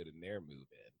too good in their move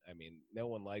in. I mean, no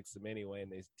one likes them anyway,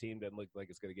 and this team doesn't look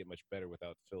like it's going to get much better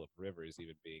without Phillip Rivers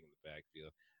even being in the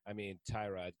backfield. I mean,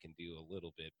 Tyrod can do a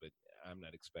little bit, but I'm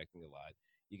not expecting a lot.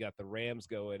 You got the Rams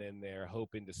going in there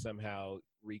hoping to somehow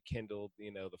rekindle,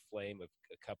 the flame of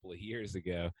a couple of years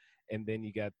ago. And then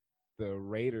you got the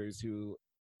Raiders who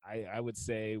I would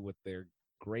say with their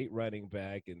great running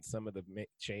back and some of the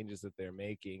changes that they're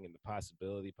making and the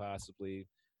possibility possibly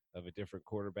of a different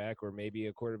quarterback or maybe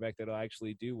a quarterback that'll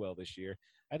actually do well this year.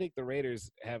 I think the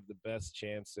Raiders have the best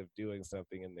chance of doing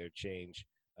something in their change.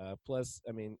 Plus,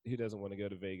 I mean, who doesn't want to go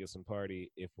to Vegas and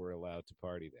party if we're allowed to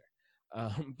party there?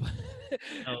 Oh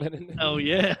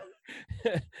yeah.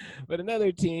 But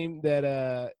another team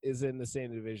that is in the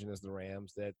same division as the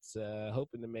Rams that's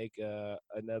hoping to make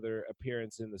another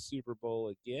appearance in the Super Bowl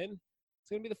again. It's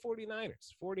going to be the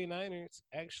 49ers. 49ers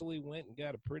actually went and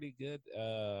got a pretty good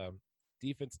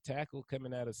defensive tackle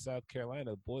coming out of South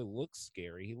Carolina. The boy looks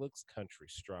scary. He looks country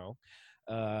strong.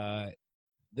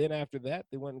 Then after that,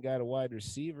 they went and got a wide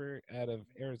receiver out of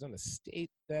Arizona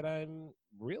State that I'm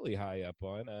really high up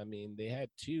on. I mean, they had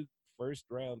 2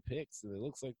 first-round picks, and it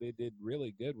looks like they did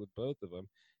really good with both of them.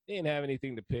 They didn't have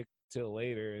anything to pick till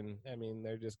later, and, I mean,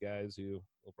 they're just guys who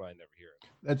we'll probably never hear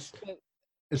of.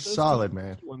 It's solid,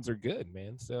 man. Ones are good,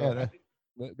 man. So Yeah, I think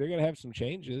they're going to have some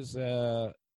changes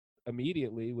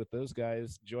immediately with those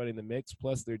guys joining the mix,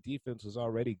 plus their defense was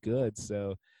already good.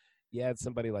 So you add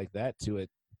somebody like that to it,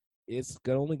 it's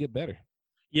going to only get better.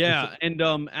 Yeah, and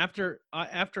after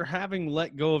having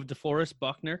let go of DeForest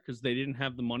Buckner because they didn't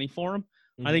have the money for him,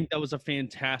 I think that was a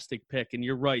fantastic pick. And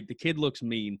you're right, the kid looks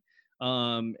mean.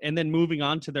 And then moving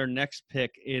on to their next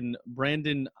pick in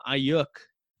Brandon Ayuk,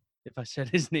 if I said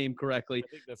his name correctly. I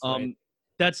think that's right.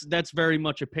 That's very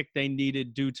much a pick they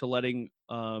needed due to letting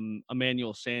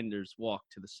Emmanuel Sanders walk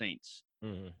to the Saints.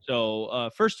 Mm-hmm. So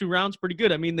first 2 rounds, pretty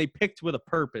good. I mean, they picked with a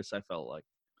purpose, I felt like.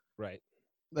 Right.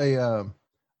 I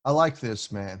like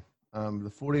this, man. The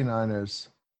 49ers,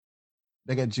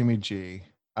 they got Jimmy G.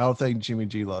 I don't think Jimmy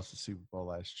G lost the Super Bowl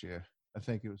last year. I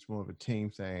think it was more of a team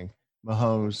thing.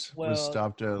 Mahomes was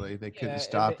stopped early. They couldn't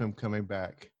stop him coming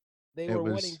back. They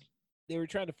were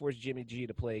trying to force Jimmy G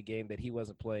to play a game that he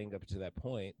wasn't playing up to that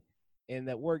point, and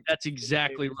that worked. That's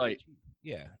exactly right.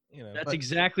 Yeah, That's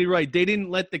exactly right. They didn't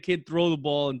let the kid throw the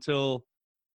ball until,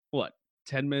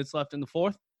 10 minutes left in the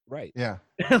fourth? Right. Yeah.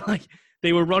 Like,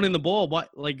 they were running the ball.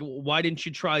 Why didn't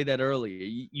you try that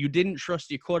earlier? You didn't trust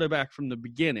your quarterback from the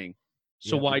beginning,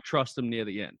 so why trust him near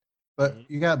the end? But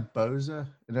you got Bosa,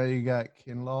 and then you got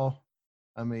Kinlaw.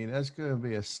 I mean, that's going to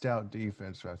be a stout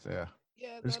defense right there.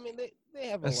 Yeah, I mean, they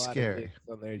have a that's lot scary. of things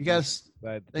on their You guys,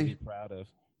 to be proud of.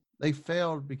 They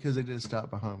failed because they didn't stop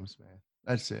Mahomes, man.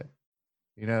 That's it.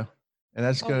 And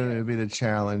that's going to be the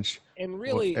challenge. And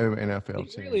really, every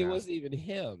NFL team. Really, it wasn't even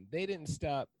him. They didn't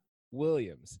stop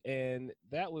Williams, and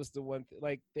that was the one.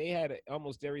 Like, they had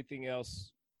almost everything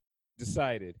else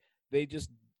decided. They just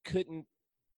couldn't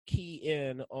key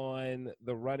in on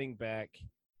the running back,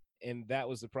 and that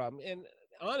was the problem. And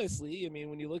honestly, I mean,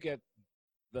 when you look at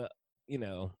the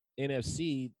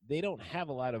NFC, they don't have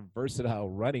a lot of versatile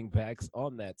running backs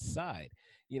on that side.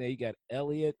 You got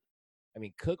Elliott. I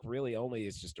mean, Cook really only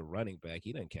is just a running back.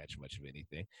 He doesn't catch much of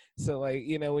anything. So, like,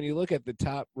 when you look at the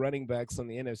top running backs on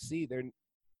the NFC, they're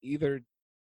either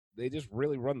they just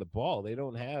really run the ball. They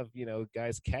don't have,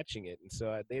 guys catching it. And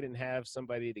so they didn't have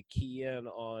somebody to key in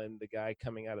on the guy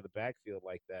coming out of the backfield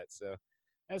like that. So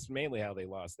that's mainly how they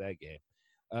lost that game.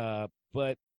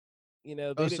 But, they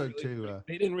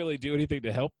didn't really do anything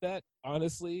to help that,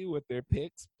 honestly, with their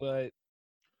picks. But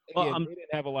again, they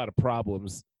didn't have a lot of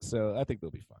problems. So I think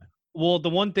they'll be fine. Well, the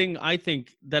one thing I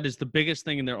think that is the biggest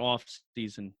thing in their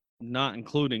offseason, not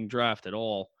including draft at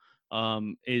all,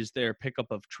 is their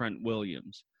pickup of Trent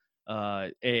Williams.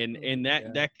 And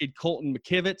that kid Colton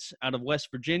McKivitz out of West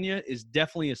Virginia is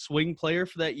definitely a swing player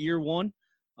for that year one.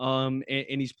 And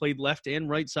he's played left and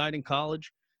right side in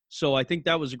college. So I think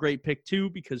that was a great pick too,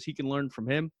 because he can learn from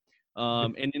him.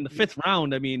 And in the 5th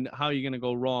round, I mean, how are you going to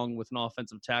go wrong with an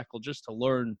offensive tackle just to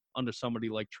learn under somebody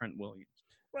like Trent Williams?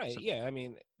 Right. So, yeah. I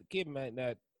mean, the kid might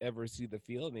not ever see the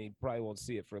field, and he probably won't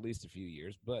see it for at least a few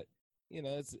years. But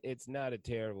it's not a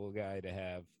terrible guy to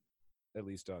have, at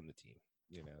least on the team.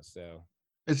 So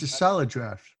it's a solid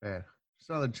draft, man.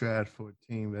 Solid draft for a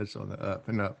team that's on the up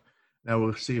and up. Now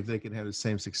we'll see if they can have the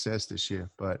same success this year,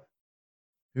 but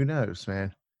who knows,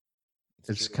 man?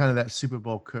 It's kind of that Super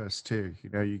Bowl curse too.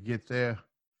 You get there,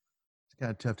 it's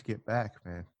kind of tough to get back,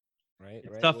 man. Right.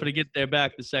 It's tougher to get there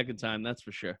back the second time, that's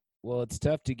for sure. Well, it's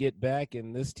tough to get back,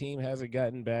 and this team hasn't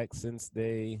gotten back since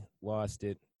they lost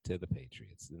it to the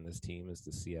Patriots, and this team is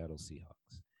the Seattle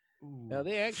Seahawks. Ooh. Now,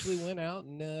 they actually went out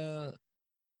and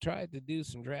tried to do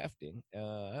some drafting.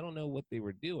 I don't know what they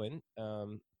were doing.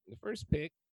 The first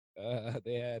pick,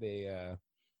 they had a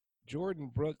Jordan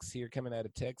Brooks here coming out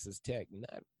of Texas Tech,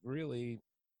 not really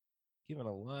given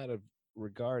a lot of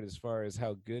regard as far as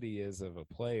how good he is of a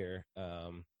player.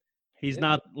 He's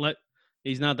not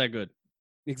that good.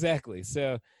 Exactly.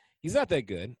 So he's not that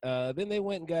good. Then they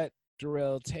went and got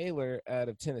Darrell Taylor out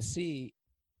of Tennessee,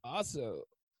 also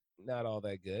not all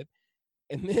that good.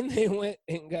 And then they went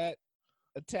and got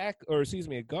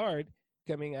a guard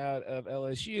coming out of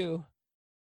LSU,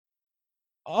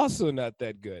 also not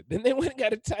that good. Then they went and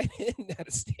got a tight end out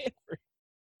of Stanford.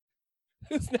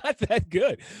 who's not that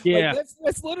good. Yeah. Like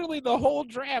that's literally the whole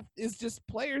draft is just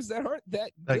players that aren't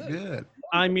that good.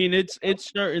 I mean, it's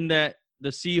certain that the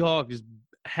Seahawks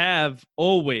have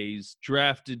always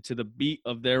drafted to the beat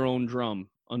of their own drum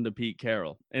under Pete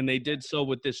Carroll, and they did so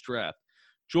with this draft.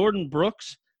 Jordan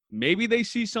Brooks, maybe they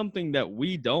see something that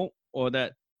we don't or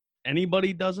that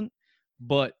anybody doesn't,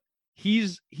 but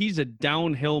he's a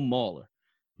downhill mauler.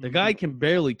 The guy can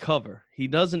barely cover. He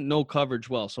doesn't know coverage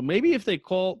well. So maybe if they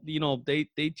call, they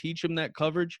teach him that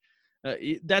coverage,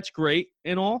 that's great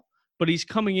and all, but he's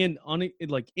coming in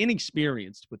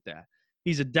inexperienced with that.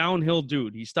 He's a downhill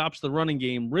dude. He stops the running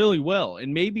game really well.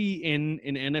 And maybe in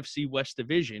an NFC West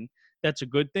division, that's a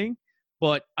good thing.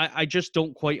 But I just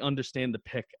don't quite understand the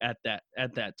pick at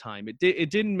that time. It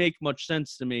didn't make much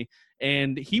sense to me.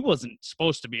 And he wasn't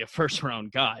supposed to be a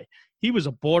first-round guy. He was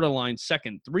a borderline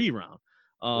second, 3-round.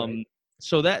 Right.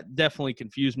 So that definitely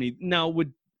confused me. Now,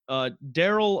 with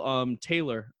Daryl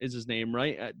Taylor is his name,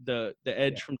 right? The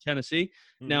edge from Tennessee.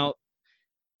 Mm-hmm. Now,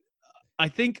 I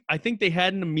think they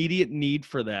had an immediate need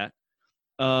for that.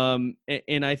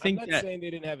 And I think I'm not saying they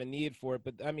didn't have a need for it,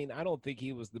 but I mean, I don't think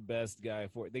he was the best guy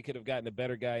for it. They could have gotten a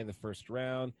better guy in the first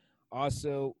round.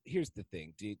 Also, here's the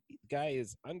thing, dude. The guy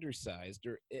is undersized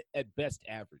or at best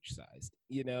average sized,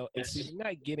 and so you're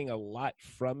not getting a lot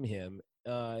from him.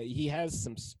 He has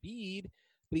some speed,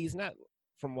 but he's not,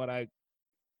 from what I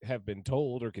have been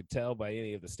told or could tell by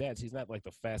any of the stats, he's not like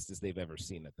the fastest they've ever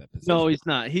seen at that position. No, he's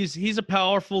not. He's a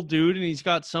powerful dude, and he's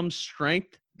got some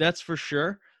strength, that's for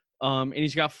sure. And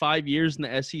he's got 5 years in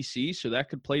the SEC, so that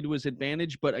could play to his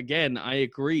advantage. But again, I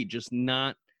agree, just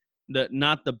not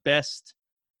the best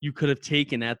you could have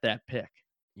taken at that pick.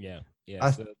 Yeah.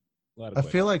 I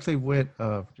feel like they went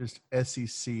just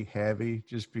SEC heavy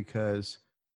just because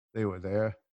they were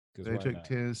there. They took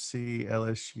Tennessee,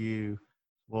 LSU,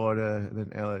 Florida, and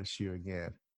then LSU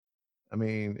again. I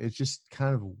mean, it's just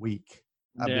kind of weak.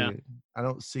 I mean, I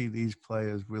don't see these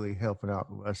players really helping out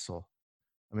Russell.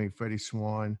 I mean, Freddie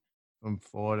Swan from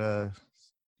Florida,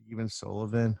 Steven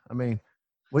Sullivan. I mean,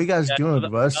 what are you guys doing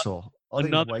with Russell? Are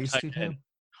they wasting him?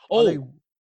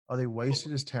 Are they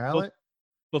wasting his talent?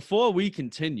 Before we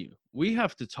continue, we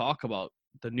have to talk about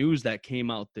the news that came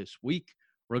out this week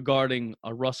regarding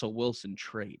a Russell Wilson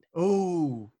trade.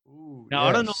 Now,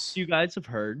 I don't know if you guys have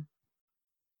heard,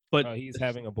 but he's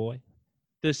having a boy.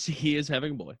 He is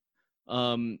having a boy.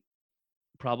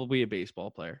 Probably a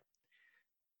baseball player.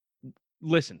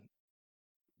 Listen,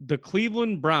 the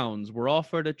Cleveland Browns were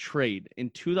offered a trade in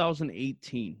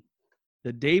 2018,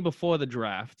 the day before the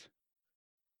draft,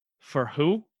 for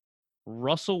who?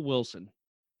 Russell Wilson,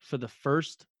 for the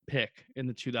first pick in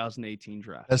the 2018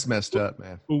 draft. That's messed up,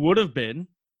 man. Who would have been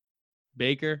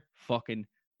Baker fucking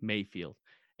Mayfield.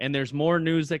 And there's more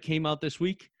news that came out this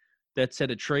week that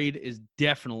said a trade is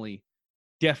definitely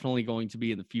going to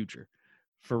be in the future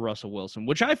for Russell Wilson,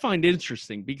 which I find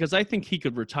interesting because I think he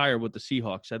could retire with the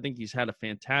Seahawks. I think he's had a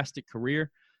fantastic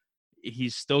career.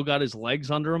 He's still got his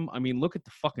legs under him. I mean, look at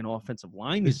the fucking offensive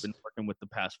line he's been working with the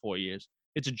past 4 years.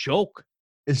 It's a joke.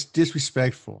 It's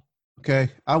disrespectful. Okay,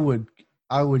 I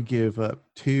would give up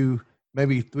 2,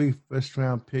 maybe 3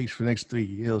 first-round picks for the next 3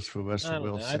 years for Russell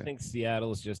Wilson. I think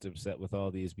Seattle is just upset with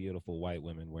all these beautiful white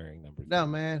women wearing number 3. No,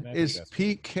 man, it's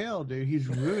Pete Carroll, dude. He's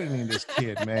ruining this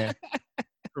kid, man.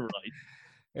 Right.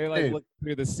 They're like looking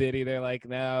through the city. They're like,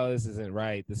 no, this isn't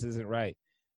right. This isn't right.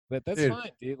 But that's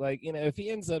fine, dude. Like, if he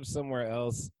ends up somewhere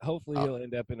else, hopefully he'll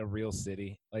end up in a real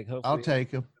city. Like, hopefully I'll take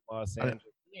him. Los Angeles.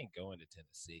 He ain't going to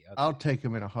Tennessee. I'll take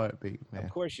him in a heartbeat, man. Of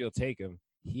course you'll take him.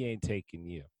 He ain't taking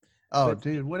you. Oh,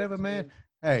 dude, whatever, man.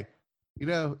 Hey,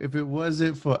 if it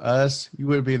wasn't for us, you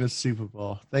wouldn't be in the Super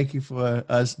Bowl. Thank you for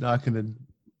us knocking the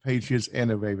Patriots and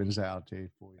the Ravens out, dude.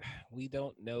 For you. We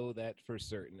don't know that for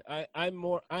certain. I'm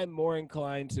more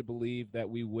inclined to believe that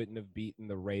we wouldn't have beaten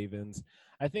the Ravens.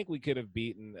 I think we could have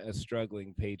beaten a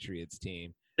struggling Patriots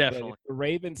team. Definitely. But if the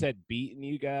Ravens had beaten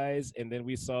you guys, and then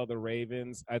we saw the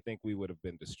Ravens, I think we would have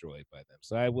been destroyed by them.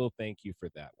 So I will thank you for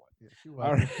that one. Yes, you're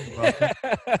welcome. All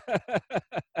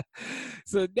right.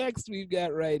 So next we've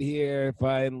got right here,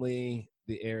 finally,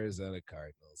 the Arizona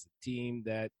Cardinals, a team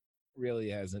that really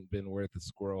hasn't been worth a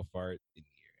squirrel fart in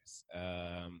years.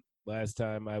 Last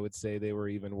time I would say they were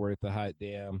even worth a hot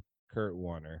damn, Kurt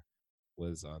Warner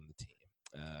was on the team.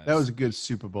 That was a good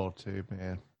Super Bowl too,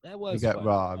 man. That was got fun.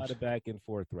 robbed. A lot of back and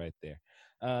forth right there.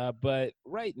 But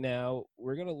right now,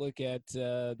 we're going to look at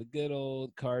the good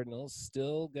old Cardinals.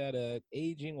 Still got an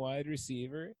aging wide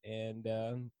receiver and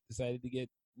decided to get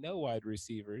no wide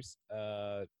receivers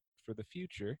for the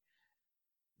future.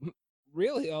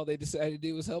 really all they decided to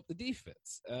do was help the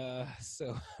defense. So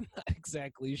I'm not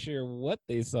exactly sure what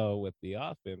they saw with the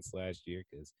offense last year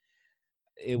because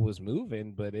it was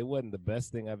moving, but it wasn't the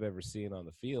best thing I've ever seen on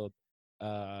the field.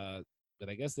 But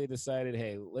I guess they decided,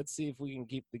 hey, let's see if we can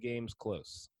keep the games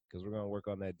close because we're going to work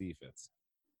on that defense.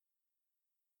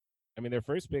 I mean, their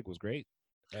first pick was great.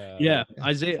 Yeah,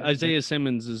 Isaiah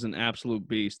Simmons is an absolute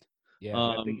beast. Yeah,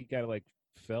 but I think he kind of like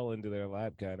fell into their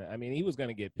lap, kind of. I mean, he was going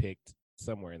to get picked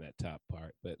somewhere in that top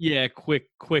part, but yeah,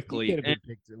 quickly. He could have been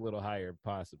picked a little higher,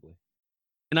 possibly.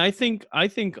 And I think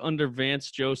under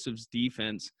Vance Joseph's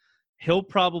defense, he'll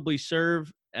probably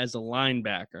serve as a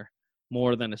linebacker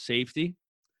more than a safety.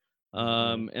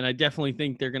 And I definitely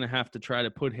think they're going to have to try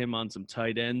to put him on some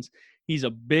tight ends. He's a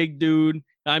big dude.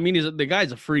 I mean, the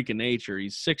guy's a freak of nature.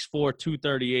 He's 6'4",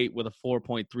 238 with a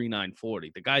 4.39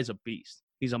 40. The guy's a beast.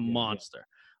 He's a monster.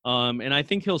 And I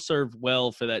think he'll serve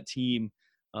well for that team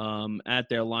at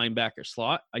their linebacker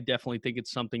slot. I definitely think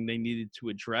it's something they needed to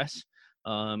address.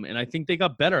 And I think they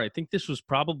got better. I think this was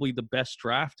probably the best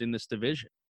draft in this division.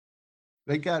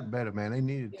 They got better, man. They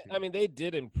needed to. I mean, they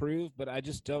did improve, but I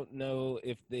just don't know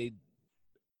if they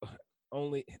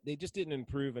just didn't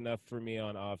improve enough for me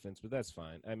on offense, but that's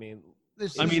fine. I mean,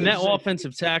 that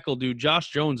offensive tackle, dude, Josh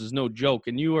Jones is no joke,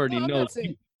 and you already know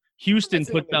Houston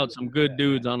puts out some good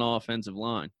dudes on the offensive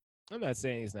line. I'm not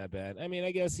saying he's not bad. I mean,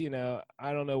 I guess,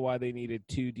 I don't know why they needed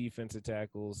 2 defensive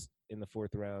tackles in the 4th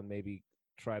round. Maybe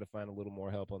try to find a little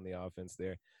more help on the offense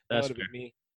there. That would have been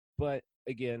me. But,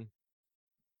 again,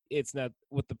 it's not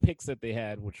 – with the picks that they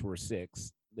had, which were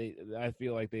 6, I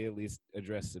feel like they at least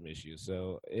addressed some issues.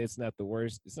 So it's not the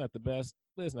worst. It's not the best,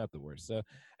 but it's not the worst. So,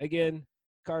 again,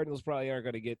 Cardinals probably aren't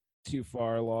going to get too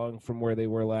far along from where they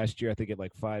were last year. I think at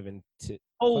like 5-10.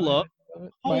 Hold up.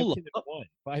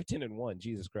 5-10-1.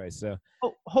 Jesus Christ. So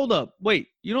hold up. Wait,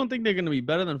 you don't think they're going to be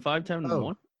better than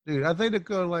 5-10-1? Dude, I think they're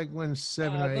going to like win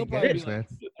 7 or 8 games, man.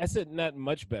 I said not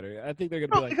much better. I think they're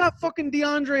going to be like. They got fucking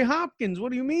DeAndre Hopkins.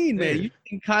 What do you mean, man? You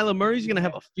think Kyler Murray's going to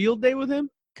have a field day with him?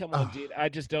 Come on, dude. I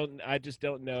just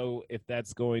don't know if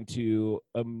that's going to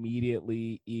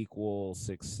immediately equal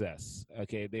success.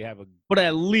 Okay, they have but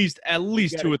at least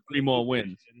 2 or 3 more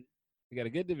wins. They got a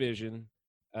good division.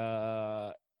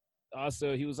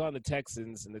 Also, he was on the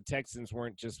Texans, and the Texans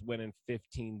weren't just winning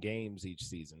 15 games each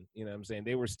season. You know what I'm saying?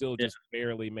 They were still just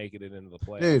barely making it into the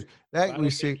playoffs. Dude, that so we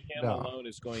see. Cam alone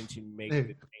is going to make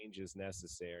the changes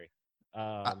necessary.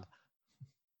 I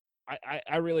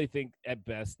really think at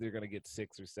best they're going to get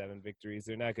 6 or 7 victories.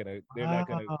 They're not going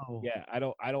to. Yeah, I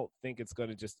don't think it's going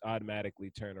to just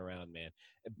automatically turn around, man.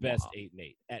 At best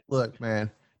 8-8. Look,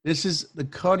 man, this is the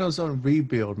Cardinals on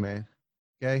rebuild, man.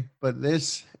 Okay, but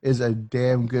this is a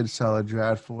damn good solid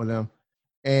draft for them,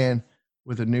 and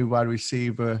with a new wide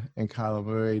receiver and Kyler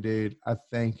Murray, dude, I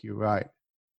think you're right.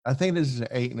 I think this is an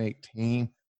 8-8 team.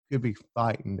 Could be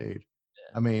fighting, dude.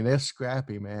 I mean, they're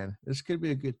scrappy, man. This could be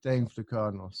a good thing for the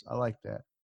Cardinals. I like that.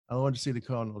 I want to see the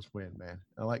Cardinals win, man.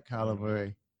 I like Kyler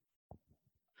Murray.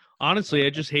 Honestly, I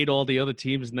just hate all the other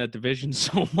teams in that division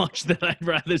so much that I'd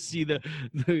rather see the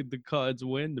Cards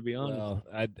win, to be honest. Well,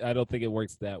 I don't think it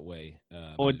works that way.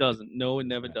 It doesn't. No, it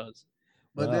never does.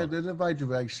 But they're in the right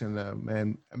direction, though,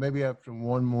 man. Maybe after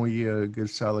one more year of good,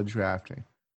 solid drafting,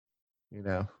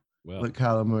 let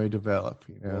Kyler Murray develop.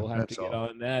 We'll have to get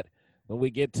on that when we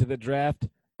get to the draft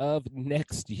of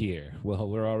next year. Well,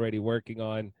 we're already working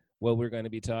on what we're going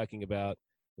to be talking about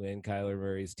when Kyler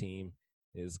Murray's team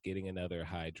is getting another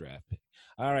high draft pick.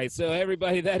 All right, so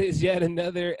everybody, that is yet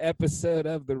another episode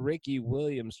of the Ricky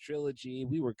Williams Trilogy.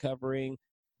 We were covering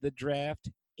the draft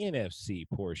NFC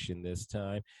portion this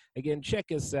time. Again,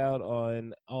 check us out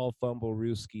on all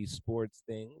Fumblerooski sports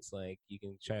things. Like you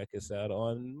can check us out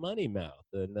on Money Mouth,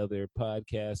 another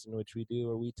podcast in which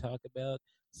we talk about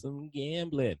some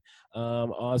gambling.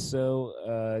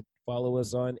 Also, follow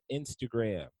us on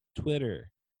Instagram, Twitter,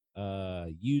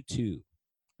 YouTube.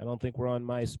 I don't think we're on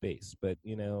MySpace, but,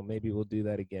 maybe we'll do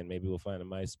that again. Maybe we'll find a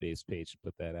MySpace page to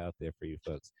put that out there for you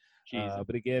folks.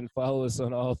 But again, follow us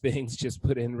on all things. Just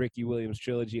put in Ricky Williams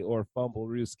Trilogy or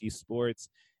Fumblerooski Sports,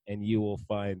 and you will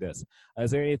find us. Is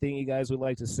there anything you guys would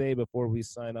like to say before we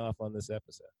sign off on this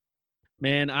episode?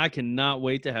 Man, I cannot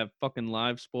wait to have fucking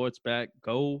live sports back.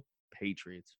 Go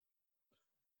Patriots.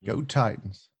 Go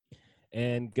Titans.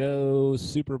 And go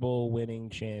Super Bowl winning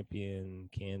champion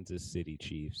Kansas City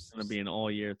Chiefs. It's going to be an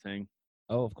all-year thing.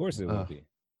 Oh, of course it will be.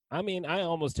 I mean, I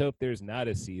almost hope there's not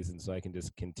a season so I can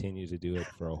just continue to do it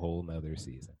for a whole nother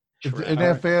season. If the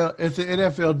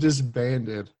NFL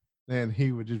disbanded, then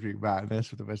he would just be riding this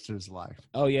for the rest of his life.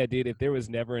 Oh, yeah, dude. If there was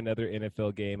never another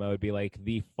NFL game, I would be like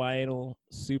the final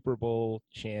Super Bowl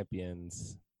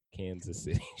champions, Kansas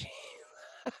City Chiefs.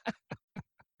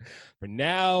 For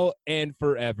now and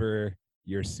forever,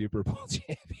 you're Super Bowl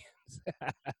champions.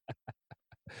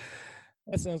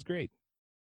 That sounds great.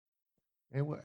 And what